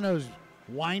 Paisano's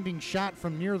winding shot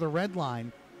from near the red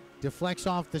line deflects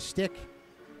off the stick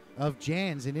of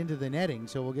Jans and into the netting,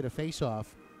 so we'll get a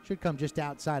face-off. Should come just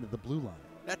outside of the blue line.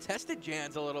 That tested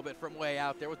Jans a little bit from way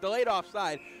out there. With delayed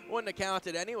offside, wouldn't have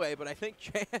counted anyway, but I think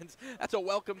Jans, that's a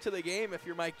welcome to the game if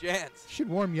you're Mike Jans. Should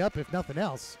warm you up if nothing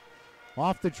else.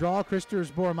 Off the draw,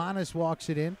 Christers Bormanis walks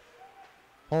it in.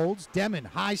 Holds, Demon,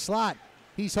 high slot.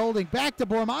 He's holding back to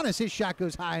Bormanis. His shot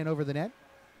goes high and over the net.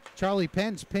 Charlie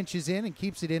Pence pinches in and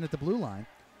keeps it in at the blue line.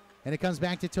 And it comes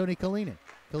back to Tony Kalinin.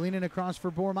 Kalinin across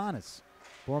for Bormanis.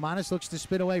 Bormanis looks to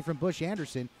spin away from Bush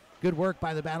Anderson. Good work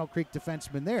by the Battle Creek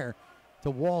defenseman there to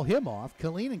wall him off.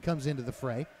 Kalinin comes into the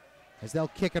fray as they'll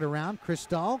kick it around.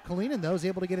 Cristal. Kalinin, though, is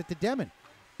able to get it to Demon.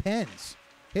 Pens.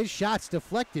 His shot's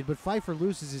deflected, but Pfeiffer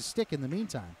loses his stick in the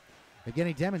meantime.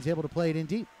 Evgeny Demon's able to play it in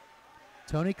deep.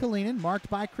 Tony Kalinin, marked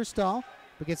by Cristal,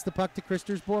 but gets the puck to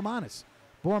Christers Bormanis.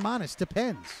 Bormanis to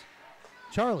Pens.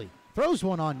 Charlie throws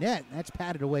one on net. That's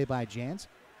patted away by Jans.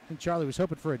 I think Charlie was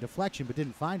hoping for a deflection, but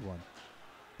didn't find one.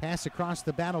 Pass across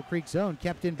the Battle Creek zone,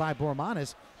 kept in by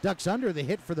Bormanis. Ducks under the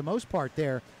hit for the most part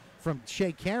there from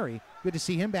Shea Carey. Good to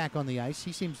see him back on the ice.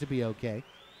 He seems to be okay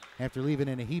after leaving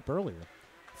in a heap earlier.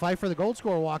 Pfeiffer, the goal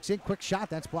scorer, walks in. Quick shot.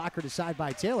 That's blocker aside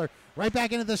by Taylor. Right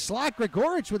back into the slot.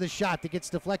 Gregorich with a shot that gets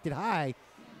deflected high.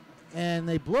 And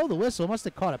they blow the whistle. Must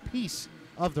have caught a piece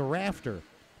of the rafter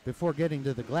before getting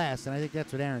to the glass. And I think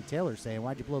that's what Aaron Taylor's saying.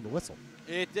 Why'd you blow the whistle?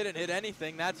 It didn't hit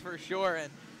anything, that's for sure.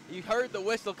 And you heard the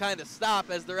whistle kind of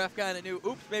stop as the ref kind of knew,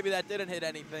 oops, maybe that didn't hit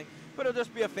anything. But it'll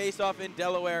just be a face-off in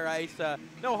Delaware ice.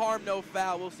 No harm, no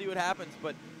foul. We'll see what happens.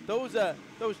 But those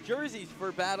jerseys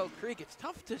for Battle Creek, it's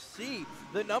tough to see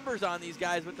the numbers on these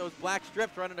guys with those black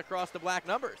strips running across the black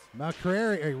numbers.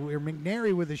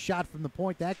 McNary with a shot from the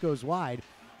point. That goes wide.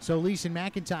 Solis and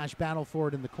McIntosh battle for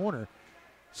it in the corner.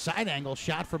 Side angle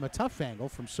shot from a tough angle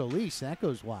from Solis. That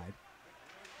goes wide.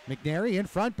 McNary in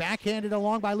front, backhanded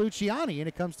along by Luciani, and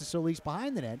it comes to Solis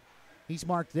behind the net. He's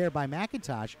marked there by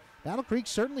McIntosh. Battle Creek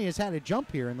certainly has had a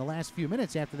jump here in the last few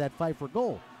minutes after that Pfeiffer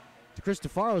goal.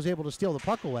 DeCristofaro is able to steal the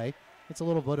puck away. It's a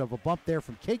little bit of a bump there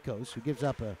from Keikos, who gives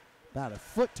up about a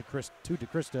foot to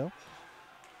DeCristo.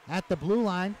 At the blue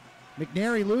line,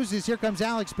 McNary loses. Here comes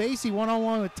Alex Basie,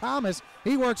 one-on-one with Thomas.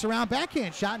 He works around,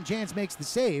 backhand shot, and Jans makes the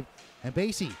save. And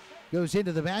Basie goes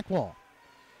into the back wall.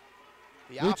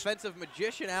 The offensive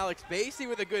magician, Alex Basie,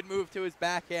 with a good move to his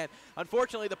backhand.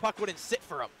 Unfortunately, the puck wouldn't sit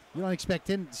for him. You don't expect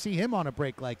him to see him on a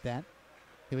break like that.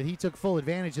 But he took full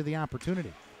advantage of the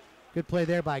opportunity. Good play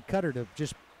there by Cutter to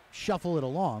just shuffle it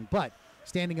along. But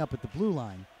standing up at the blue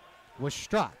line was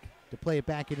Strzok to play it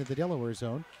back into the Delaware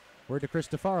zone, where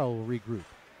DeCristofaro will regroup.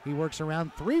 He works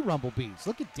around three Rumblebees.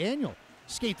 Look at Daniel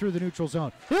skate through the neutral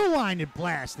zone. He'll line and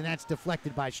blast, and that's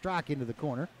deflected by Strzok into the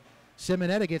corner.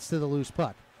 Simonetta gets to the loose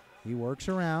puck. He works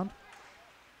around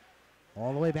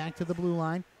all the way back to the blue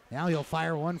line. Now he'll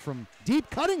fire one from deep,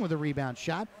 cutting with a rebound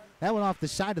shot. That went off the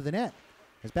side of the net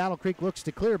as Battle Creek looks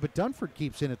to clear, but Dunford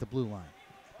keeps in at the blue line.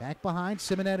 Back behind,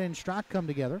 Simonetta and Strzok come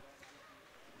together.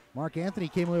 Mark Anthony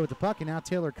came away with the puck, and now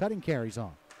Taylor Cutting carries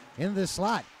on. Into the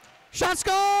slot. Shot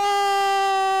score!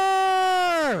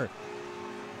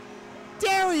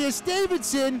 Darius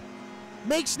Davidson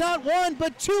makes not one,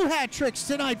 but two hat tricks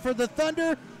tonight for the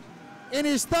Thunder. In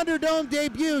his Thunderdome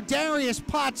debut, Darius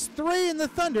pots three, and the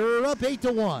Thunder are up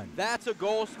 8-1. That's a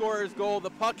goal scorer's goal.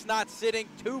 The puck's not sitting.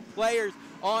 Two players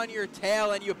on your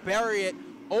tail, and you bury it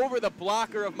over the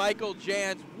blocker of Michael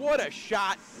Jans. What a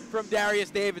shot from Darius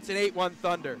Davidson, 8-1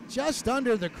 Thunder. Just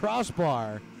under the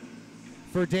crossbar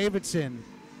for Davidson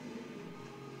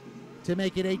to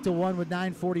make it 8-1 with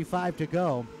 9:45 to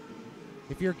go.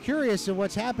 If you're curious of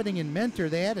what's happening in Mentor,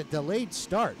 they had a delayed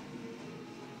start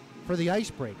for the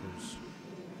Icebreakers.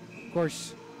 Of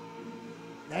course,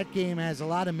 that game has a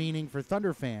lot of meaning for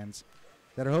Thunder fans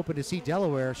that are hoping to see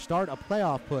Delaware start a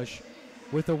playoff push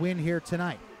with a win here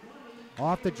tonight.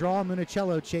 Off the draw,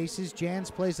 Municello chases. Jans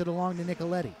plays it along to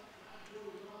Nicoletti.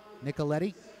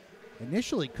 Nicoletti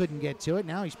initially couldn't get to it.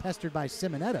 Now he's pestered by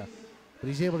Simonetta, but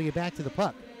he's able to get back to the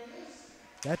puck.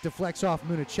 That deflects off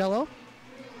Municello.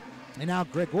 And now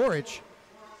Gregorich,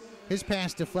 his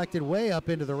pass deflected way up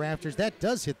into the rafters. That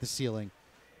does hit the ceiling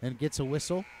and gets a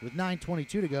whistle with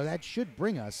 9:22 to go. That should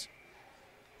bring us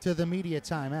to the media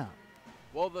timeout.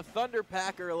 Well, the Thunder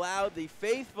Pack are allowed. The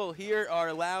faithful here are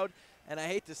allowed. And I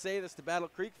hate to say this to Battle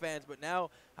Creek fans, but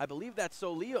now I believe that's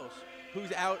Solios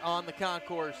who's out on the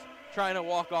concourse trying to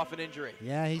walk off an injury.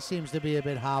 Yeah, he seems to be a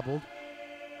bit hobbled.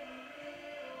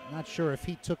 Not sure if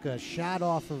he took a shot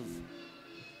off of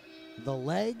the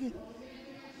leg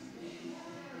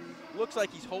looks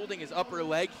like he's holding his upper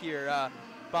leg here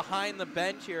behind the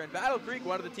bench here. And Battle Creek,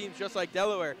 one of the teams just like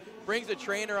Delaware, brings a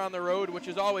trainer on the road, which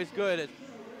is always good. A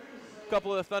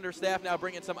couple of the Thunder staff now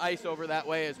bringing some ice over that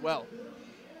way as well.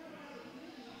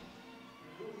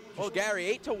 Well,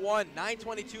 Gary, 8-1,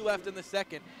 9:22 left in the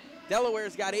second.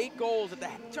 Delaware's got 8 goals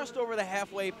at just over the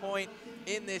halfway point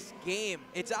in this game.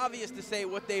 It's obvious to say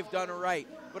what they've done right,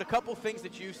 but a couple things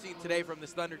that you've seen today from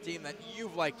this Thunder team that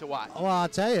you've liked to watch. Well, I'll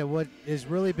tell you, what has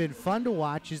really been fun to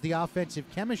watch is the offensive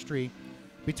chemistry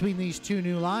between these two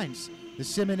new lines. The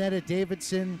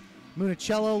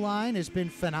Simonetta-Davidson-Municello line has been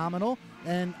phenomenal,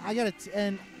 and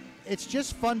it's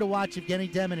just fun to watch Evgeny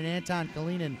Demmin and Anton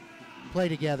Kalinin play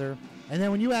together. And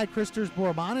then when you add Christers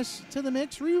Bormanis to the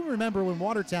mix, you remember when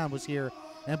Watertown was here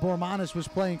and Bormanis was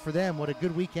playing for them, what a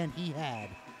good weekend he had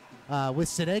with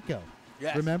Sadeko.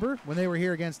 Yes. Remember when they were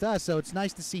here against us? So it's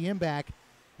nice to see him back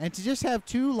and to just have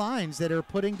two lines that are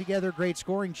putting together great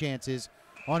scoring chances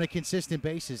on a consistent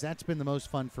basis. That's been the most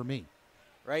fun for me.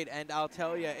 Right, and I'll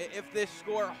tell you, if this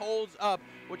score holds up,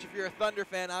 which if you're a Thunder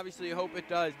fan, obviously you hope it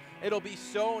does, it'll be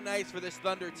so nice for this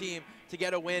Thunder team to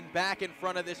get a win back in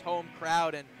front of this home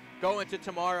crowd and go into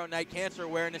tomorrow night, Cancer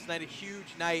Awareness Night, a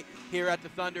huge night here at the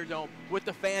Thunderdome with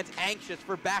the fans anxious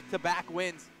for back-to-back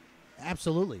wins.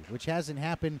 Absolutely, which hasn't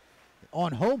happened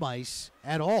on home ice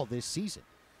at all this season.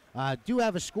 Do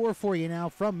have a score for you now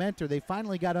from Mentor. They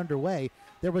finally got underway.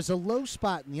 There was a low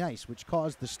spot in the ice, which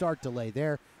caused the start delay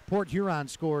there. Port Huron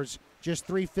scores just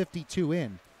 3:52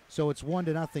 in, so it's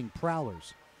 1-0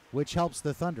 Prowlers, which helps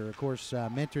the Thunder, of course,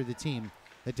 Mentor the team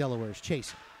that Delaware's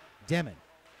chasing. Demmin,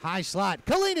 high slot,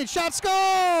 Kalinin, shot,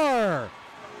 score!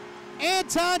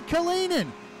 Anton Kalinin,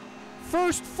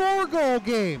 first 4-goal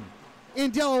game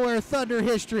in Delaware Thunder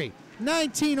history.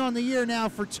 19 on the year now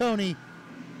for Tony,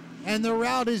 and the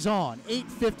route is on.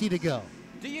 8:50 to go.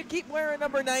 Do you keep wearing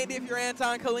number 90 if you're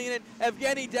Anton Kalinin?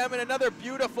 Evgeny Demmin, another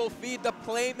beautiful feed. The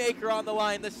playmaker on the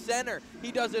line, the center.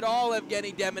 He does it all,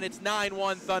 Evgeny Demmin. It's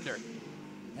 9-1 Thunder.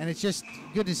 And it's just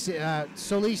good to see.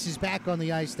 Solis is back on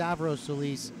the ice, Stavros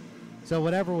Solis. So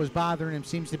whatever was bothering him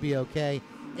seems to be okay.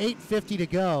 8:50 to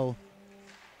go.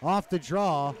 Off the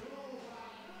draw.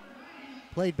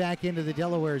 Played back into the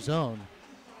Delaware zone.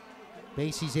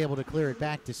 Basie's able to clear it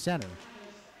back to center.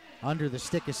 Under the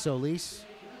stick of Solis.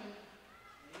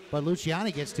 But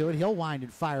Luciani gets to it. He'll wind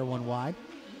and fire one wide.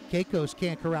 Keikos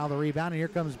can't corral the rebound, and here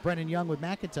comes Brennan Young with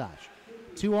McIntosh.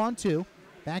 2-on-2.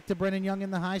 Back to Brennan Young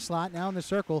in the high slot. Now in the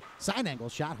circle. Side angle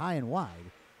shot high and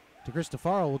wide. To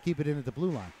Cristofaro will keep it in at the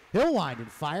blue line. He'll wind and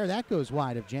fire. That goes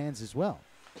wide of Jans as well.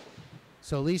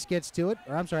 Solis gets to it.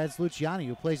 Or I'm sorry, that's Luciani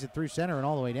who plays it through center and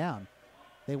all the way down.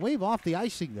 They wave off the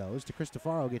icing, though, as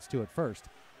Cristofaro gets to it first.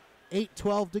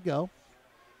 8:12 to go.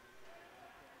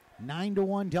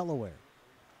 9-1 Delaware.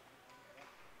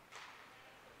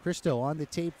 Christo on the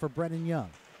tape for Brennan Young.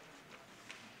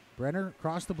 Brenner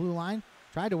across the blue line.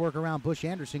 Tried to work around Bush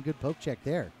Anderson. Good poke check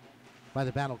there by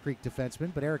the Battle Creek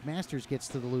defenseman. But Eric Masters gets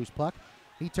to the loose puck.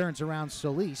 He turns around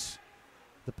Solis.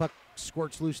 The puck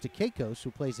squirts loose to Keikos,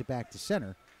 who plays it back to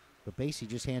center. But Basie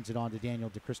just hands it on to Daniel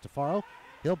DeCristofaro.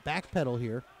 He'll backpedal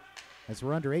here as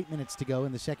we're under 8 minutes to go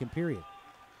in the second period.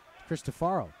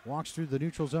 Cristofaro walks through the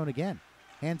neutral zone again.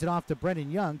 Hands it off to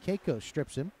Brennan Young. Keikos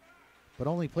strips him, but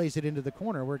only plays it into the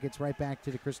corner where it gets right back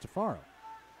to DeCristofaro.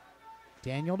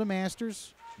 Daniel to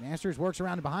Masters. Masters works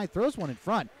around and behind, throws one in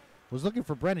front. Was looking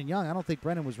for Brennan Young. I don't think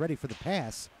Brennan was ready for the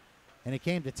pass, and it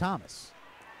came to Thomas.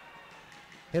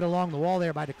 Hit along the wall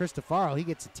there by DeCristofaro. He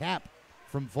gets a tap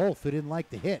from Wolf, who didn't like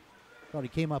the hit. Thought he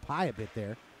came up high a bit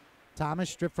there. Thomas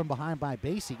stripped from behind by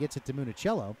Basie, gets it to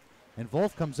Municello, and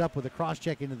Wolf comes up with a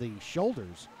cross-check into the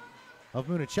shoulders of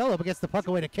Municello, but gets the puck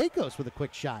away to Keikos with a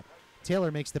quick shot.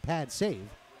 Taylor makes the pad save,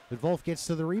 but Wolf gets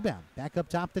to the rebound. Back up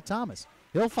top to Thomas.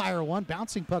 He'll fire one.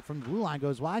 Bouncing puck from the blue line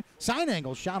goes wide. Side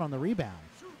angle shot on the rebound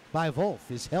by Wolf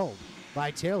is held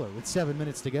by Taylor with 7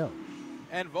 minutes to go.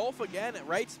 And Wolf again at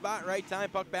right spot, right time.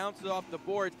 Puck bounces off the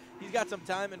boards. He's got some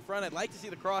time in front. I'd like to see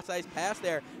the cross-ice pass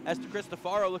there as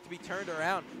Cristofaro looked to be turned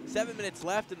around. 7 minutes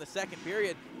left in the second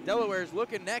period. Delaware's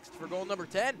looking next for goal number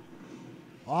 10.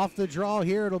 Off the draw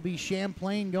here, it'll be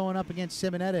Champlain going up against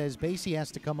Simonetta as Basie has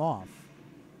to come off,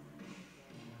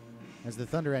 as the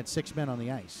Thunder had 6 men on the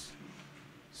ice.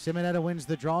 Simonetta wins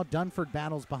the draw. Dunford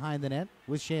battles behind the net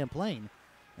with Champlain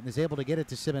and is able to get it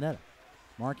to Simonetta.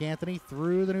 Mark Anthony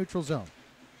through the neutral zone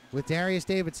with Darius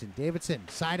Davidson. Davidson,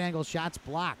 side angle shots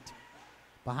blocked.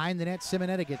 Behind the net,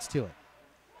 Simonetta gets to it.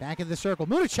 Back in the circle.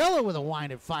 Municello with a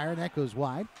wind and fire, and that goes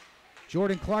wide.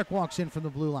 Jordan Clark walks in from the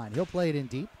blue line. He'll play it in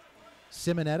deep.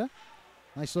 Simonetta,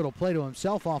 nice little play to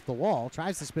himself off the wall.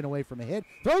 Tries to spin away from a hit.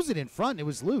 Throws it in front. It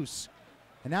was loose.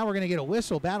 And now we're going to get a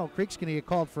whistle. Battle Creek's going to get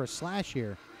called for a slash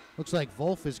here. Looks like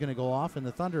Wolf is going to go off, and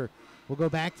the Thunder will go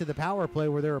back to the power play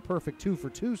where they're a perfect 2 for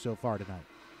 2 so far tonight.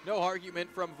 No argument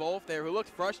from Wolf there, who looked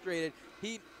frustrated.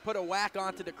 He put a whack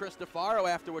onto the Cristofaro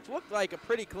after, which looked like a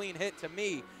pretty clean hit to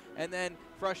me. And then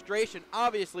frustration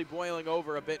obviously boiling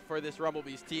over a bit for this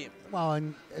Rumblebees team. Well,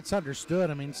 and it's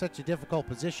understood. I mean, such a difficult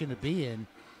position to be in.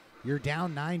 You're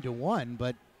down 9-1,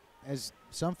 but as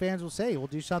some fans will say, we'll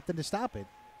do something to stop it.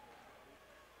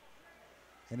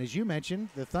 And as you mentioned,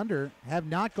 the Thunder have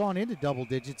not gone into double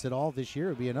digits at all this year. It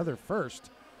would be another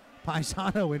first.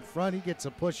 Paisano in front. He gets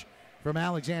a push from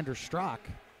Alexander Strock.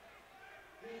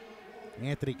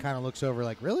 Anthony kind of looks over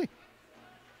like, really?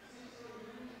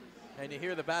 And you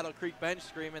hear the Battle Creek bench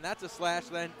screaming, that's a slash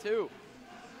then too.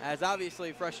 As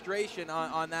obviously frustration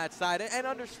on that side, and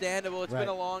understandable. It's been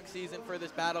a long season for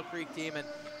this Battle Creek team, and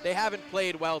they haven't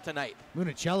played well tonight.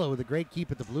 Municello with a great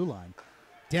keep at the blue line.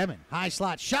 Demon, high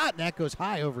slot shot, and that goes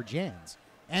high over Jans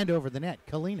and over the net.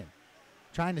 Kalinin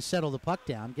trying to settle the puck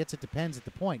down, gets it to Pens at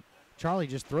the point. Charlie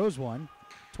just throws one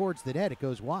towards the net. It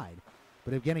goes wide,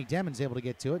 but Evgeny Demon's able to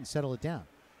get to it and settle it down.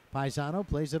 Paisano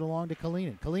plays it along to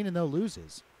Kalinin. Kalinin, though,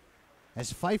 loses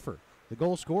as Pfeiffer, the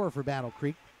goal scorer for Battle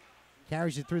Creek,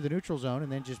 carries it through the neutral zone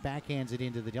and then just backhands it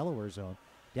into the Delaware zone.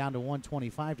 Down to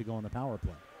 1:25 to go on the power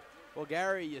play. Well,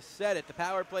 Gary, you said it. The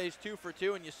power play is 2 for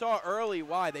 2, and you saw early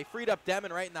why. They freed up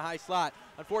Demon right in the high slot.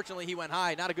 Unfortunately, he went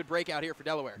high. Not a good breakout here for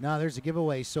Delaware. No, there's a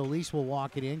giveaway. Solis will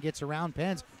walk it in, gets around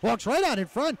Pens, walks right out in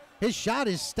front. His shot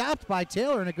is stopped by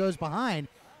Taylor, and it goes behind.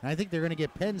 And I think they're going to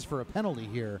get Pens for a penalty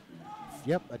here.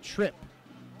 Yep, a trip.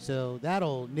 So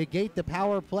that'll negate the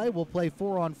power play. We'll play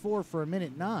 4-on-4 for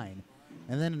 1:09,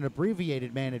 and then an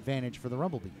abbreviated man advantage for the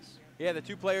Rumblebees. Yeah, the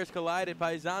two players collided.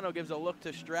 Paisano gives a look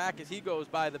to Strack as he goes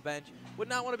by the bench. Would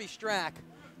not want to be Strack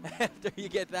after you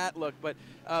get that look, but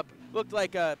looked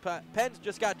like Pens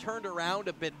just got turned around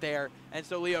a bit there, and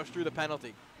so Leos threw the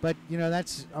penalty. But, you know,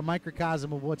 that's a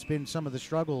microcosm of what's been some of the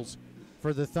struggles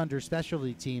for the Thunder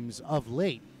specialty teams of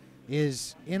late,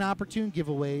 is inopportune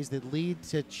giveaways that lead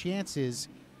to chances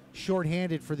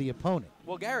shorthanded for the opponent.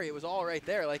 Well, Gary, it was all right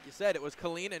there. Like you said, it was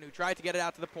Kalinin who tried to get it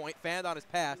out to the point, fanned on his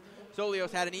pass.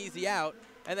 Solios had an easy out,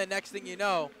 and then next thing you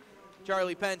know,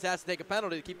 Charlie Pens has to take a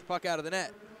penalty to keep the puck out of the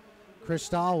net.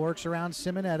 Cristal works around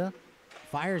Simonetta,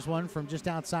 fires one from just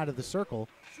outside of the circle.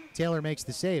 Taylor makes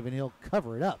the save, and he'll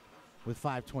cover it up with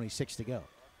 5:26 to go.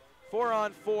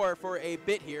 4-on-4 for a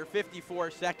bit here,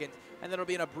 54 seconds, and then it'll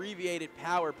be an abbreviated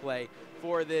power play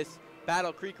for this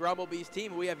Battle Creek Rumblebees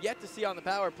team. We have yet to see on the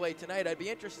power play tonight. I'd be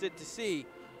interested to see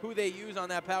who they use on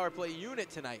that power play unit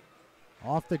tonight.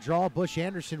 Off the draw, Bush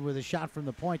Anderson with a shot from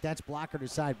the point. That's blockered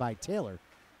aside by Taylor.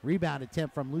 Rebound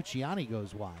attempt from Luciani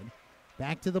goes wide.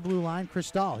 Back to the blue line,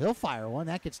 Cristal. He'll fire one.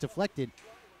 That gets deflected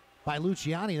by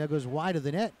Luciani. That goes wide of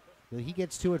the net. But he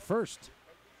gets to it first.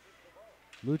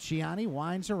 Luciani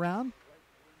winds around.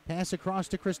 Pass across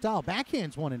to Cristal.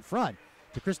 Backhands one in front.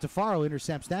 To Cristofaro,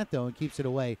 intercepts that, though, and keeps it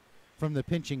away from the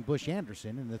pinching Bush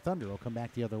Anderson, and the Thunder will come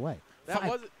back the other way.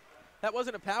 That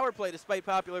wasn't a power play, despite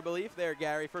popular belief there,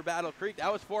 Gary, for Battle Creek.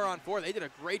 That was 4-on-4. They did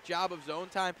a great job of zone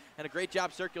time and a great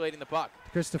job circulating the puck.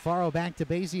 Cristofaro back to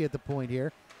Basie at the point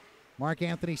here. Mark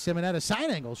Anthony Simonetta, side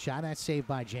angle shot. That's saved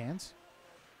by Jans.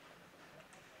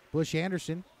 Bush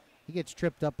Anderson, he gets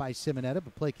tripped up by Simonetta,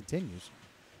 but play continues.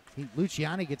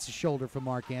 Luciani gets a shoulder from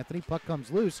Mark Anthony. Puck comes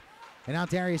loose, and now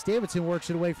Darius Davidson works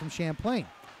it away from Champlain.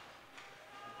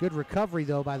 Good recovery,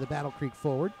 though, by the Battle Creek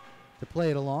forward to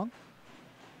play it along.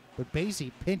 But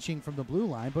Basie pinching from the blue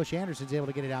line. Bush Anderson's able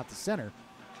to get it out to center.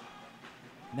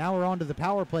 Now we're on to the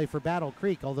power play for Battle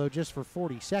Creek, although just for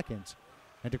 40 seconds.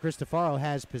 And DeCristofaro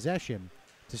has possession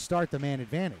to start the man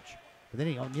advantage. But then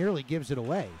he nearly gives it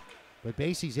away. But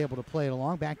Basie's able to play it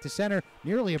along. Back to center.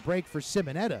 Nearly a break for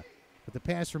Simonetta. But the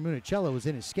pass from Municello was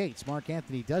in his skates. Mark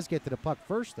Anthony does get to the puck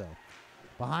first, though.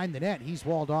 Behind the net, he's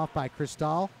walled off by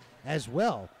Cristal as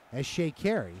well as Shea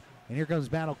Carey. And here comes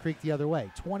Battle Creek the other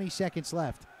way. 20 seconds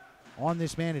left on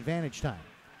this man advantage time.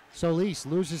 Solis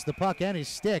loses the puck and his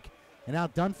stick, and now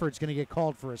Dunford's going to get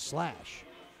called for a slash.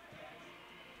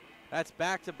 That's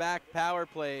back-to-back power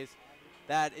plays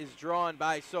that is drawn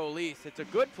by Solis. It's a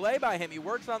good play by him. He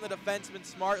works on the defenseman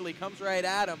smartly, comes right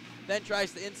at him, then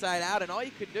tries to inside out, and all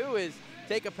you could do is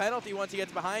take a penalty once he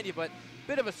gets behind you, but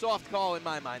bit of a soft call in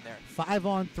my mind there.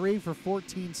 5-on-3 for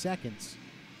 14 seconds.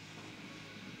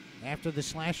 After the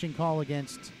slashing call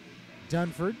against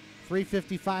Dunford,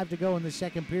 3:55 to go in the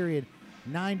second period,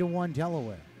 9-1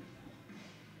 Delaware.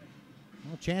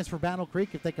 Well, chance for Battle Creek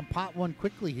if they can pot one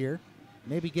quickly here,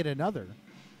 maybe get another.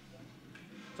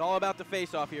 It's all about the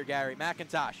face-off here, Gary.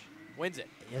 McIntosh wins it.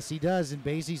 Yes, he does, and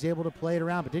Basie's able to play it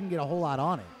around, but didn't get a whole lot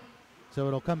on it. So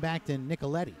it'll come back to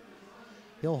Nicoletti.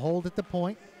 He'll hold at the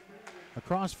point.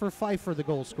 Across for Pfeiffer, the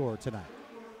goal scorer tonight.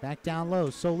 Back down low,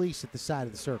 Solis at the side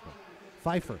of the circle.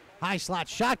 Pfeiffer, high slot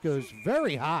shot goes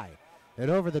very high and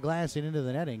over the glass and into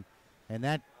the netting, and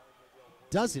that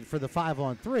does it for the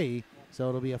 5-on-3, so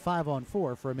it'll be a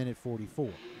 5-on-4 for a minute 44.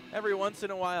 Every once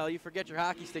in a while, you forget your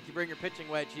hockey stick, you bring your pitching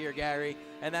wedge here, Gary,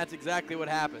 and that's exactly what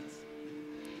happens.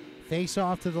 Face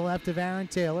off to the left of Aaron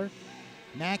Taylor.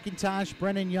 McIntosh,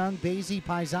 Brennan Young, Basie,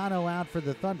 Paisano out for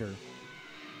the Thunder.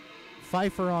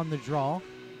 Pfeiffer on the draw.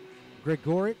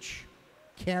 Grigorich,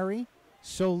 Carey,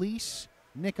 Solis,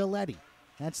 Nicoletti.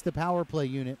 That's the power play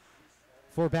unit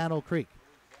for Battle Creek.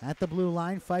 At the blue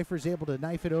line, Pfeiffer's able to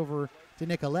knife it over to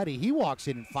Nicoletti. He walks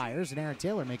in and fires, and Aaron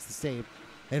Taylor makes the save.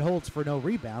 It holds for no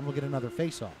rebound. We'll get another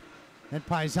face-off. Then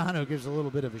Paisano gives a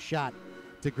little bit of a shot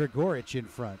to Grigorich in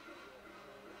front.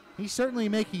 He's certainly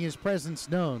making his presence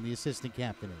known, the assistant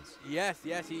captain is. Yes,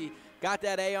 he got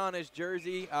that A on his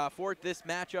jersey for this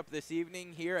matchup this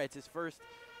evening here. It's his first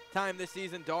time this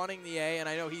season donning the A, and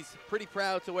I know he's pretty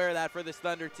proud to wear that for this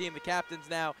Thunder team. The captains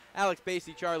now, Alex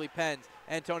Basie, Charlie Penz,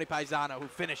 and Tony Paisano, who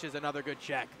finishes another good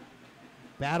check.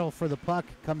 Battle for the puck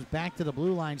comes back to the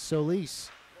blue line.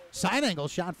 Solis. Side angle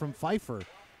shot from Pfeiffer,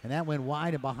 and that went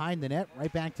wide and behind the net.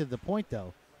 Right back to the point,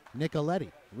 though.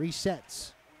 Nicoletti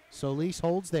resets. Solis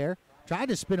holds there. Tried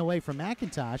to spin away from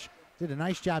McIntosh. Did a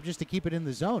nice job just to keep it in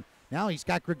the zone. Now he's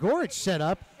got Grigorich set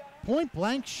up. Point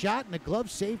blank shot and a glove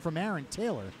save from Aaron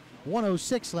Taylor.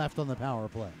 1:06 left on the power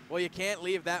play. Well, you can't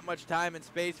leave that much time and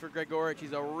space for Grigorich.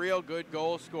 He's a real good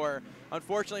goal scorer.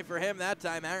 Unfortunately for him that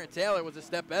time, Aaron Taylor was a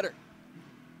step better.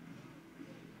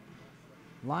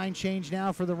 Line change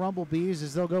now for the Rumblebees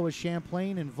as they'll go with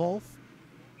Champlain and Wolf.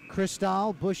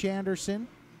 Cristal, Bush Anderson.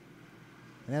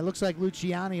 And that looks like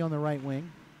Luciani on the right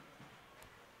wing.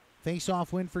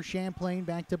 Face-off win for Champlain,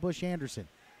 back to Bush Anderson.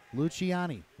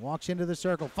 Luciani walks into the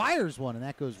circle, fires one, and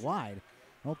that goes wide.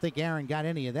 I don't think Aaron got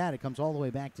any of that. It comes all the way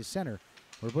back to center,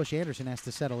 where Bush Anderson has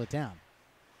to settle it down.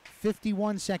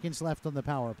 51 seconds left on the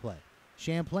power play.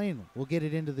 Champlain will get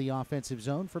it into the offensive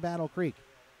zone for Battle Creek.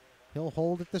 He'll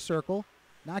hold at the circle.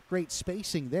 Not great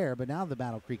spacing there, but now the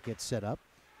Battle Creek gets set up.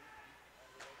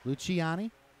 Luciani,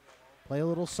 play a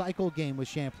little cycle game with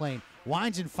Champlain.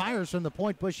 Winds and fires from the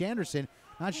point, Bush Anderson.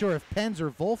 Not sure if Penz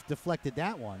or Wolf deflected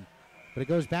that one, but it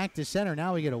goes back to center.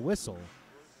 Now we get a whistle.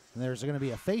 And there's going to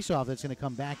be a face-off that's going to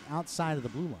come back outside of the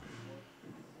blue line.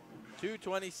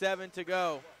 2:27 to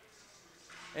go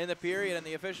in the period, and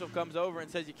the official comes over and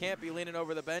says you can't be leaning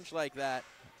over the bench like that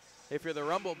if you're the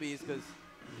Rumblebees, because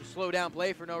you slow down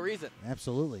play for no reason.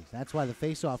 Absolutely. That's why the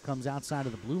face-off comes outside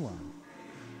of the blue line.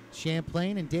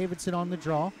 Champlain and Davidson on the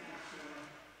draw.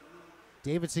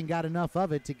 Davidson got enough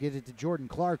of it to get it to Jordan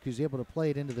Clark, who's able to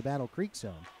play it into the Battle Creek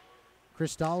zone.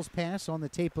 Cristal's pass on the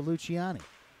tape of Luciani.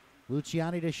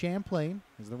 Luciani to Champlain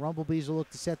as the Rumblebees will look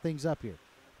to set things up here.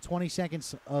 20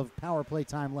 seconds of power play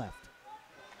time left.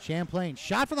 Champlain,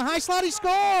 shot from the high slot, he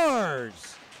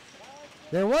scores!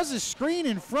 There was a screen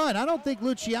in front. I don't think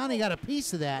Luciani got a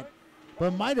piece of that,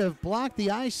 but might have blocked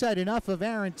the eyesight enough of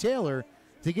Aaron Taylor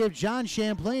to give John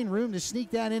Champlain room to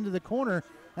sneak that into the corner.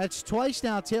 That's twice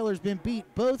now Taylor's been beat,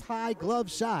 both high glove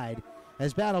side,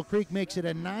 as Battle Creek makes it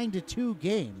a 9-2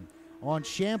 game on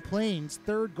Champlain's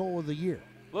third goal of the year.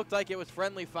 Looked like it was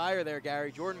friendly fire there,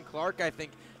 Gary. Jordan Clark, I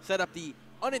think, set up the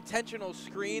unintentional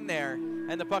screen there,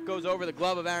 and the puck goes over the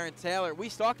glove of Aaron Taylor. We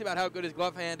talked about how good his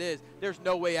glove hand is. There's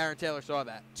no way Aaron Taylor saw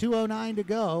that. 2:09 to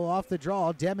go. Off the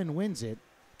draw, Demon wins it.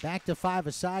 Back to 5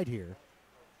 aside here.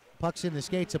 Puck's in the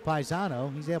skates of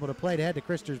Paisano. He's able to play it ahead to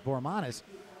Christers Bormanis.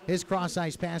 His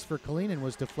cross-ice pass for Kalinin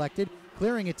was deflected.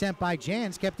 Clearing attempt by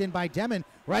Jans, kept in by Demon.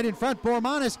 Right in front,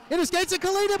 Bormanis. It escapes of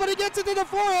Kalinin, but he gets it to the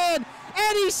forehand,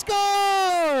 and he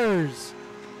scores!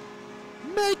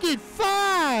 Make it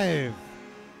 5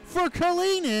 for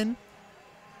Kalinin,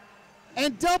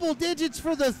 and double digits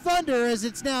for the Thunder as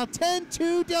it's now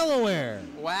 10-2 Delaware.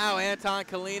 Wow, Anton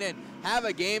Kalinin. Have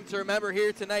a game to remember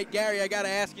here tonight. Gary, I got to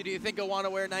ask you, do you think he'll want to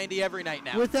wear 90 every night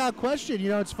now? Without question. You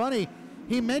know, it's funny.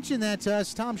 He mentioned that to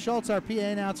us. Tom Schultz, our PA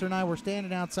announcer, and I were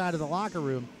standing outside of the locker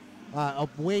room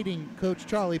awaiting Coach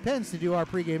Charlie Penz to do our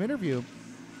pregame interview.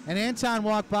 And Anton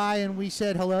walked by, and we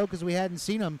said hello because we hadn't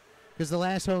seen him because the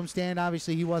last homestand,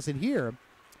 obviously, he wasn't here.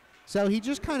 So he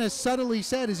just kind of subtly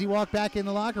said as he walked back in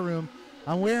the locker room,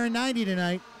 I'm wearing 90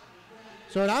 tonight.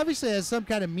 So it obviously has some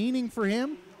kind of meaning for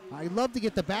him. I'd love to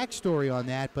get the backstory on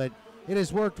that, but it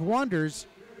has worked wonders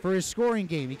for his scoring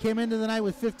game. He came into the night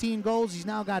with 15 goals. He's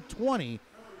now got 20,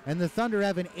 and the Thunder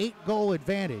have an 8-goal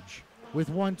advantage with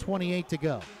 1:28 to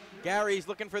go. Gary's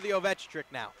looking for the Ovechkin trick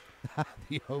now.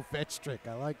 The Ovech trick.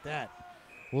 I like that.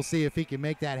 We'll see if he can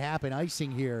make that happen.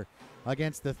 Icing here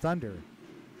against the Thunder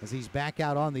as he's back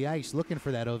out on the ice looking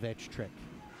for that Ovech trick.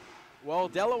 Well,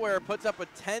 Delaware puts up a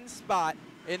 10 spot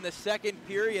in the second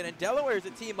period, and Delaware is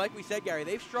a team, like we said, Gary,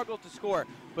 they've struggled to score,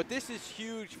 but this is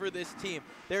huge for this team.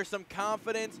 There's some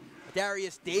confidence.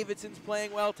 Darius Davidson's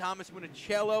playing well, Thomas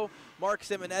Municello, Mark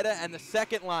Simonetta, and the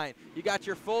second line. You got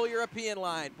your full European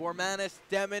line, Bormanis,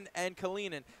 Demon, and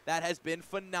Kalinin. That has been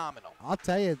phenomenal. I'll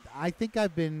tell you, I think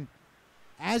I've been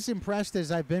as impressed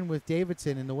as I've been with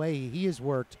Davidson in the way he has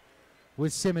worked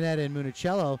with Simonetta and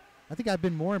Municello. I think I've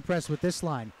been more impressed with this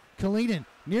line. Kalinin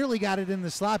nearly got it in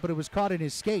the slot, but it was caught in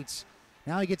his skates.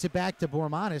 Now he gets it back to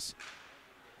Bormanis.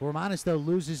 Bormanis, though,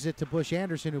 loses it to Bush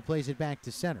Anderson, who plays it back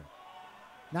to center.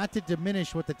 Not to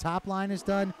diminish what the top line has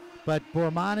done, but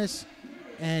Bormanis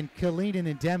and Kalinin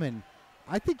and Demon,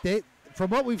 I think they, from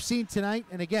what we've seen tonight,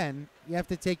 and again, you have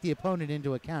to take the opponent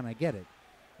into account, I get it,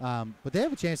 but they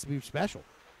have a chance to be special.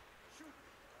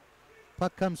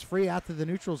 Puck comes free out to the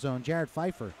neutral zone. Jared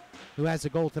Pfeiffer, who has a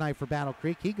goal tonight for Battle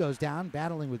Creek, he goes down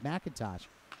battling with McIntosh,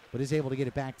 but is able to get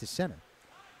it back to center.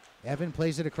 Evan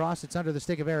plays it across. It's under the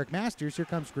stick of Eric Masters. Here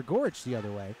comes Grigorich the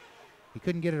other way. He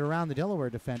couldn't get it around the Delaware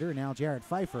defender, and now Jared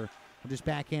Pfeiffer will just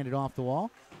backhand it off the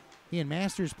wall. He and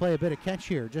Masters play a bit of catch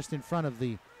here just in front of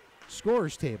the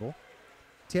scorer's table.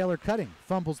 Taylor Cutting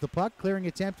fumbles the puck, clearing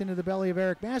attempt into the belly of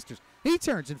Eric Masters. He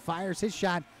turns and fires his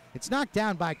shot. It's knocked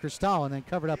down by Cristal and then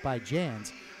covered up by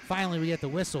Jans. Finally, we get the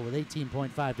whistle with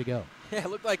 18.5 to go. Yeah, it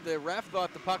looked like the ref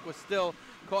thought the puck was still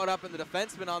caught up in the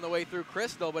defenseman on the way through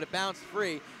Crystal, but it bounced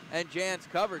free, and Jans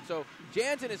covered. So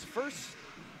Jans, in his first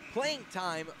playing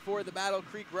time for the Battle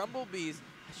Creek Rumblebees,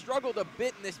 struggled a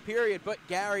bit in this period, but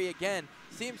Gary, again,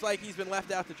 seems like he's been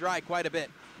left out to dry quite a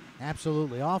bit.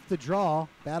 Absolutely. Off the draw,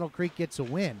 Battle Creek gets a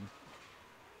win.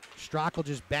 Strackel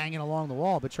just banging along the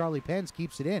wall, but Charlie Pence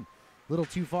keeps it in. A little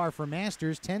too far for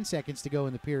Masters. 10 seconds to go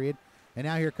in the period. And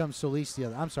now here comes Solis the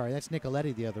other. I'm sorry, that's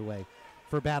Nicoletti the other way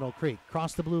for Battle Creek.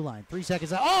 Cross the blue line. 3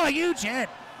 seconds. Oh, a huge hit.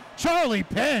 Charlie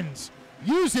Pence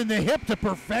using the hip to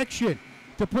perfection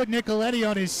to put Nicoletti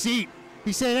on his seat.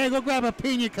 He said, hey, go grab a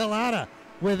pina colada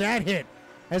with that hit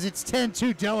as it's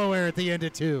 10-2 Delaware at the end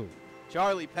of 2.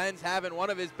 Charlie Pence having one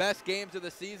of his best games of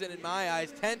the season in my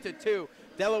eyes. 10-2.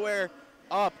 Delaware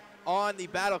up on the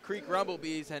Battle Creek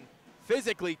Rumblebees, and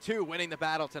physically, too, winning the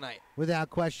battle tonight. Without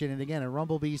question. And again, a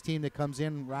Rumblebees team that comes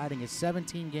in riding a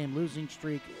 17-game losing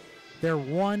streak. They're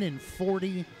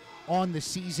 1-40 on the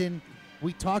season.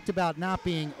 We talked about not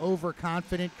being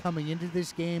overconfident coming into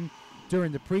this game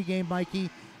during the pregame, Mikey.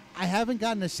 I haven't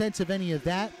gotten a sense of any of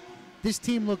that. This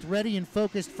team looked ready and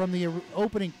focused from the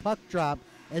opening puck drop,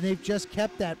 and they've just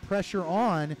kept that pressure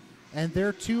on, and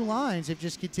their two lines have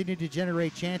just continued to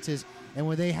generate chances. And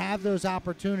when they have those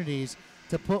opportunities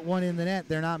to put one in the net,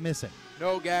 they're not missing.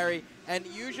 No, Gary. And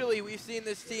usually we've seen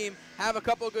this team have a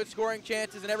couple of good scoring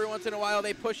chances, and every once in a while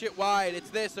they push it wide. It's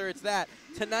this or it's that.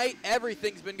 Tonight,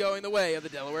 everything's been going the way of the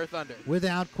Delaware Thunder.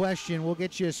 Without question. We'll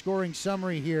get you a scoring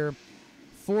summary here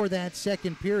for that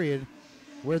second period,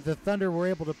 where the Thunder were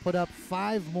able to put up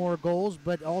 5 more goals,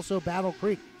 but also Battle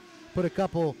Creek put a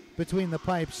couple between the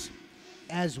pipes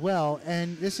as well.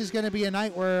 And this is going to be a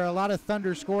night where a lot of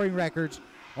Thunder scoring records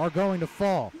are going to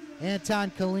fall.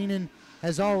 Anton Kalinin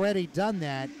has already done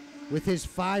that with his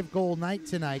 5-goal night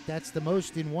tonight. That's the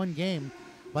most in one game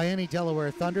by any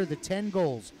Delaware Thunder. The 10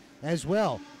 goals as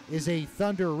well is a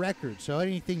Thunder record. So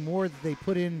anything more that they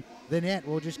put in the net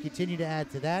will just continue to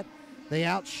add to that. They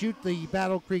outshoot the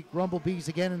Battle Creek Rumblebees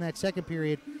again in that second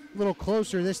period. A little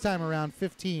closer this time around,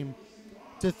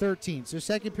 15-13. So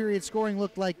second period scoring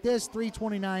looked like this.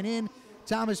 3:29 in.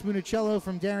 Thomas Municello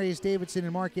from Darius Davidson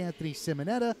and Mark Anthony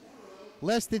Simonetta.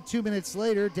 Less than 2 minutes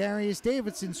later, Darius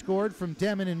Davidson scored from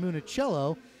Demon and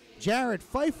Municello. Jared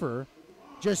Pfeiffer,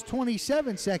 just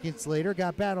 27 seconds later,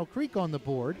 got Battle Creek on the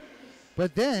board.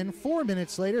 But then, 4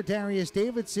 minutes later, Darius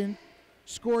Davidson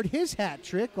scored his hat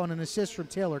trick on an assist from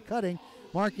Taylor Cutting.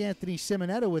 Mark Anthony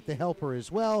Simonetta with the helper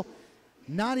as well.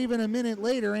 Not even a minute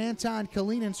later, Anton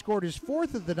Kalinin scored his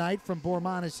 4th of the night from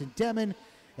Bormanis and Demon.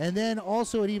 And then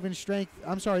also at even strength,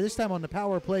 this time on the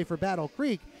power play for Battle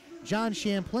Creek, John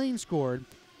Champlain scored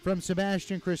from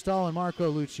Sebastian Cristal and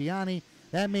Marco Luciani.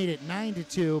 That made it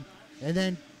 9-2. And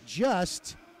then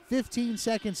just 15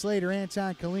 seconds later,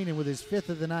 Anton Kalinin with his 5th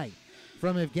of the night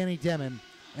from Evgeny Demon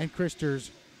and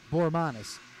Kristers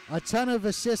Bormanis. A ton of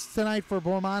assists tonight for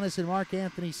Bormanis and Mark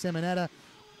Anthony Simonetta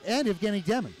and Evgeny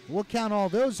Demon. We'll count all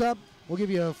those up. We'll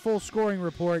give you a full scoring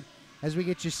report as we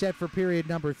get you set for period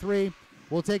number 3.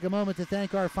 We'll take a moment to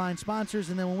thank our fine sponsors,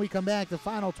 and then when we come back, the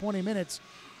final 20 minutes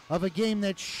of a game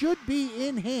that should be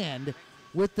in hand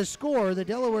with the score, the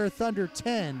Delaware Thunder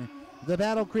 10, the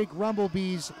Battle Creek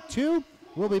Rumblebees 2.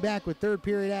 We'll be back with third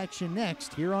period action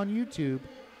next here on YouTube.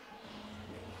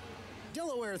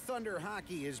 Delaware Thunder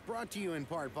Hockey is brought to you in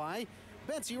part by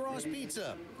Betsy Ross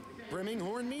Pizza,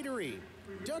 Brimminghorn Meadery,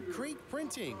 Duck Creek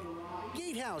Printing,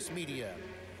 Gatehouse Media,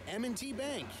 M&T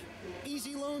Bank,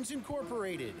 Easy Loans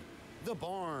Incorporated, The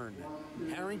Barn,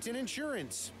 Harrington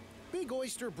Insurance, Big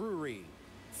Oyster Brewery,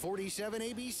 47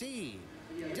 ABC,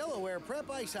 Delaware Prep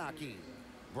Ice Hockey,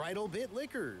 Bridal Bit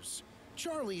Liquors,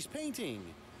 Charlie's Painting,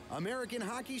 American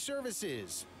Hockey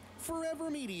Services, Forever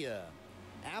Media,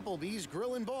 Applebee's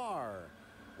Grill and Bar,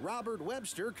 Robert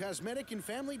Webster Cosmetic and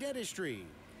Family Dentistry,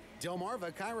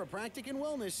 Delmarva Chiropractic and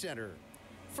Wellness Center,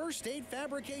 First Aid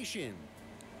Fabrication,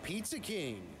 Pizza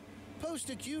King,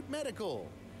 Post-Acute Medical,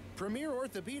 Premier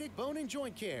Orthopedic Bone and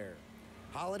Joint Care,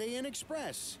 Holiday Inn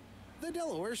Express, the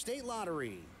Delaware State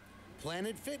Lottery,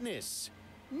 Planet Fitness,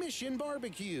 Mission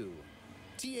Barbecue,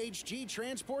 THG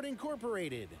Transport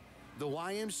Incorporated, the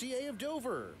YMCA of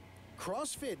Dover,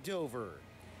 CrossFit Dover,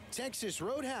 Texas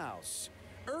Roadhouse,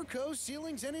 Urco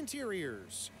Ceilings and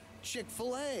Interiors,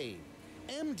 Chick-fil-A,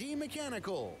 MD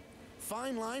Mechanical,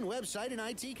 Fine Line Website and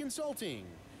IT Consulting,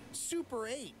 Super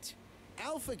 8,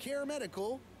 Alpha Care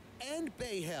Medical, and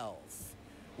Bay Health.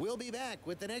 We'll be back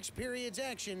with the next period's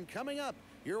action coming up.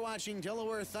 You're watching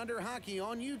Delaware Thunder Hockey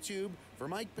on YouTube. For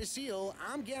Mike Basile,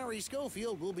 I'm Gary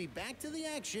Schofield. We'll be back to the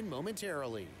action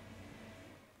momentarily.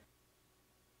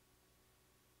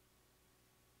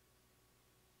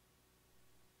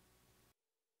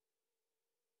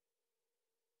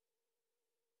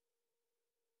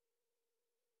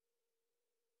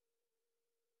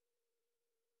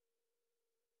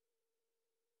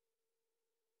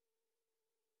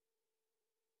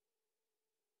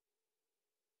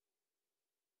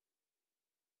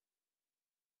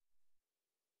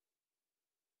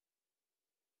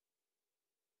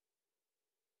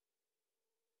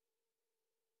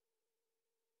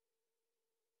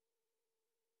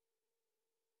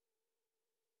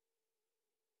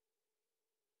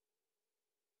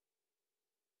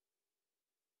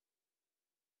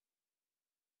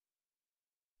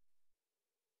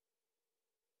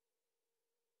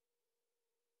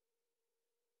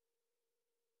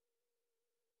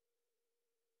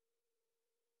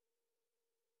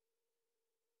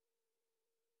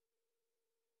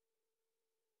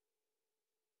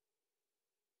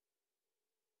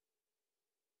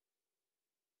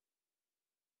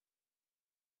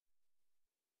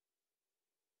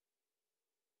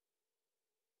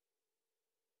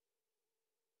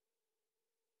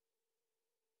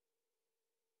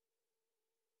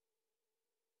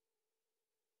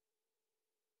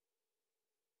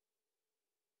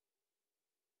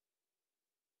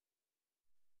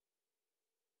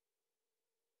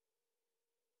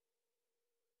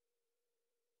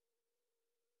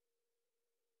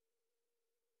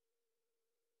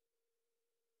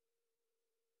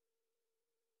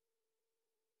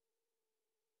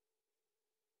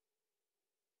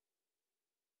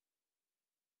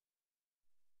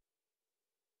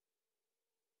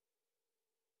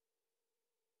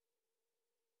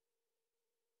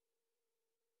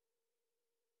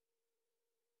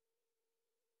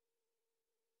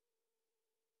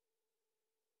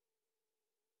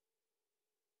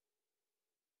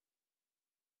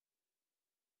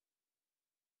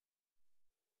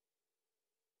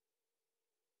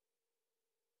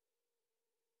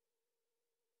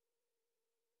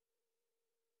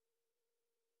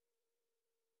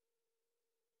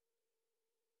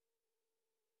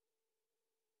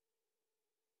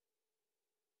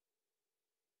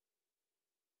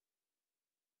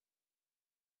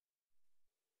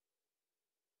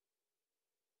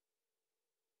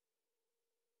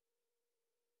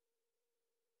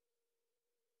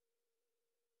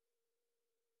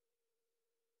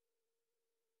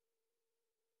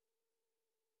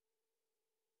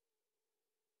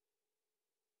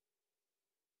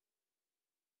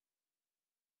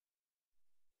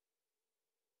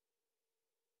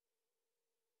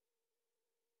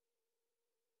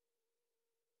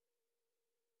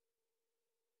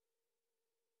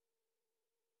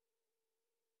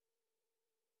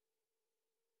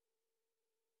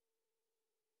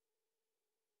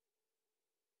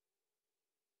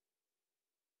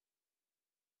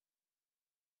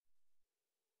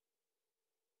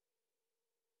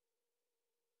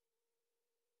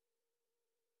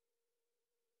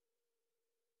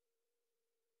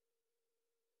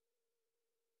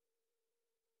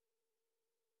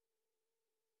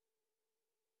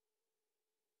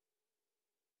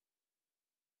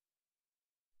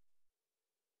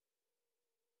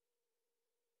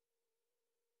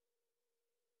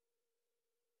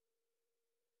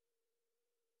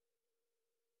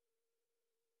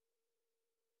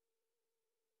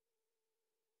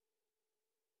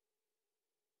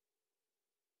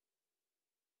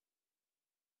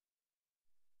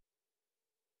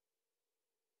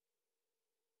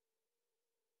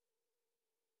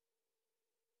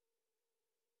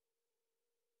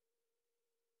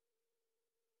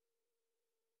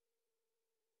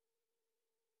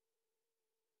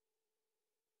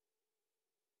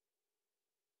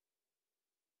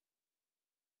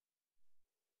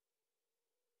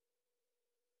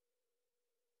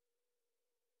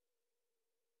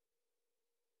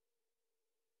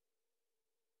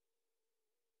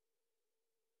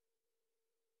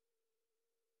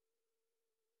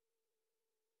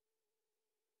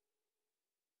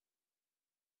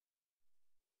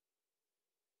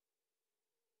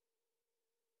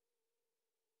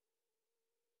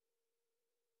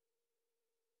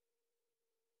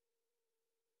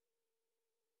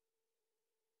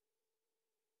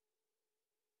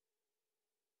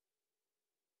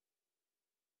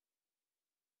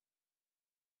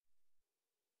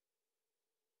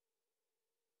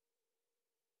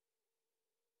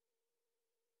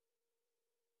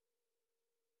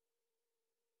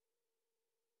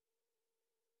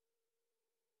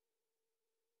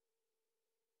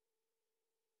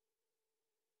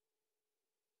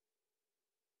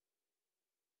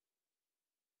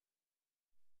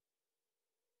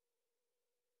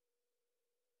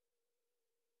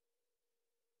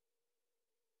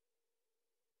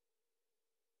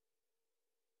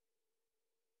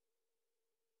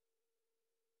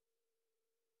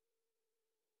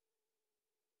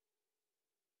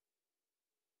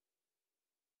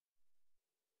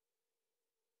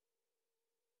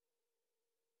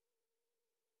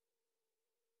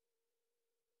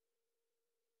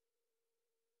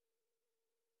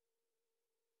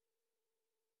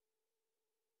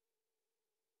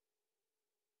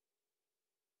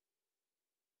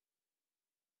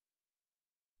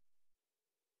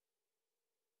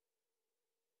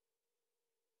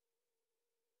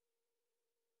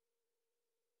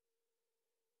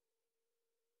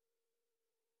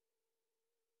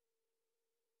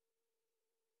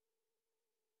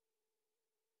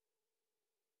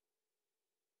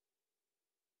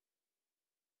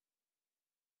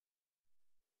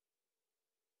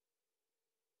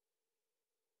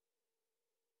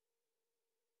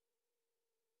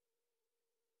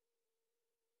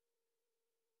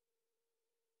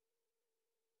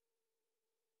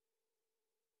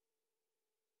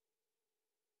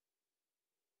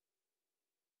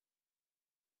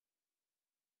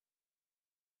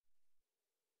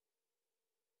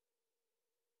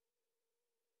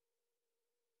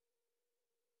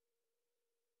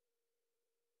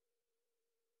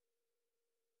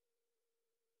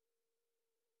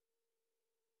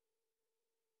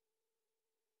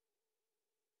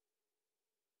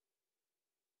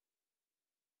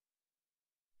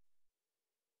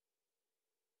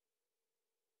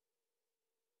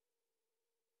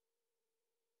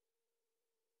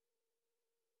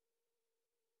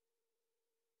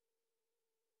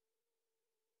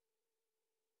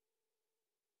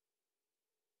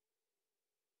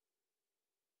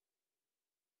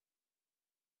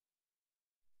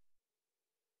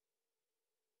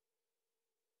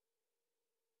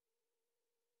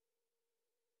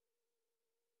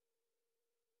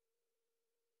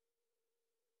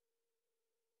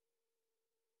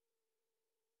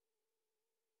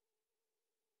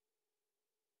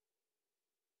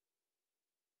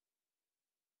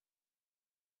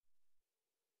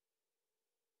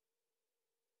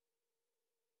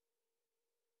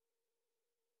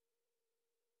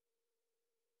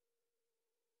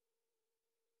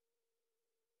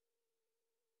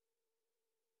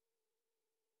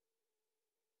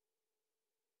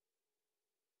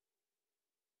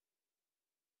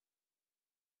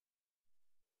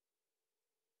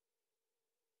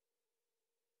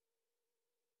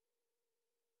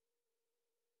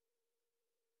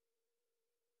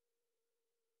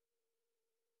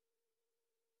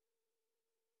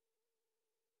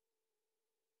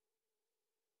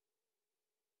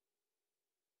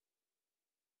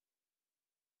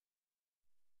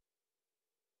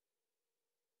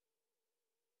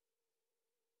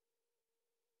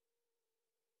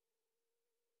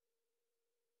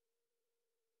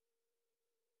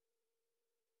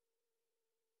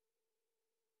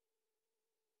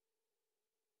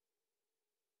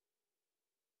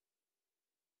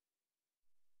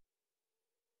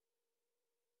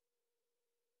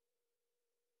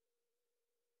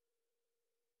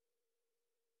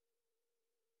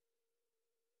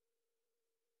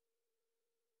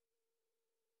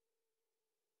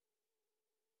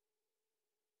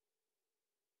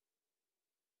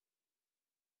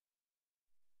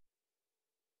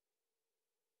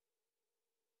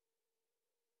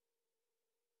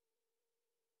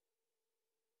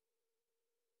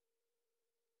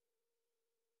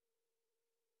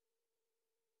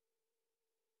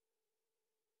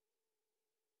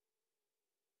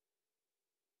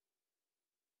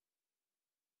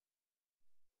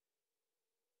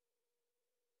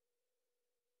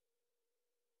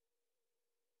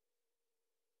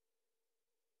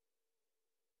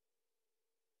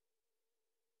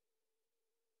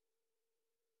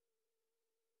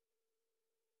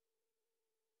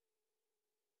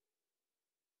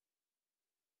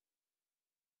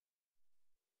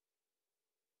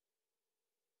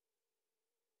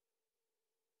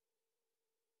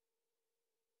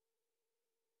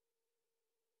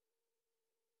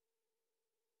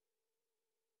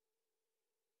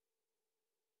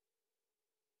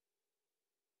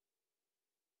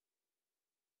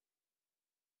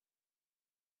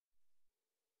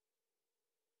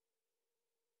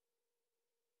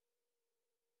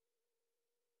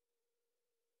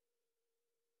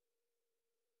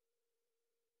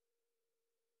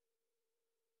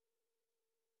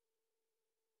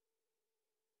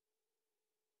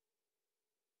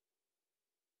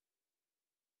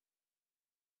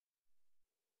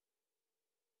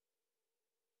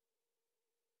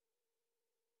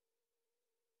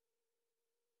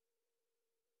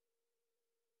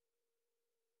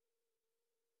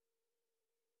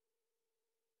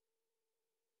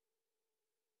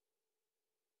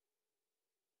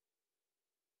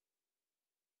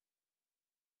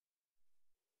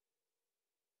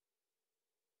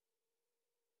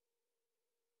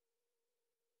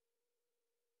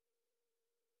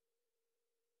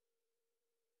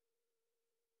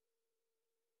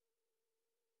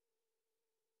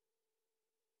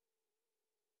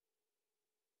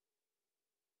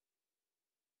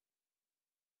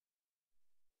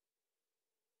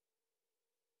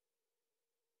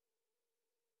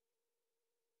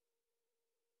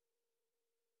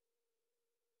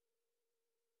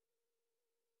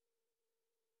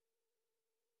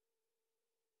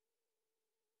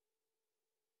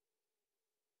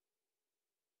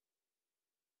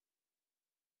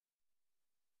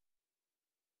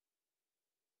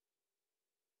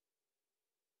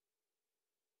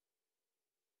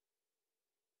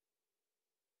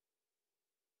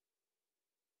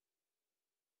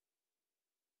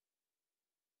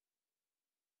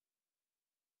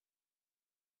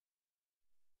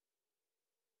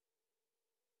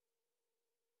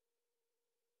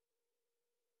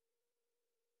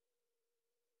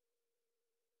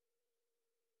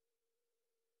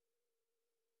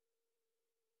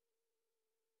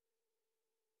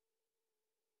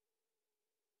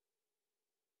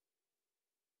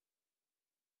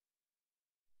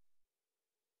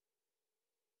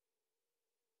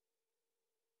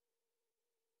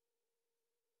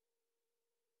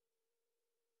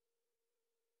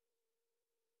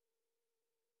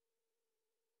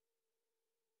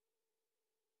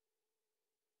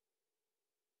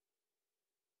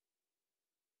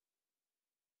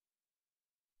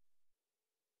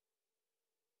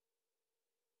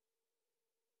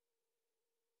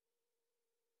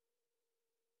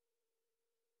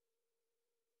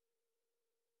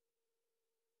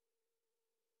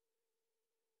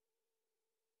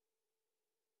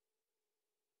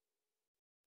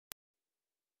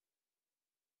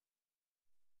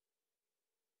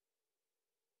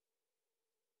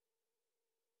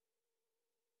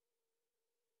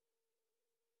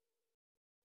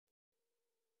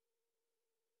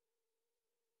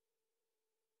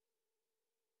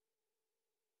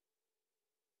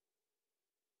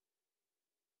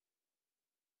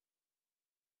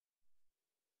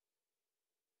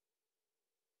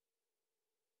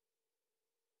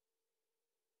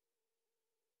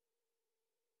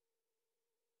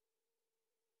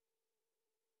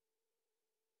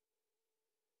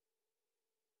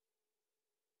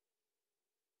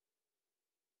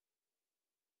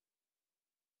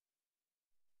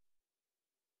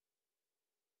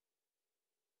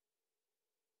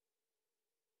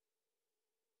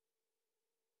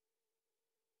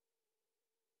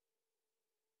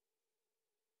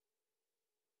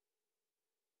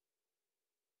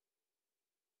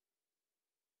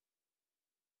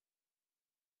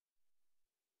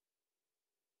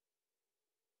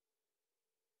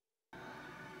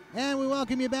 And we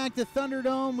welcome you back to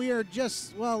Thunderdome. We are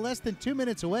just, less than 2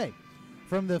 minutes away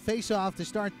from the face-off to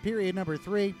start period number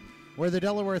 3, where the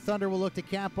Delaware Thunder will look to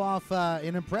cap off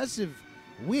an impressive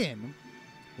win,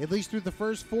 at least through the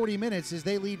first 40 minutes, as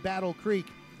they lead Battle Creek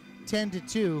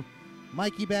 10-2.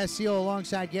 Mikey Basile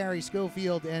alongside Gary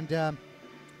Schofield, and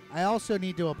I also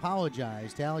need to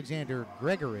apologize to Alexander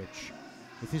Gregorich.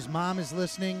 If his mom is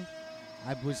listening,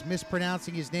 I was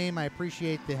mispronouncing his name. I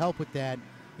appreciate the help with that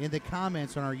in the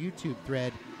comments on our YouTube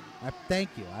thread. Thank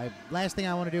you. Last thing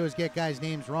I want to do is get guys'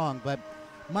 names wrong. But,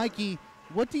 Mikey,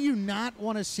 what do you not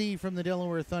want to see from the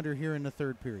Delaware Thunder here in the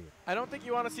third period? I don't think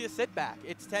you want to see a sit-back.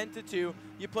 It's 10-2.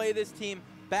 You play this team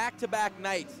back-to-back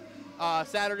nights,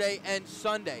 Saturday and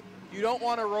Sunday. You don't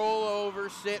want to roll over,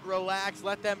 sit, relax,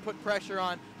 let them put pressure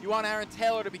on. You want Aaron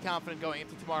Taylor to be confident going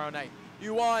into tomorrow night.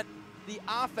 You want the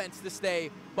offense to stay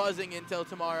buzzing until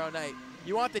tomorrow night.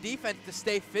 You want the defense to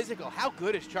stay physical. How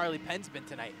good has Charlie Penn's been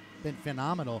tonight? Been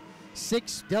phenomenal.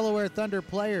 6 Delaware Thunder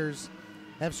players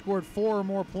have scored 4 or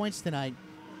more points tonight.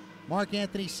 Mark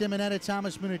Anthony Simonetta,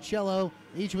 Thomas Municello,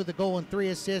 each with a goal and 3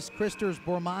 assists. Christers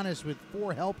Bormanis with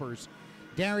 4 helpers.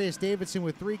 Darius Davidson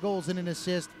with 3 goals and an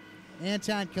assist.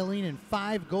 Anton Kalinin,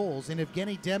 5 goals. And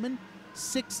Evgeny Demon,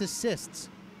 6 assists.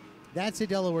 That's a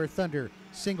Delaware Thunder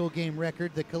single-game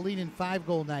record. The Kalinin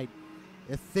 5-goal night,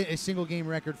 a single-game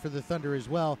record for the Thunder as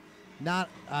well. Not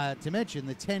to mention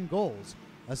the 10 goals,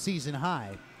 a season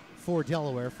high for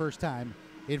Delaware, first time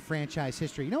in franchise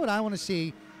history. You know what I want to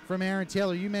see from Aaron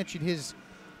Taylor? You mentioned his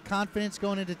confidence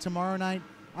going into tomorrow night.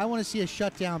 I want to see a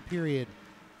shutdown period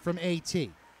from AT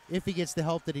if he gets the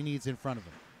help that he needs in front of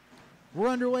him. We're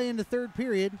underway in the third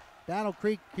period. Battle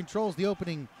Creek controls the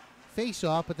opening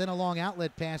face-off, but then a long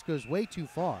outlet pass goes way too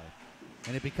far,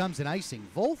 and it becomes an icing.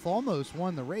 Wolf almost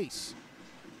won the race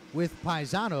with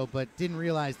Paisano, but didn't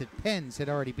realize that Pens had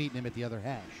already beaten him at the other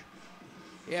hash.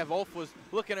 Yeah, Wolf was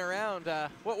looking around.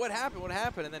 What happened? What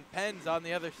happened? And then Penn's on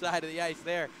the other side of the ice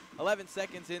there. 11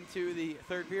 seconds into the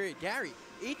third period. Gary,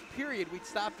 each period we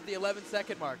stopped at the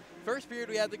 11-second mark. First period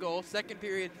we had the goal. Second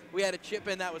period we had a chip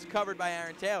in that was covered by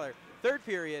Aaron Taylor. Third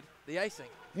period, the icing.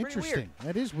 Interesting. Weird.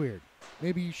 That is weird.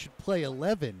 Maybe you should play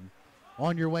 11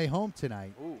 on your way home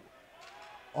tonight. Ooh.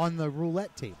 On the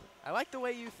roulette table. I like the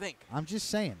way you think. I'm just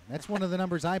saying. That's one of the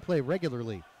numbers I play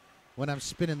regularly when I'm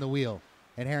spinning the wheel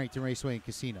at Harrington Raceway and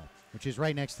Casino, which is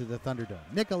right next to the Thunderdome.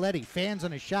 Nicoletti fans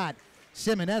on a shot.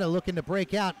 Simonetta looking to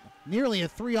break out. Nearly a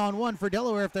 3-on-1 for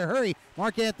Delaware if they hurry.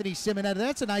 Mark Anthony Simonetta.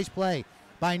 That's a nice play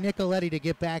by Nicoletti to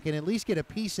get back and at least get a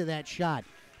piece of that shot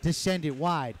to send it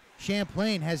wide.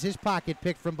 Champlain has his pocket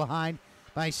picked from behind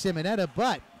by Simonetta,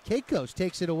 but Keikos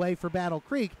takes it away for Battle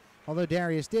Creek, although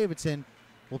Darius Davidson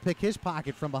will pick his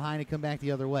pocket from behind and come back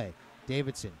the other way.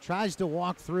 Davidson tries to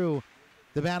walk through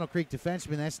the Battle Creek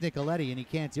defenseman. That's Nicoletti, and he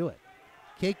can't do it.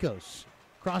 Keikos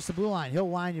across the blue line. He'll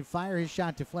wind and fire. His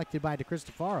shot deflected by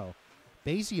DeCristofaro.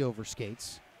 Basie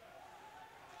overskates.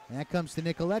 And that comes to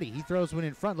Nicoletti. He throws one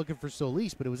in front looking for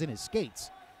Solis, but it was in his skates.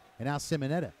 And now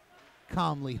Simonetta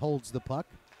calmly holds the puck,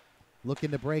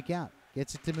 looking to break out.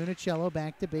 Gets it to Municello,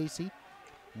 back to Basie.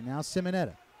 And now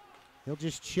Simonetta. He'll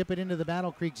just chip it into the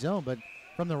Battle Creek zone, but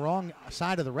from the wrong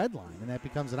side of the red line, and that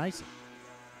becomes an icing.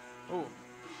 Ooh.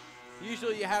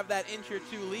 Usually you have that inch or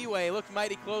two leeway. It looks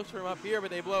mighty close from up here, but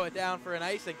they blow it down for an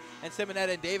icing, and Simonetta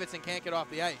and Davidson can't get off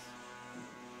the ice.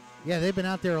 Yeah, they've been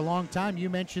out there a long time. You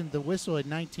mentioned the whistle in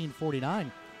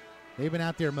 1949. They've been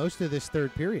out there most of this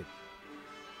third period.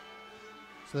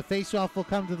 So the faceoff will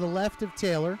come to the left of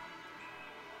Taylor.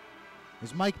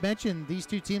 As Mike mentioned, these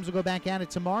two teams will go back at it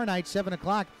tomorrow night, 7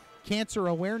 o'clock. Cancer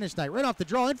Awareness Night. Right off the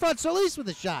draw. In front, Solis with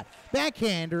a shot.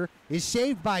 Backhander is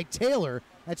saved by Taylor.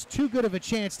 That's too good of a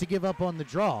chance to give up on the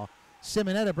draw.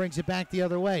 Simonetta brings it back the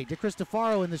other way.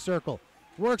 DeCristofaro in the circle.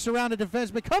 Works around a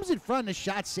defenseman. Comes in front, and a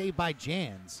shot saved by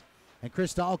Jans. And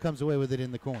Cristal comes away with it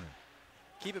in the corner.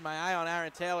 Keeping my eye on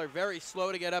Aaron Taylor. Very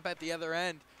slow to get up at the other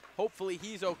end. Hopefully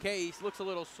he's okay. He looks a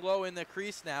little slow in the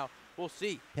crease now. We'll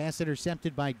see. Pass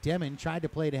intercepted by Demon. Tried to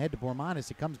play it ahead to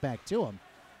Bormanis. It comes back to him.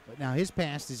 But now his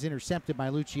pass is intercepted by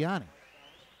Luciani.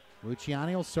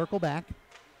 Luciani will circle back.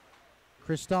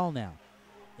 Cristal now.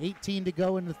 18 to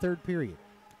go in the third period.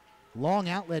 Long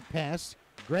outlet pass.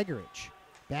 Gregorich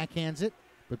backhands it,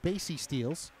 but Basie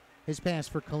steals. His pass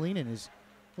for Kalinin is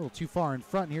a little too far in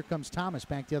front. And here comes Thomas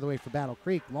back the other way for Battle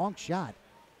Creek. Long shot.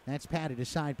 That's patted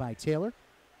aside by Taylor.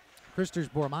 Christers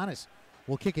Bormanis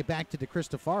will kick it back to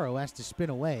DeCristofaro. Has to spin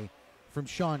away from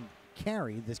Sean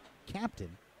Carey, the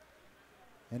captain.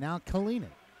 And now Kalinin,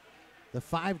 the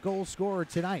 5-goal scorer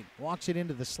tonight, walks it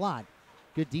into the slot.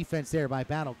 Good defense there by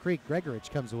Battle Creek.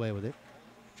 Gregorich comes away with it.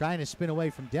 Trying to spin away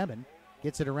from Demon.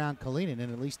 Gets it around Kalinin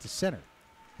and at least to center.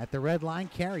 At the red line,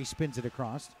 Carey spins it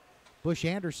across. Bush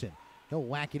Anderson, he'll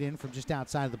whack it in from just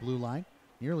outside of the blue line.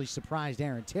 Nearly surprised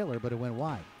Aaron Taylor, but it went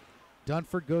wide.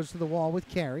 Dunford goes to the wall with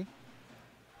Carey.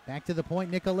 Back to the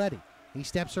point, Nicoletti. He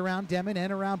steps around Demon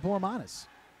and around Bormanis.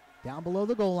 Down below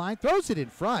the goal line, throws it in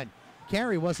front.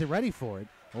 Carey wasn't ready for it.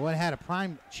 Well, it had a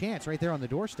prime chance right there on the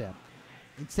doorstep.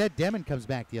 Instead, Demon comes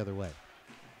back the other way.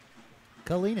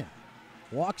 Kalinin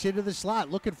walks into the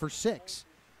slot looking for 6,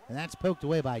 and that's poked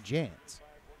away by Jans.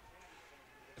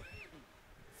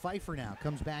 Pfeiffer now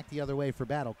comes back the other way for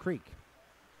Battle Creek.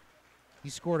 He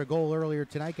scored a goal earlier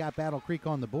tonight, got Battle Creek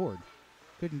on the board.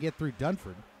 Couldn't get through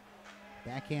Dunford.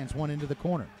 Backhands one into the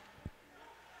corner.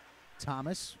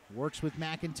 Thomas works with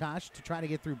McIntosh to try to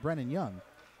get through Brennan Young.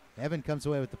 Evan comes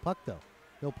away with the puck, though.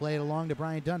 He'll play it along to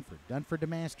Brian Dunford. Dunford to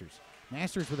Masters.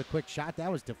 Masters with a quick shot.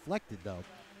 That was deflected, though.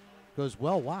 Goes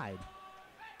well wide.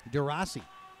 Driassi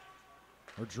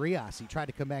tried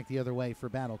to come back the other way for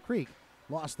Battle Creek.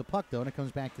 Lost the puck, though, and it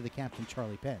comes back to the captain,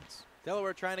 Charlie Pence.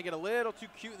 Delaware trying to get a little too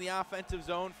cute in the offensive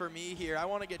zone for me here. I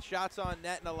want to get shots on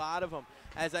net and a lot of them.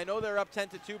 As I know they're up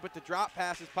 10-2, but the drop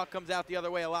passes, puck comes out the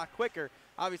other way a lot quicker.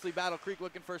 Obviously, Battle Creek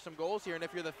looking for some goals here, and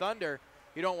if you're the Thunder,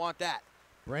 you don't want that.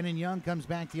 Brennan Young comes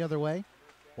back the other way.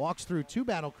 Walks through 2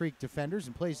 Battle Creek defenders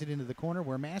and plays it into the corner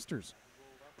where Masters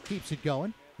keeps it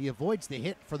going. He avoids the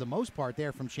hit for the most part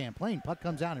there from Champlain. Puck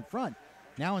comes out in front.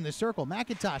 Now in the circle,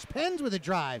 McIntosh pens with a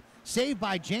drive. Saved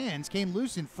by Jans, came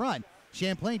loose in front.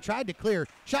 Champlain tried to clear.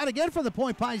 Shot again from the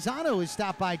point. Paisano is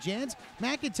stopped by Jans.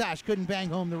 McIntosh couldn't bang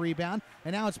home the rebound,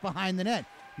 and now it's behind the net.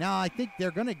 Now I think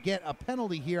they're going to get a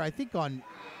penalty here. I think on,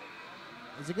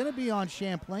 is it going to be on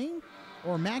Champlain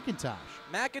or McIntosh?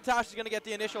 McIntosh is going to get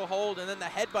the initial hold, and then the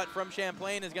headbutt from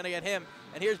Champlain is going to get him.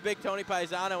 And here's big Tony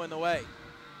Paisano in the way.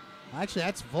 Actually,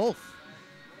 that's Wolf.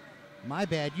 My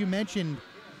bad. You mentioned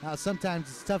how sometimes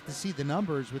it's tough to see the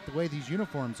numbers with the way these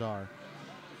uniforms are.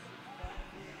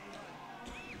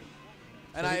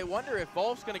 And I wonder if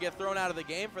Wolf's going to get thrown out of the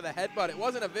game for the headbutt. It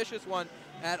wasn't a vicious one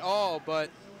at all, but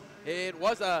it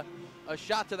was a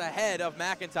shot to the head of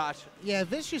McIntosh. Yeah,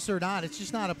 vicious or not, it's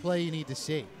just not a play you need to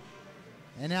see.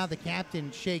 And now the captain,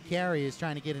 Shea Carey, is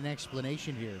trying to get an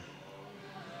explanation here.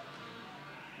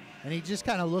 And he just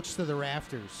kind of looks to the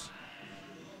rafters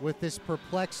with this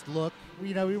perplexed look.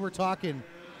 You know, we were talking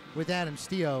with Adam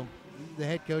Steo, the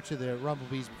head coach of the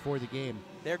Rumblebees, before the game.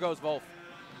 There goes Wolf.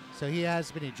 So he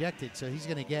has been ejected, so he's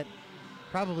going to get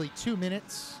probably 2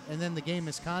 minutes and then the game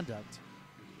misconduct.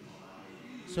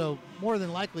 So more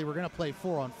than likely we're going to play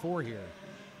 4-on-4 here.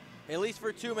 At least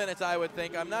for 2 minutes, I would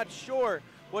think. I'm not sure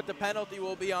what the penalty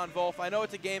will be on Wolf. I know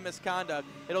it's a game misconduct.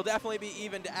 It'll definitely be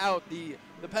evened out, the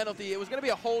penalty. It was going to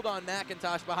be a hold on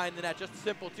McIntosh behind the net, just a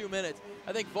simple 2 minutes.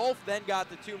 I think Wolf then got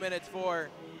the 2 minutes for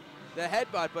the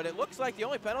headbutt, but it looks like the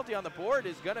only penalty on the board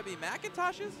is going to be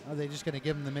McIntosh's. Are they just going to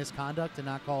give him the misconduct and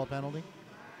not call a penalty?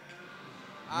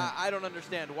 I don't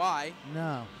understand why.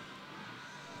 No.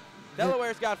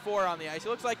 Delaware's got 4 on the ice. It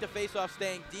looks like the faceoff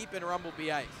staying deep in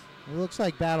Rumblebee ice. It looks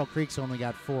like Battle Creek's only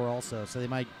got 4 also, so they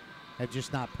might have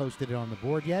just not posted it on the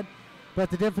board yet.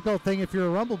 But the difficult thing, if you're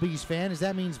a Rumblebees fan, is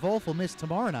that means Wolf will miss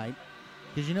tomorrow night,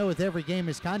 because you know with every game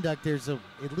misconduct, there's at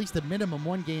least a minimum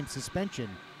 1-game suspension.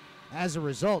 As a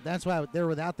result, that's why they're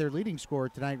without their leading scorer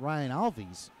tonight, Ryan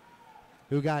Alves,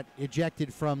 who got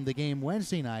ejected from the game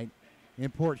Wednesday night in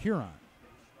Port Huron.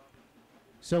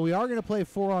 So we are going to play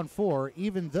 4-on-4,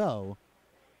 even though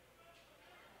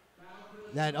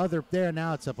that other there,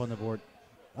 now it's up on the board.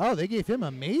 Oh, they gave him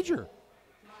a major.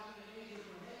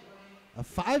 A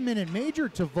 5-minute major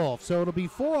to Wolf. So it'll be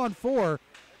 4-on-4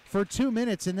 for 2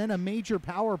 minutes and then a major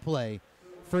power play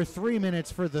for 3 minutes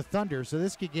for the Thunder. So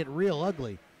this could get real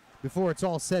ugly before it's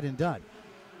all said and done.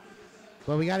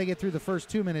 But we got to get through the first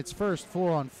 2 minutes first,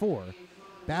 4-on-4.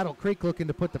 Battle Creek looking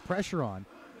to put the pressure on.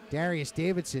 Darius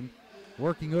Davidson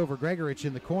working over Gregorich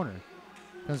in the corner.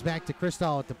 Comes back to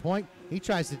Cristall at the point. He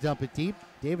tries to dump it deep.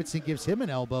 Davidson gives him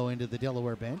an elbow into the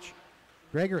Delaware bench.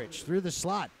 Gregorich through the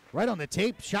slot. Right on the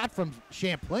tape. Shot from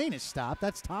Champlain is stopped.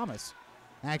 That's Thomas,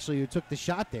 actually, who took the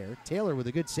shot there. Taylor with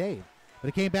a good save. But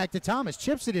it came back to Thomas.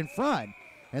 Chips it in front.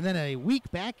 And then a weak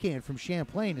backhand from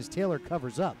Champlain as Taylor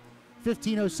covers up.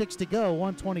 15:06 to go,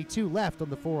 1:22 left on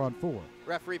the 4-on-4.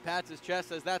 Referee pats his chest,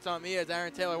 says that's on me, as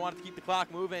Aaron Taylor wanted to keep the clock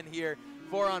moving here.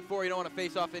 4-on-4, you don't want to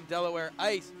face off in Delaware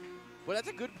ice. But that's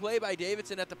a good play by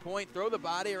Davidson at the point. Throw the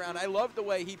body around. I love the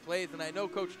way he plays, and I know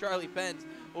Coach Charlie Pence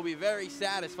will be very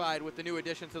satisfied with the new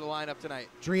addition to the lineup tonight.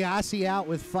 Driassi out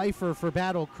with Pfeiffer for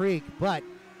Battle Creek, but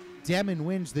Demon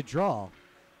wins the draw.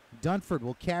 Dunford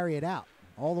will carry it out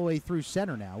all the way through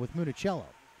center now with Municello.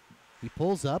 He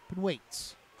pulls up and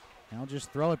waits. Now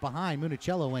just throw it behind.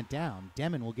 Municello went down.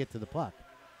 Demon will get to the puck.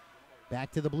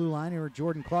 Back to the blue line where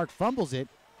Jordan Clark fumbles it.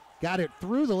 Got it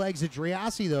through the legs of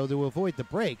Driassi, though, to avoid the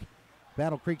break.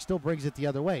 Battle Creek still brings it the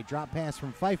other way. Drop pass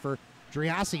from Pfeiffer.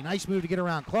 Driassi, nice move to get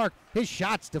around Clark. His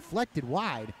shot's deflected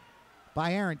wide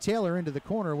by Aaron Taylor into the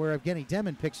corner where Evgeny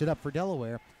Demon picks it up for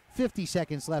Delaware. 50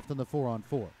 seconds left on the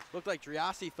 4-on-4. Looked like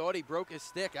Driassi thought he broke his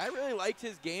stick. I really liked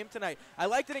his game tonight. I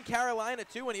liked it in Carolina,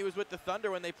 too, when he was with the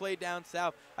Thunder when they played down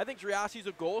south. I think Driassi's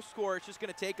a goal scorer. It's just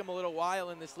going to take him a little while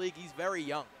in this league. He's very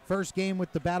young. First game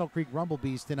with the Battle Creek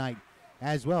Rumblebees tonight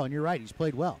as well, and you're right, he's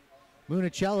played well.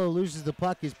 Municello loses the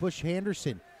puck as Bush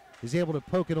Henderson is able to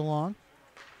poke it along.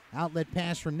 Outlet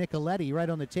pass from Nicoletti right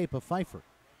on the tape of Pfeiffer.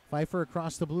 Pfeiffer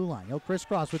across the blue line. He'll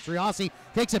crisscross with Driassi.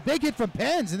 Takes a big hit from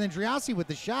Penz, and then Driassi with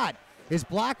the shot is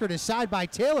blockered aside by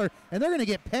Taylor, and they're going to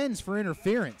get Penz for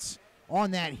interference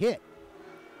on that hit.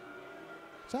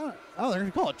 So, they're going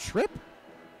to call it a trip?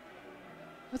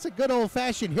 That's a good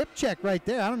old-fashioned hip check right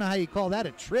there. I don't know how you call that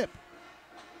a trip.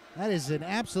 That is an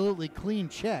absolutely clean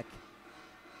check.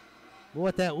 But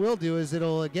what that will do is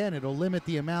it'll limit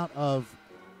the amount of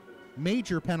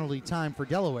major penalty time for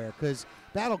Delaware, because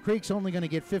Battle Creek's only going to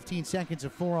get 15 seconds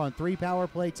of 4-on-3 power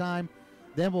play time.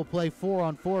 Then we'll play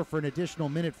 4-on-4 for an additional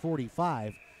minute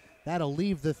 45. That'll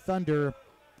leave the Thunder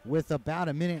with about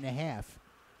a minute and a half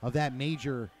of that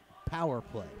major power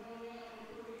play.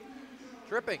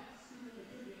 Tripping.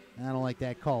 I don't like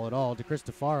that call at all.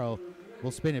 DeCristofaro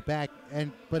will spin it back.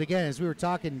 But again, as we were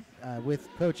talking with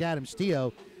Coach Adam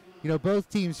Stio, both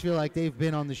teams feel like they've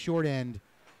been on the short end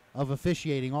of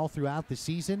officiating all throughout the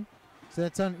season. So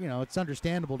that's it's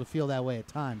understandable to feel that way at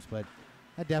times, but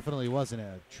that definitely wasn't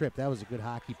a trip. That was a good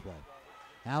hockey play.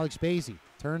 Alex Basie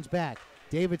turns back.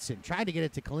 Davidson tried to get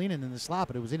it to Kalinin in the slot,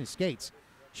 but it was in his skates.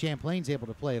 Champlain's able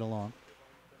to play it along.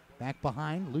 Back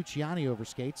behind, Luciani over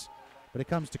skates, but it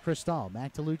comes to Cristal.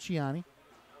 Back to Luciani.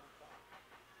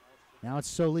 Now it's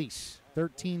Solis.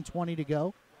 13:20 to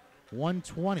go.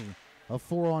 1:20 of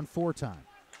 4-on-4 time.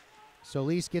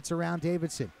 Solis gets around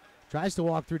Davidson. Tries to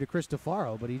walk through to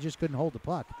Cristofaro, but he just couldn't hold the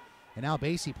puck. And now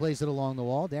Basie plays it along the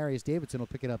wall. Darius Davidson will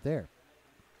pick it up there.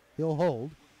 He'll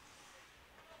hold.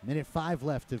 Minute 5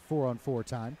 left at 4-on-4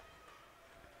 time.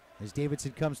 As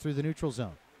Davidson comes through the neutral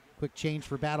zone. Quick change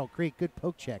for Battle Creek. Good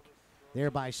poke check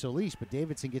there by Solis, but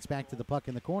Davidson gets back to the puck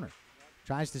in the corner.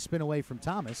 Tries to spin away from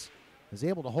Thomas. Is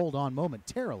able to hold on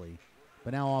momentarily,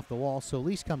 but now off the wall.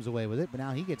 Solis comes away with it, but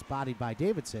now he gets bodied by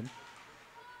Davidson,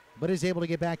 but is able to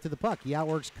get back to the puck. He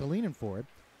outworks Kalinin for it,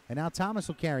 and now Thomas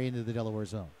will carry into the Delaware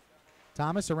zone.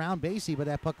 Thomas around Basie, but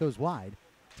that puck goes wide.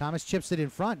 Thomas chips it in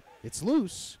front. It's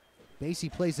loose.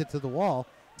 Basie plays it to the wall.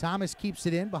 Thomas keeps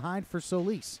it in behind for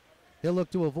Solis. He'll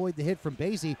look to avoid the hit from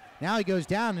Basie. Now he goes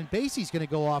down, and Basie's going to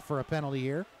go off for a penalty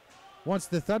here once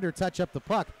the Thunder touch up the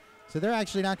puck. So they're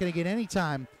actually not going to get any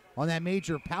time on that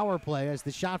major power play as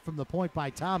the shot from the point by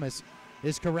Thomas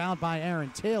is corralled by Aaron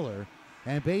Taylor.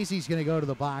 And Basie's going to go to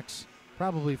the box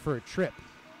probably for a trip.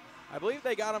 I believe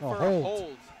they got him for a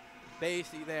hold.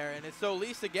 Basie there, and it's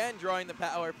Solis again drawing the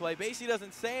power play. Basie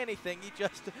doesn't say anything. He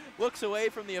just looks away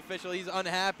from the official. He's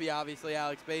unhappy, obviously,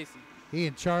 Alex Basie. He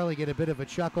and Charlie get a bit of a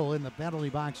chuckle in the penalty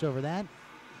box over that.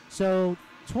 So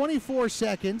 24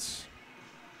 seconds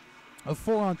of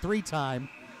 4-on-3 time,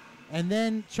 and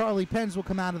then Charlie Penz will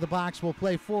come out of the box. We'll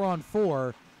play 4-on-4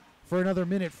 for another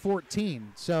minute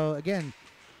 14. So, again,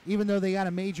 even though they got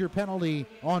a major penalty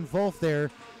on Wolf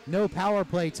there, no power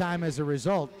play time as a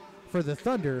result for the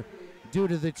Thunder due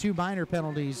to the 2 minor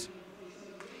penalties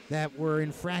that were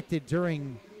infracted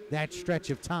during that stretch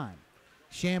of time.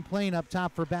 Champlain up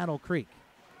top for Battle Creek.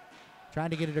 Trying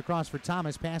to get it across for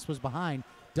Thomas. Pass was behind.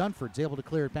 Dunford's able to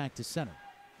clear it back to center.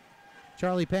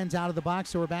 Charlie Penz out of the box,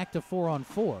 so we're back to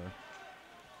 4-on-4.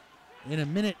 In a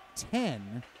minute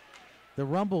 10, the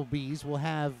Rumblebees will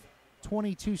have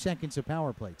 22 seconds of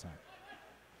power play time.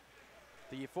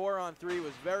 The 4-on-3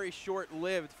 was very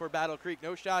short-lived for Battle Creek.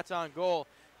 No shots on goal.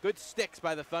 Good sticks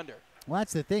by the Thunder. Well,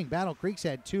 that's the thing. Battle Creek's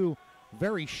had 2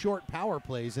 very short power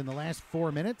plays in the last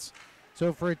 4 minutes.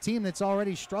 So for a team that's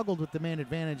already struggled with the man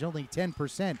advantage, only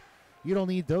 10%, you don't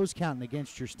need those counting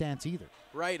against your stats either.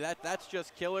 Right, that's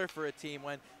just killer for a team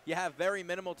when you have very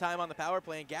minimal time on the power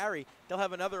play. And Gary, they'll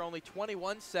have another only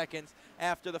 21 seconds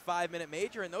after the 5-minute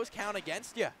major, and those count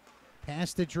against you.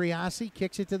 Pass to Driassi,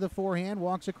 kicks it to the forehand,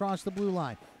 walks across the blue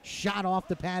line. Shot off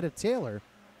the pad of Taylor.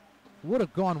 Would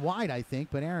have gone wide, I think,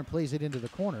 but Aaron plays it into the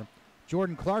corner.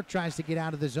 Jordan Clark tries to get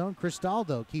out of the zone.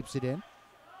 Cristaldo keeps it in.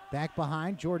 Back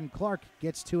behind, Jordan Clark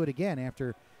gets to it again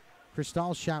after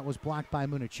Cristal's shot was blocked by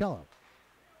Municello.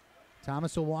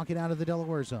 Thomas will walk it out of the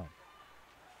Delaware zone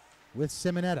with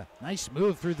Simonetta. Nice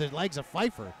move through the legs of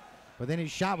Pfeiffer, but then his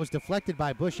shot was deflected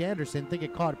by Bush Anderson. I think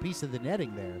it caught a piece of the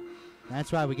netting there.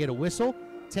 That's why we get a whistle.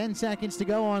 10 seconds to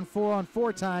go on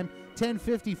 4-on-4 time.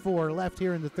 10:54 left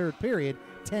here in the third period.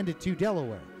 10-2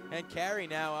 Delaware. And Carey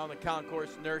now on the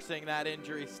concourse nursing that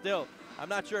injury still. I'm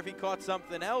not sure if he caught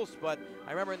something else, but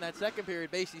I remember in that second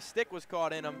period, Basie's stick was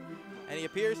caught in him, and he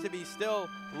appears to be still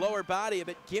lower body, a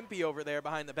bit gimpy over there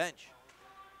behind the bench.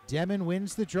 Demon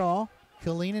wins the draw.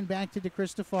 Kalinin back to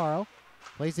DeCristofaro.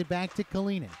 Plays it back to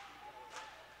Kalinin.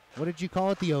 What did you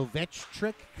call it? The Ovech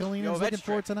trick Kalinen's looking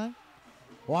for tonight?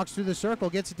 Walks through the circle,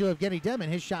 gets it to Evgeny Demon.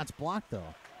 His shot's blocked,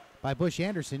 though, by Bush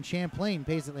Anderson. Champlain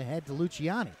pays it ahead to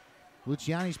Luciani.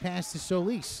 Luciani's pass to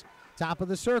Solis. Top of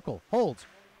the circle. Holds.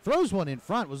 Throws one in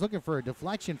front. Was looking for a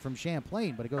deflection from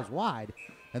Champlain, but it goes wide.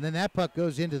 And then that puck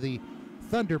goes into the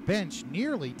Thunder bench,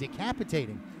 nearly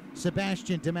decapitating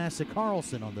Sebastian Demassa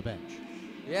Carlson on the bench.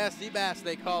 Yeah, Seabass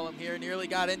they call him here. Nearly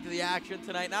got into the action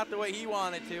tonight. Not the way he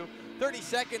wanted to. 30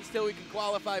 seconds till we can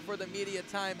qualify for the media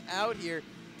time out here.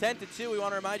 10-2. We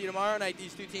want to remind you tomorrow night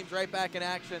these two teams right back in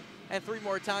action, and 3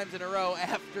 more times in a row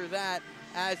after that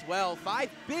as well. 5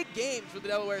 big games for the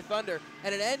Delaware Thunder,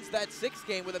 and it ends that 6th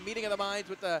game with a meeting of the minds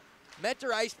with the Mentor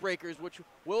Icebreakers, which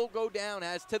will go down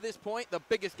as, to this point, the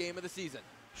biggest game of the season.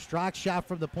 Strock's shot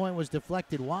from the point was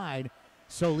deflected wide.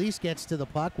 Solis gets to the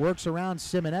puck, works around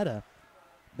Simonetta.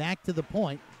 Back to the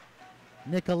point,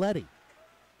 Nicoletti.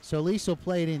 Solis will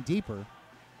play it in deeper.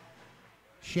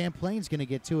 Champlain's going to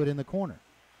get to it in the corner.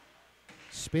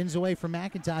 Spins away from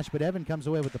McIntosh, but Evan comes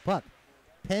away with the puck.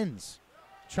 Pens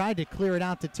tried to clear it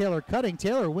out to Taylor Cutting.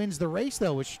 Taylor wins the race,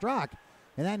 though, with Strock,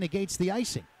 and that negates the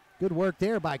icing. Good work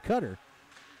there by Cutter.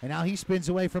 And now he spins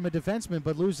away from a defenseman,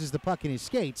 but loses the puck in his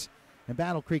skates, and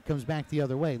Battle Creek comes back the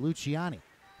other way. Luciani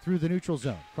through the neutral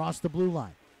zone, across the blue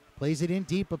line. Plays it in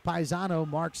deep, but Paisano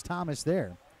marks Thomas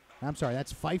there. I'm sorry,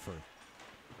 that's Pfeiffer.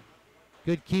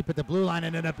 Good keep at the blue line,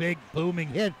 and then a big booming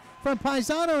hit from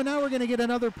Paisano, and now we're going to get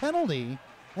another penalty,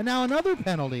 and now another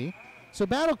penalty. So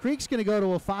Battle Creek's going to go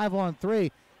to a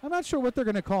 5-on-3. I'm not sure what they're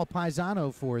going to call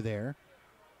Paisano for there.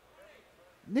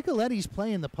 Nicoletti's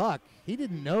playing the puck. He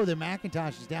didn't know that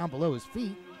McIntosh is down below his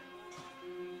feet.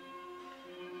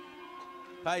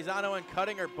 Paisano and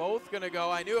Cutting are both going to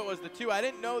go. I knew it was the 2. I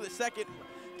didn't know the second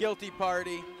guilty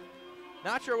party.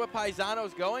 Not sure what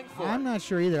Paisano's going for. I'm not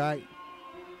sure either.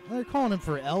 They're calling him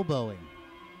for elbowing.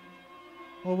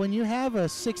 Well, when you have a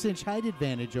 6-inch height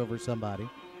advantage over somebody,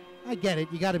 I get it.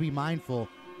 You got to be mindful.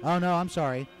 Oh, no, I'm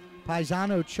sorry.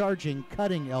 Paisano charging,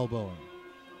 Cutting, elbowing.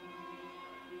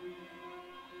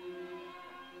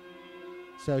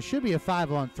 So it should be a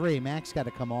 5-on-3. Mac's got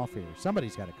to come off here.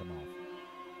 Somebody's got to come off.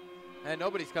 And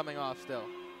nobody's coming off still.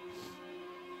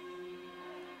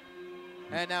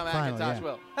 And now Finally, McIntosh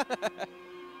will. I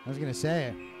was going to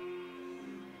say.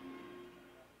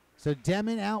 So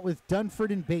Demon out with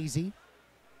Dunford and Basie.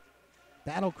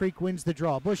 Battle Creek wins the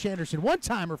draw. Bush Anderson,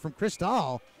 one-timer from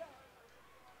Cristal.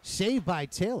 Saved by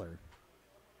Taylor.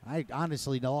 I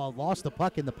honestly lost the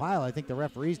puck in the pile. I think the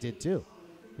referees did too,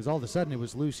 because all of a sudden it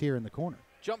was loose here in the corner.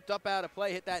 Jumped up out of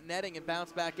play, hit that netting, and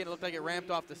bounced back in. It looked like it ramped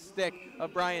off the stick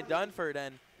of Brian Dunford.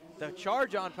 And the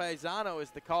charge on Paisano is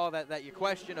the call that you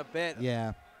question a bit.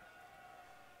 Yeah.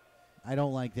 I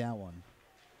don't like that one.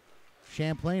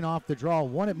 Champlain off the draw,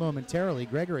 won it momentarily.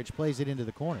 Gregorich plays it into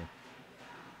the corner.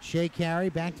 Shea Carey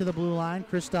back to the blue line.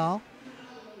 Cristal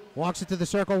walks it to the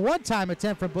circle. One-time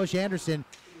attempt from Bush Anderson,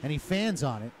 and he fans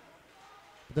on it.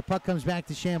 But the puck comes back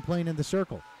to Champlain in the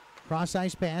circle.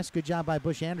 Cross-ice pass. Good job by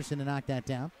Bush Anderson to knock that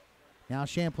down. Now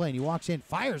Champlain, he walks in,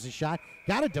 fires a shot.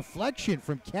 Got a deflection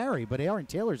from Carey, but Aaron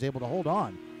Taylor's able to hold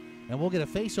on. And we'll get a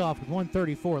face-off with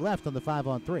 1:34 left on the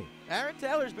 5-on-3. Aaron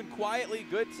Taylor's been quietly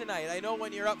good tonight. I know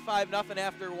when you're up 5-0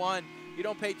 after 1, you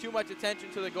don't pay too much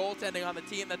attention to the goaltending on the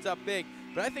team that's up big.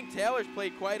 But I think Taylor's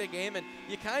played quite a game, and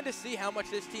you kind of see how much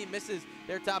this team misses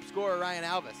their top scorer, Ryan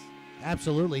Alvis.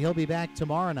 Absolutely. He'll be back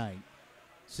tomorrow night.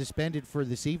 Suspended for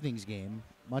this evening's game,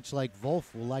 much like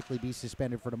Wolf will likely be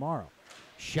suspended for tomorrow.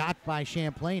 Shot by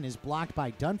Champlain is blocked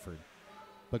by Dunford,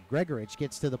 but Gregorich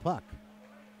gets to the puck.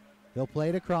 He'll play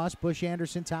it across. Bush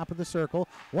Anderson, top of the circle.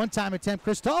 One-time attempt.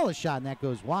 Cristal is shot, and that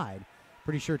goes wide.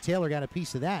 Pretty sure Taylor got a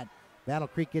piece of that. Battle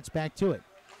Creek gets back to it.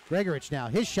 Gregorich now,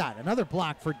 his shot. Another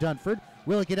block for Dunford.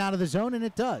 Will it get out of the zone? And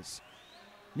it does.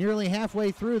 Nearly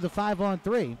halfway through the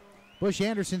 5-on-3. Bush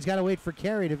Anderson's got to wait for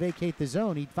Carey to vacate the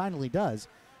zone. He finally does.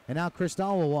 And now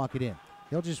Cristal will walk it in.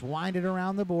 He'll just wind it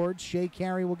around the boards. Shea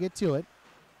Carey will get to it.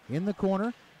 In the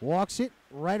corner. Walks it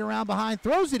right around behind.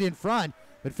 Throws it in front.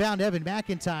 But found Evan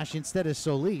McIntosh instead of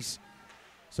Solis.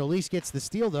 Solis gets the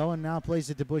steal, though, and now plays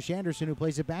it to Bush Anderson, who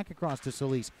plays it back across to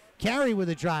Solis. Carey with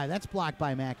a drive. That's blocked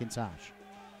by McIntosh.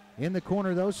 In the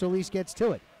corner, though, Solis gets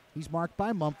to it. He's marked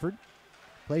by Mumford.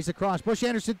 Plays across. Bush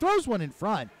Anderson throws one in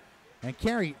front. And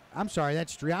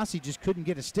that's Driassi just couldn't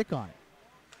get a stick on it.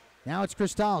 Now it's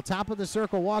Cristal, top of the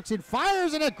circle, walks in,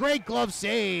 fires, and a great glove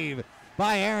save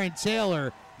by Aaron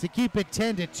Taylor to keep it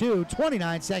 10-2.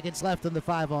 29 seconds left in the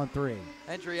 5-on-3.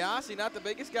 And Driassi, not the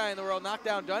biggest guy in the world, knocked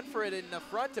down Dunford in the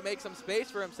front to make some space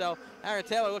for himself. Aaron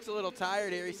Taylor looks a little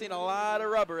tired here. He's seen a lot of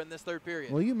rubber in this third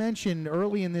period. Well, you mentioned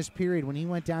early in this period when he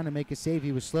went down to make a save,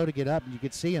 he was slow to get up, and you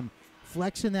could see him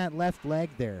flexing that left leg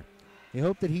there. You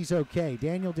hope that he's okay.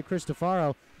 Daniel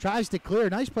DeCristofaro tries to clear.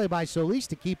 Nice play by Solis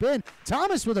to keep in.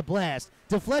 Thomas with a blast.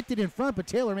 Deflected in front, but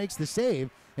Taylor makes the save.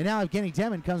 And now Evgeny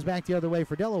Demon comes back the other way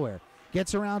for Delaware.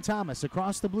 Gets around Thomas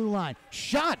across the blue line.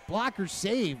 Shot, blocker,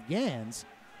 save, Gans.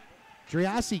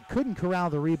 Driassi couldn't corral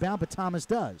the rebound, but Thomas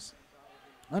does.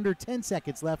 Under 10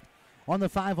 seconds left on the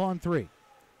 5-on-3.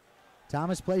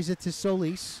 Thomas plays it to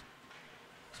Solis.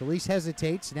 Solis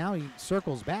hesitates. Now he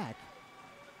circles back.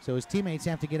 So his teammates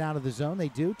have to get out of the zone. They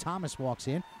do. Thomas walks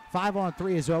in.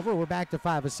 5-on-3 is over. We're back to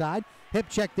 5 aside. Hip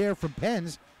check there from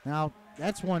Penz. Now,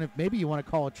 that's one, if maybe you want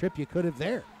to call a trip, you could have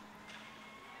there.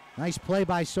 Nice play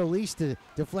by Solis to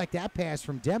deflect that pass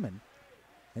from Demon.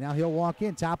 And now he'll walk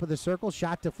in. Top of the circle.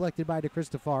 Shot deflected by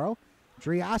DeCristofaro.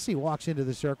 Driassi walks into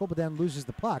the circle, but then loses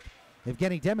the puck.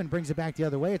 Evgeny Demon brings it back the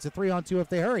other way. It's a 3-on-2 if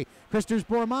they hurry. Christers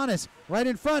Bormanis right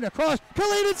in front. Across.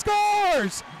 Kalinin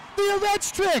scores! The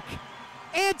Ovech trick!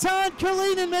 Anton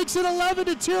Kalinin makes it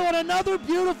 11-2 on another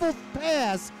beautiful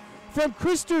pass from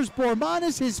Christers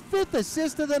Bormanis, his 5th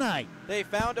assist of the night. They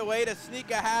found a way to sneak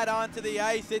a hat onto the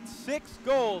ice. It's 6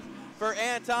 goals for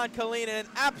Anton Kalinin. An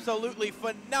absolutely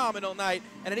phenomenal night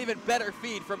and an even better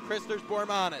feed from Christers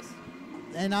Bormanis.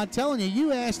 And I'm telling you,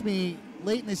 you asked me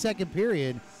late in the second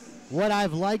period what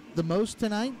I've liked the most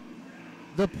tonight.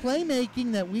 The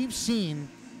playmaking that we've seen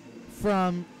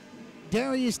from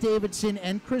Darius Davidson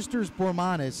and Christers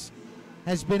Bormanis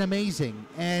has been amazing.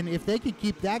 And if they could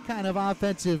keep that kind of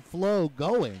offensive flow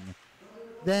going,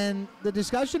 then the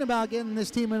discussion about getting this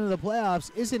team into the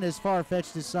playoffs isn't as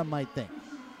far-fetched as some might think.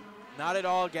 Not at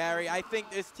all, Gary. I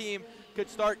think this team could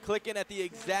start clicking at the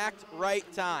exact right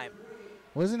time.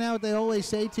 Wasn't that what they always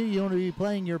say, too? You want to be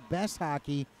playing your best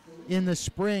hockey in the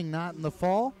spring, not in the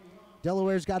fall?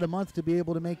 Delaware's got a month to be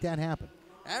able to make that happen.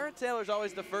 Aaron Taylor's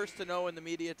always the first to know in the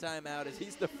media timeout, as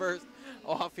he's the first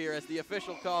off here as the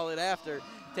official call it after.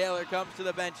 Taylor comes to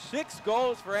the bench. 6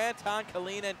 goals for Anton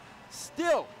Kalinin,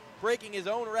 still breaking his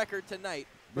own record tonight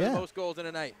for the most goals in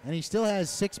a night. And he still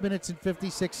has 6 minutes and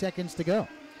 56 seconds to go.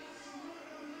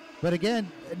 But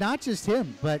again, not just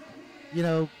him, but, you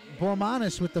know,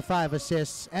 Bormanis with the 5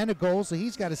 assists and a goal, so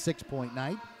he's got a 6-point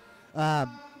night.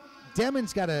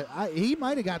 Demon's got he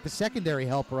might have got the secondary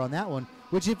helper on that one,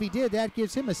 which if he did, that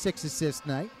gives him a 6-assist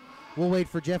night. We'll wait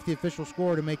for Jeff, the official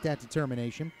scorer, to make that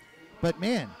determination. But,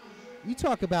 man, you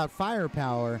talk about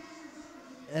firepower,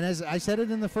 and as I said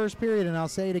it in the first period, and I'll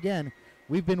say it again,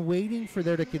 we've been waiting for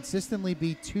there to consistently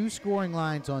be 2 scoring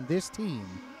lines on this team,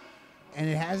 and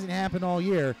it hasn't happened all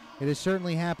year. It has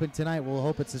certainly happened tonight. We'll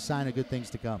hope it's a sign of good things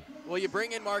to come. Well, you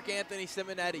bring in Mark Anthony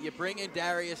Simonetti, you bring in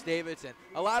Darius Davidson.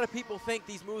 A lot of people think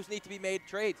these moves need to be made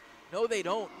trades. No, they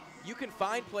don't. You can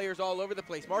find players all over the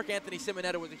place. Mark Anthony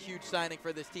Simonetti was a huge signing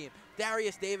for this team.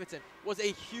 Darius Davidson was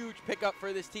a huge pickup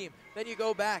for this team. Then you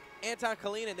go back. Anton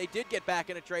Kalinin, they did get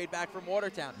back in a trade back from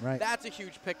Watertown. Right. That's a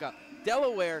huge pickup.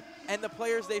 Delaware and the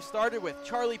players they've started with,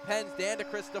 Charlie Penz, Dan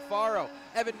DeCristofaro,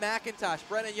 Evan McIntosh,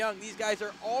 Brennan Young, these guys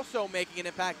are also making an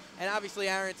impact. And obviously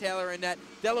Aaron Taylor and net.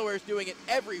 Delaware's doing it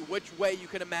every which way you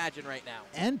can imagine right now.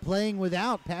 And playing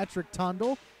without Patrick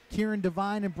Tundle, Kieran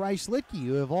Devine, and Bryce Litkey,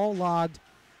 who have all logged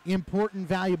important,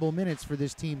 valuable minutes for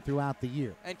this team throughout the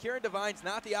year. And Kieran Devine's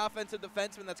not the offensive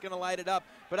defenseman that's going to light it up,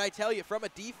 but I tell you, from a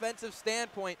defensive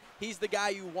standpoint, he's the guy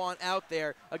you want out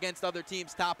there against other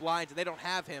teams' top lines, and they don't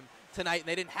have him tonight, and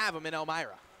they didn't have him in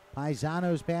Elmira.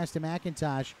 Paisano's pass to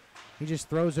McIntosh. He just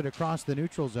throws it across the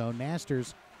neutral zone.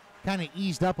 Masters kind of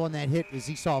eased up on that hit as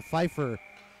he saw Pfeiffer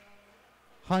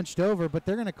hunched over, but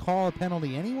they're going to call a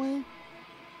penalty anyway?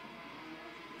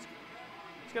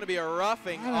 It's going to be a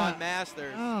roughing on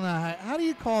Masters. I don't know. How do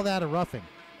you call that a roughing?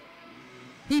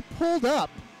 He pulled up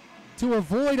to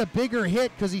avoid a bigger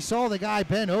hit because he saw the guy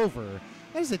bent over.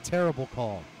 That is a terrible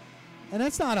call. And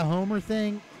that's not a homer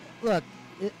thing. Look,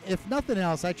 if nothing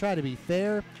else, I try to be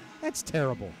fair. That's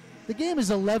terrible. The game is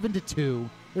 11-2.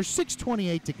 There's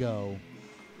 6:28 to go.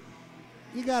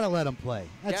 You got to let them play.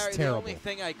 That's Gary, terrible. The only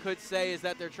thing I could say is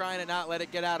that they're trying to not let it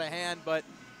get out of hand, but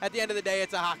at the end of the day,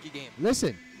 it's a hockey game.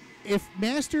 Listen, if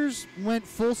Masters went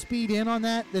full speed in on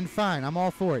that, then fine. I'm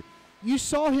all for it. You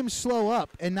saw him slow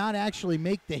up and not actually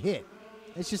make the hit.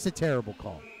 It's just a terrible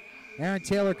call. Aaron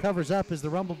Taylor covers up as the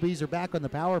Rumblebees are back on the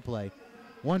power play.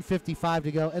 1:55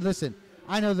 to go. And listen,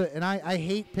 I know that, and I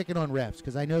hate picking on refs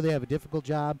because I know they have a difficult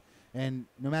job, and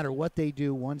no matter what they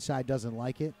do, one side doesn't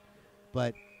like it.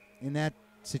 But in that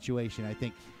situation, I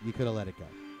think you could have let it go.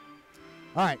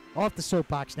 All right, off the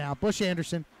soapbox now. Bush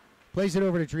Anderson plays it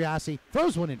over to Driassi.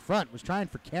 Throws one in front. Was trying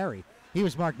for Carey. He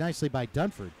was marked nicely by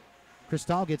Dunford.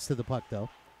 Cristal gets to the puck, though.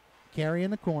 Carey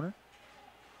in the corner.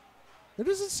 There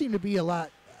doesn't seem to be a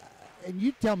lot, and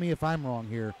you tell me if I'm wrong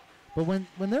here, but when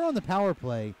they're on the power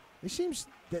play, it seems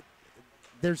that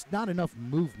there's not enough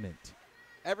movement.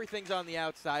 Everything's on the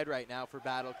outside right now for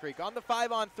Battle Creek. On the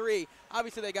 5-on-3,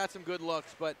 obviously they got some good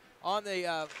looks, but on the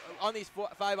on these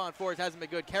 5-on-4s hasn't been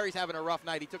good. Carey's having a rough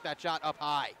night. He took that shot up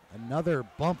high. Another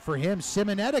bump for him.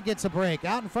 Simonetta gets a break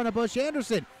out in front of Bush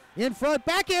Anderson. In front,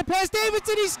 backhand pass,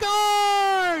 Davidson, he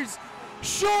scores!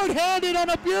 Short-handed on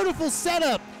a beautiful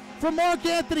setup from Mark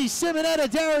Anthony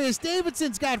Simonetta. Darius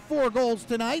Davidson's got 4 goals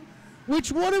tonight, which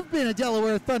would have been a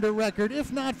Delaware Thunder record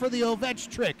if not for the Ovech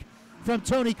trick from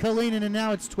Tony Kalinin, and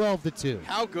now it's 12-2.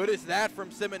 How good is that from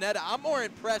Simonetta? I'm more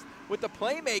impressed with the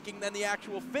playmaking than the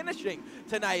actual finishing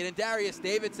tonight. And Darius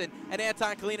Davidson and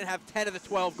Anton Kalinin have 10 of the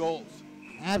 12 goals.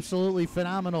 Absolutely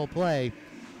phenomenal play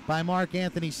by Mark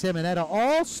Anthony Simonetta.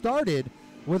 All started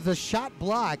with a shot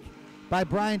block by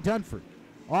Brian Dunford.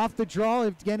 Off the draw,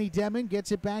 Evgeny Demon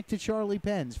gets it back to Charlie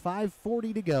Penns.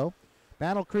 5:40 to go.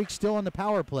 Battle Creek still on the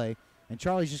power play. And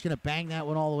Charlie's just going to bang that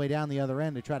one all the way down the other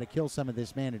end to try to kill some of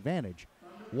this man advantage.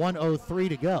 1:03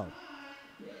 to go.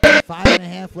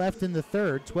 5.5 left in the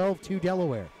third. 12-2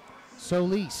 Delaware.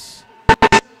 Solis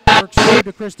works through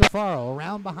to Cristofaro.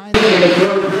 Around behind the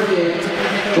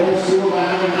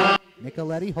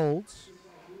Nicoletti holds.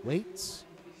 Waits.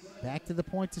 Back to the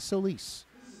point to Solis.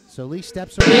 Solis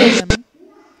steps around him,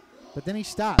 but then he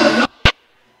stops.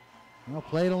 He'll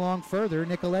play it along further.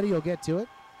 Nicoletti will get to it.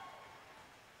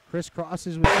 Chris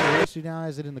crosses with Solis, who now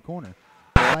has it in the corner.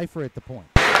 Pfeiffer at the point.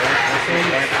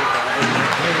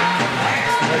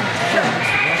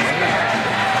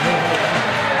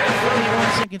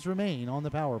 41 seconds remain on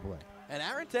the power play. And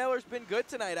Aaron Taylor's been good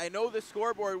tonight. I know the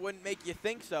scoreboard wouldn't make you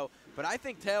think so, but I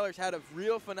think Taylor's had a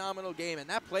real phenomenal game. And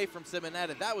that play from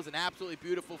Simonetta, that was an absolutely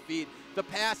beautiful feed. The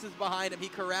pass is behind him. He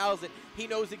corrals it. He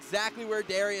knows exactly where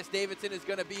Darius Davidson is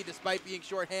going to be despite being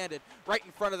shorthanded, right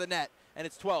in front of the net. And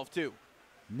it's 12-2.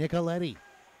 Nicoletti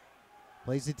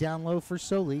plays it down low for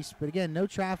Solis, but again, no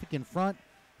traffic in front,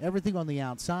 everything on the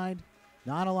outside.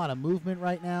 Not a lot of movement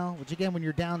right now, which again, when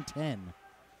you're down 10,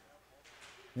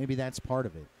 maybe that's part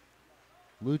of it.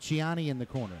 Luciani in the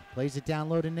corner, plays it down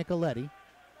low to Nicoletti.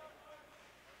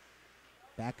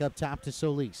 Back up top to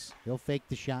Solis. He'll fake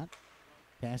the shot.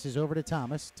 Passes over to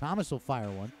Thomas. Thomas will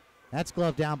fire one. That's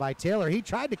gloved down by Taylor. He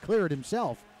tried to clear it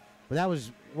himself, but that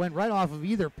went right off of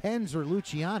either Penns or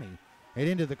Luciani and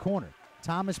into the corner.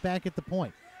 Thomas back at the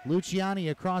point.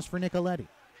 Luciani across for Nicoletti.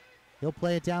 He'll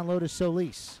play it down low to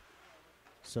Solis.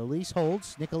 Solis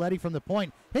holds. Nicoletti from the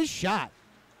point. His shot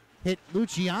hit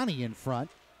Luciani in front.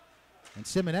 And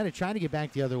Simonetta trying to get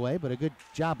back the other way, but a good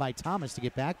job by Thomas to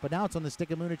get back. But now it's on the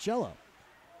stick of Municello.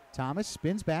 Thomas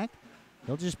spins back.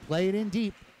 He'll just play it in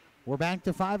deep. We're back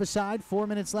to 5 aside. 4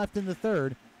 minutes left in the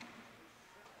third.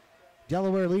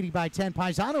 Delaware leading by 10.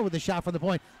 Paisano with a shot from the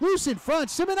point. Loose in front.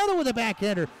 Simonetta with a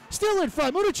backhander. Still in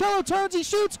front. Municello turns. He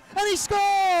shoots. And he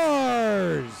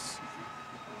scores!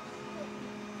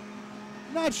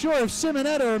 Not sure if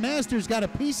Simonetta or Masters got a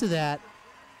piece of that,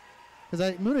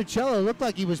 because Municello looked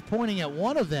like he was pointing at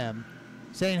one of them,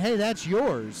 saying, hey, that's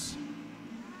yours.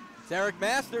 It's Eric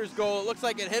Masters' goal. It looks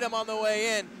like it hit him on the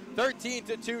way in.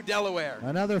 13-2 Delaware.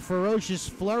 Another ferocious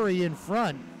flurry in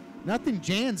front. Nothing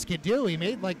Jans could do. He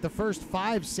made like the first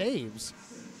 5 saves,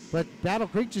 but Battle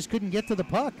Creek just couldn't get to the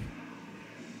puck.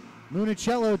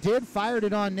 Municello did, fired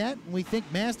it on net, and we think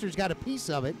Masters got a piece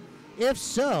of it. If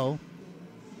so,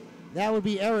 that would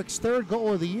be Eric's 3rd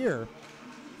goal of the year.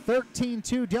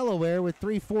 13-2 Delaware with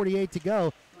 3:48 to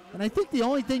go. And I think the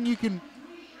only thing you can,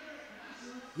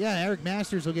 Eric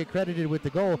Masters will get credited with the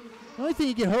goal. The only thing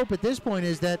you can hope at this point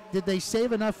is that did they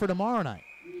save enough for tomorrow night?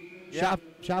 Yeah.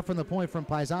 Shot from the point from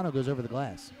Paisano goes over the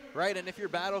glass. Right, and if you're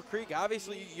Battle Creek,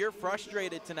 obviously you're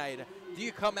frustrated tonight. Do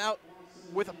you come out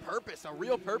with a purpose, a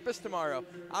real purpose tomorrow?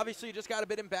 Obviously you just got a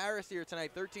bit embarrassed here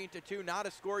tonight. 13-2, not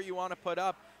a score you want to put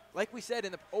up. Like we said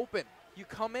in the open, you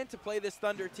come in to play this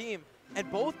Thunder team, and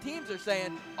both teams are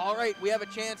saying, all right, we have a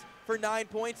chance for 9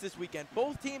 points this weekend.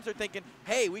 Both teams are thinking,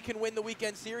 hey, we can win the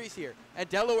weekend series here. And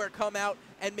Delaware come out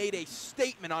and made a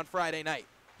statement on Friday night.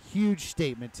 Huge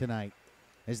statement tonight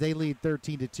as they lead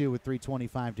 13-2 with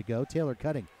 3:25 to go. Taylor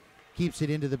Cutting keeps it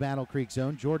into the Battle Creek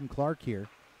zone. Jordan Clark here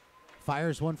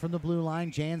Fires one from the blue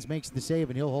line. Jans makes the save,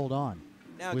 and he'll hold on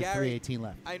Now, with Gary, 3:18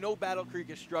 left. I know Battle Creek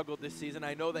has struggled this season.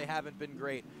 I know they haven't been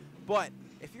great. But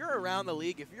if you're around the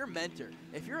league, if you're Mentor,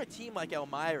 if you're a team like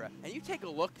Elmira, and you take a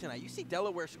look tonight, you see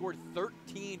Delaware scored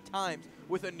 13 times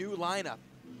with a new lineup.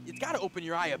 It's got to open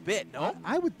your eye a bit, no?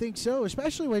 I would think so,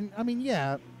 especially when, I mean,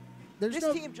 yeah. This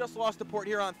team just lost to Port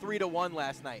Huron 3-1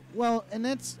 last night. Well, and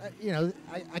that's,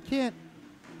 I can't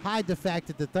hide the fact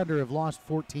that the Thunder have lost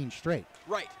 14 straight.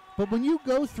 Right. But when you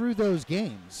go through those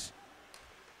games,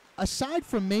 aside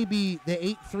from maybe the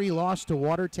 8-3 loss to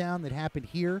Watertown that happened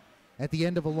here at the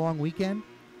end of a long weekend,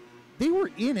 they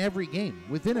were in every game,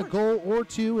 within a goal or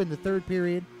two in the third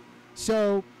period.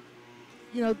 So,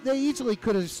 they easily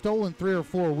could have stolen 3 or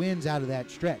 4 wins out of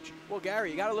that stretch. Well, Gary,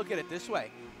 you got to look at it this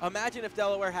way. Imagine if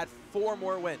Delaware had 4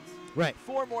 more wins. Right.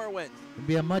 4 more wins. It'd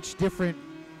be a much different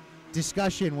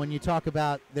discussion when you talk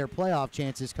about their playoff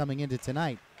chances coming into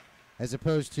tonight, as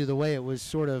opposed to the way it was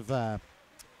sort of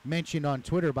mentioned on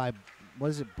Twitter by, what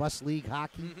is it, Bus League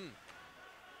Hockey? Mm-hmm.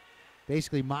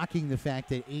 Basically mocking the fact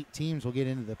that 8 teams will get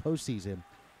into the postseason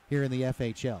here in the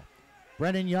FHL.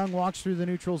 Brennan Young walks through the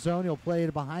neutral zone. He'll play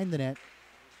it behind the net.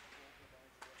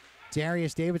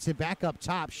 Darius Davidson back up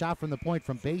top. Shot from the point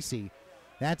from Basie.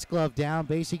 That's gloved down.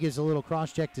 Basie gives a little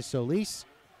cross-check to Solis.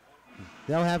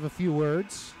 They'll have a few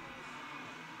words.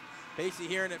 Basie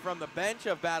hearing it from the bench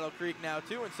of Battle Creek now,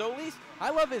 too. And Solis,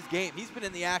 I love his game. He's been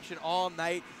in the action all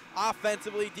night,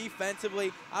 offensively,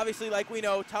 defensively. Obviously, like we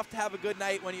know, tough to have a good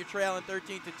night when you're trailing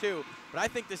 13-2. But I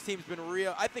think this team's been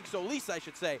real. I think Solis, I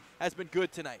should say, has been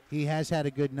good tonight. He has had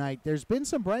a good night. There's been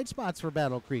some bright spots for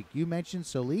Battle Creek. You mentioned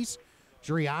Solis.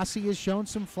 Driassi has shown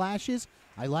some flashes.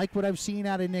 I like what I've seen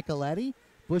out of Nicoletti.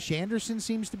 Bush Anderson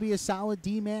seems to be a solid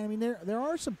D-man. I mean, there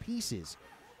are some pieces.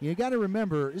 You got to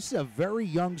remember, this is a very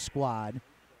young squad.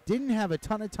 Didn't have a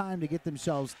ton of time to get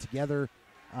themselves together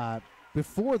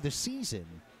before the season.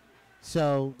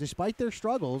 So despite their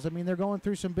struggles, I mean, they're going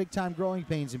through some big-time growing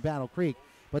pains in Battle Creek.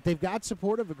 But they've got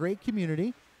support of a great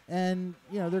community, and,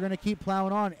 they're going to keep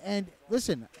plowing on. And,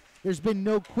 listen, there's been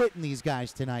no quitting these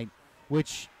guys tonight,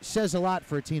 which says a lot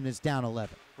for a team that's down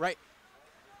 11. Right.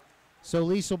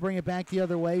 Solis will bring it back the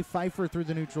other way. Pfeiffer through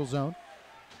the neutral zone.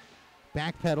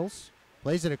 Back pedals.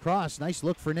 Plays it across. Nice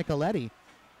look for Nicoletti.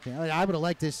 I would have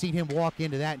liked to have seen him walk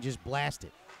into that and just blast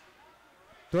it.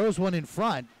 Throws one in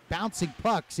front. Bouncing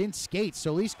pucks in skates.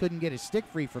 Solis couldn't get his stick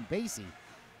free from Basie.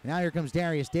 Now here comes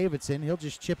Darius Davidson. He'll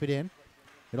just chip it in.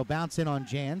 It'll bounce in on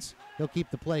Jans. He'll keep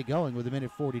the play going with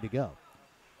 1:40 to go.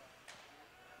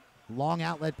 Long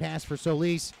outlet pass for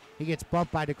Solis. He gets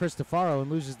bumped by DeCristofaro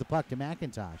and loses the puck to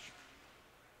McIntosh.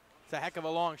 It's a heck of a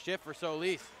long shift for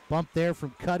Solis. Bump there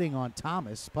from Cutting on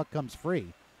Thomas. Puck comes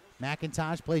free.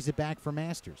 McIntosh plays it back for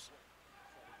Masters.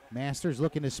 Masters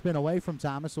looking to spin away from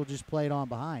Thomas. Will just play it on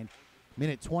behind.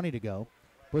 1:20 to go.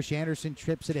 Bush Anderson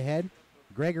trips it ahead.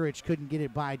 Gregorich couldn't get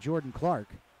it by Jordan Clark.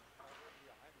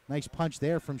 Nice punch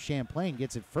there from Champlain.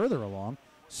 Gets it further along.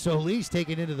 Solis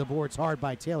taken into the boards hard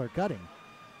by Taylor Cutting.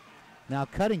 Now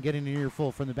Cutting getting an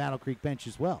earful from the Battle Creek bench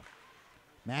as well.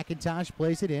 McIntosh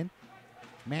plays it in.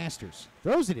 Masters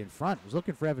throws it in front. Was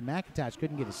looking for Evan McIntosh.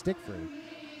 Couldn't get his stick free.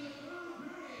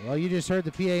 Well, you just heard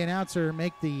the PA announcer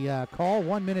make the call.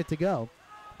 1 minute to go.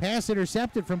 Pass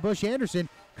intercepted from Bush Anderson.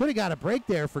 Could have got a break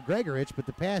there for Gregorich, but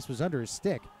the pass was under his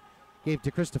stick. Gave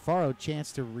DeCristofaro a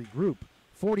chance to regroup.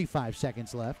 45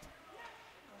 seconds left.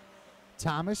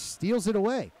 Thomas steals it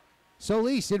away.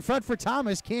 Solis in front for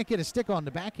Thomas. Can't get a stick on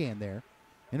the backhand there.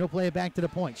 And he'll play it back to the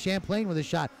point. Champlain with a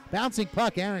shot. Bouncing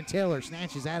puck. Aaron Taylor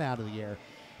snatches that out of the air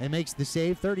and makes the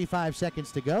save. 35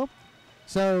 seconds to go.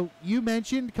 So you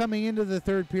mentioned coming into the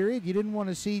third period, you didn't want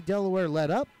to see Delaware let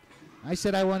up. I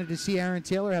said I wanted to see Aaron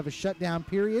Taylor have a shutdown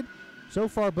period. So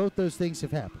far, both those things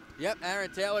have happened. Yep,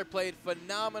 Aaron Taylor played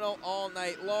phenomenal all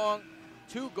night long.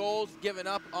 2 goals given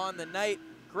up on the night.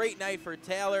 Great night for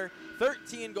Taylor.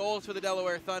 13 goals for the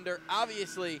Delaware Thunder.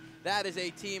 Obviously, that is a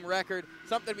team record.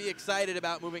 Something to be excited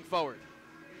about moving forward.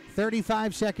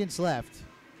 35 seconds left.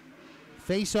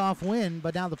 Face-off win,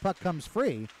 but now the puck comes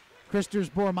free. Christers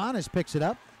Bormanis picks it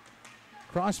up.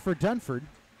 Cross for Dunford.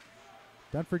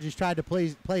 Dunford just tried to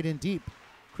play it in deep.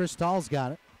 Chris Stahl's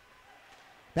got it.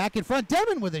 Back in front,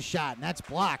 Devin with a shot, and that's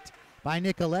blocked by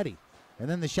Nicoletti. And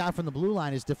then the shot from the blue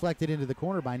line is deflected into the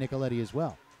corner by Nicoletti as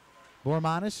well.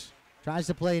 Bormanis tries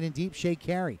to play it in deep. Shea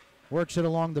Carey works it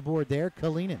along the board there.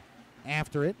 Kalinin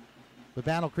after it. But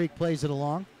Battle Creek plays it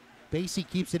along. Basie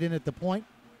keeps it in at the point.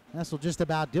 This will just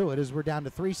about do it as we're down to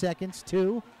 3 seconds.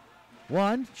 2,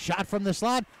 1. Shot from the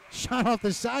slot. Shot off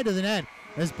the side of the net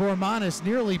as Bormanis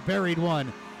nearly buried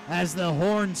one as the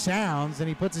horn sounds and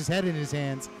he puts his head in his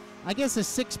hands I guess a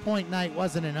 6-point night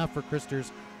wasn't enough for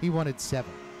Christers. He wanted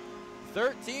 7.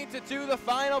 13-2 the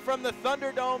final from the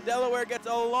Thunderdome. Delaware gets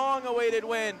a long-awaited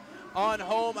win on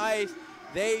home ice.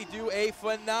 They do a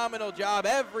phenomenal job.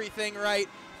 Everything right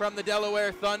from the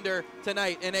Delaware Thunder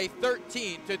tonight in a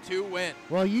 13-2 win.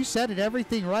 Well, you said it,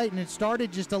 everything right, and it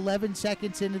started just 11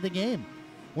 seconds into the game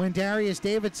when Darius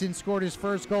Davidson scored his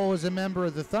first goal as a member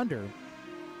of the Thunder.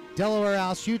 Delaware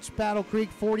outshoots Battle Creek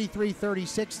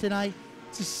 43-36 tonight.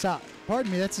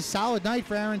 That's a solid night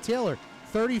for Aaron Taylor.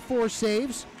 34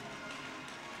 saves.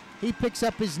 He picks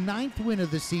up his 9th win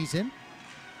of the season,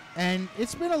 and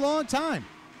it's been a long time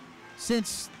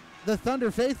since the Thunder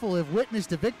faithful have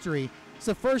witnessed a victory. It's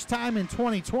the first time in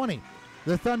 2020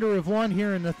 the Thunder have won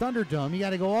here in the Thunderdome. You got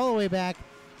to go all the way back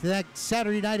to that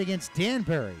Saturday night against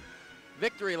Danbury.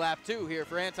 Victory lap 2 here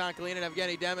for Anton Kalinin,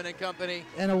 Evgeny Demin and company.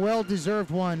 And a well-deserved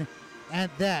one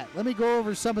at that. Let me go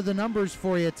over some of the numbers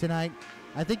for you tonight.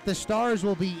 I think the stars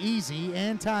will be easy.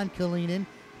 Anton Kalinin,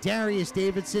 Darius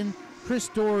Davidson,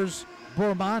 Christers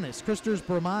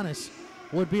Bormanis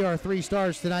would be our 3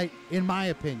 stars tonight, in my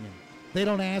opinion. They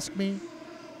don't ask me,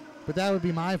 but that would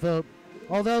be my vote.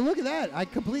 Although, look at that. I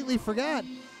completely forgot.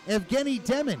 Evgeny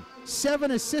Demin,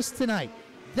 7 assists tonight.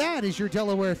 That is your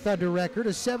Delaware Thunder record,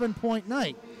 a 7-point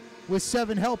night with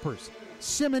 7 helpers.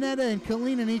 Simonetta and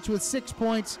Kalinin each with 6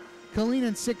 points.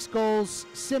 Kalinin 6 goals.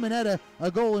 Simonetta a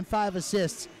goal and 5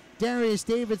 assists. Darius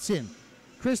Davidson,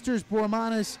 Christers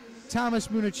Bormanis, Thomas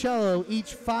Municello,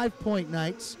 each 5-point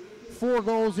nights. 4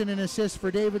 goals and an assist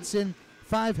for Davidson.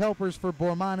 5 helpers for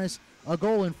Bormanis. A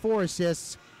goal and 4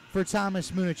 assists for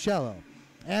Thomas Municello.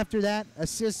 After that,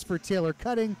 assists for Taylor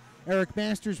Cutting, Eric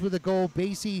Masters with a goal,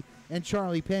 Basie and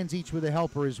Charlie Penns each with a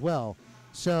helper as well.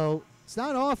 So it's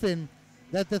not often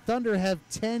that the Thunder have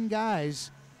 10 guys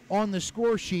on the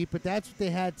score sheet, but that's what they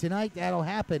had tonight. That'll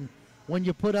happen when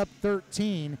you put up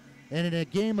 13. And in a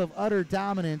game of utter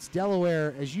dominance,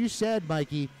 Delaware, as you said,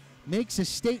 Mikey, makes a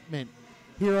statement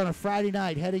here on a Friday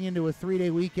night heading into a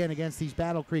 3-day weekend against these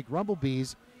Battle Creek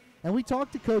Rumblebees. And we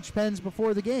talked to Coach Penns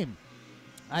before the game.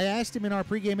 I asked him in our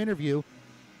pregame interview,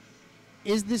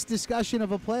 is this discussion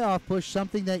of a playoff push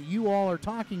something that you all are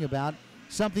talking about,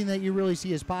 something that you really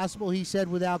see as possible? He said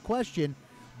without question,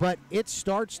 but it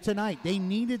starts tonight. They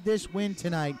needed this win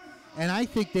tonight, and I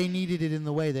think they needed it in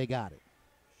the way they got it.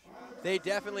 They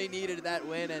definitely needed that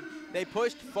win, and they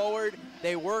pushed forward.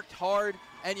 They worked hard,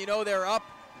 and they're up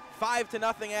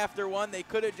 5-0 after 1. They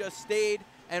could have just stayed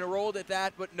and rolled at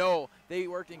that, but no, they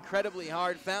worked incredibly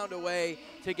hard, found a way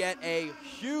to get a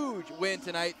huge win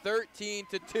tonight,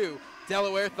 13-2,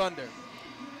 Delaware Thunder.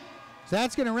 So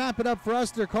that's going to wrap it up for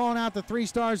us. They're calling out the 3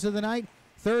 stars of the night.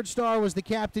 3rd star was the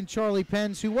captain, Charlie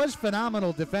Penns, who was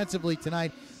phenomenal defensively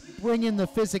tonight, bringing the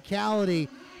physicality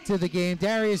to the game.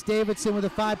 Darius Davidson with a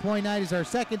 5-point night is our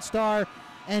 2nd star.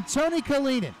 And Tony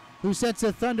Kalinin, who sets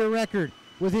a Thunder record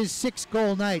with his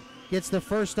 6-goal night, gets the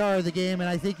 1st star of the game. And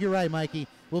I think you're right, Mikey.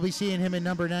 We'll be seeing him in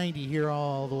number 90 here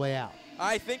all the way out.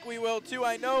 I think we will, too.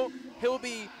 I know he'll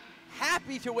be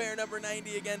happy to wear number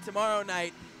 90 again tomorrow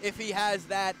night if he has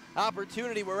that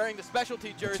opportunity. We're wearing the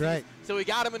specialty jerseys, that's right. So we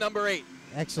got him a number 8.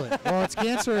 Excellent. Well, it's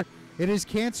cancer. It is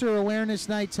Cancer Awareness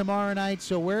Night tomorrow night,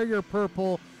 so wear your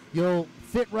purple. You'll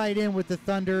fit right in with the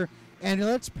Thunder, and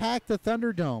let's pack the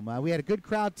Thunderdome. We had a good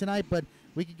crowd tonight, but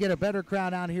we could get a better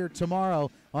crowd out here tomorrow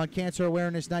on Cancer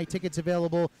Awareness Night. Tickets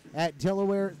available at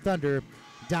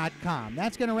DelawareThunder.com.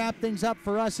 That's going to wrap things up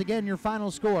for us. Again, your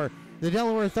final score, the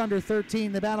Delaware Thunder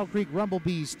 13, the Battle Creek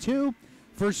Rumblebees 2.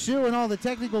 For Sue and all the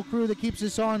technical crew that keeps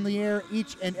us on the air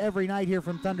each and every night here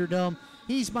from Thunderdome,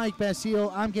 he's Mike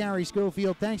Basile. I'm Gary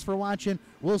Schofield. Thanks for watching.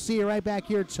 We'll see you right back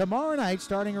here tomorrow night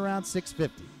starting around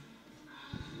 6:50.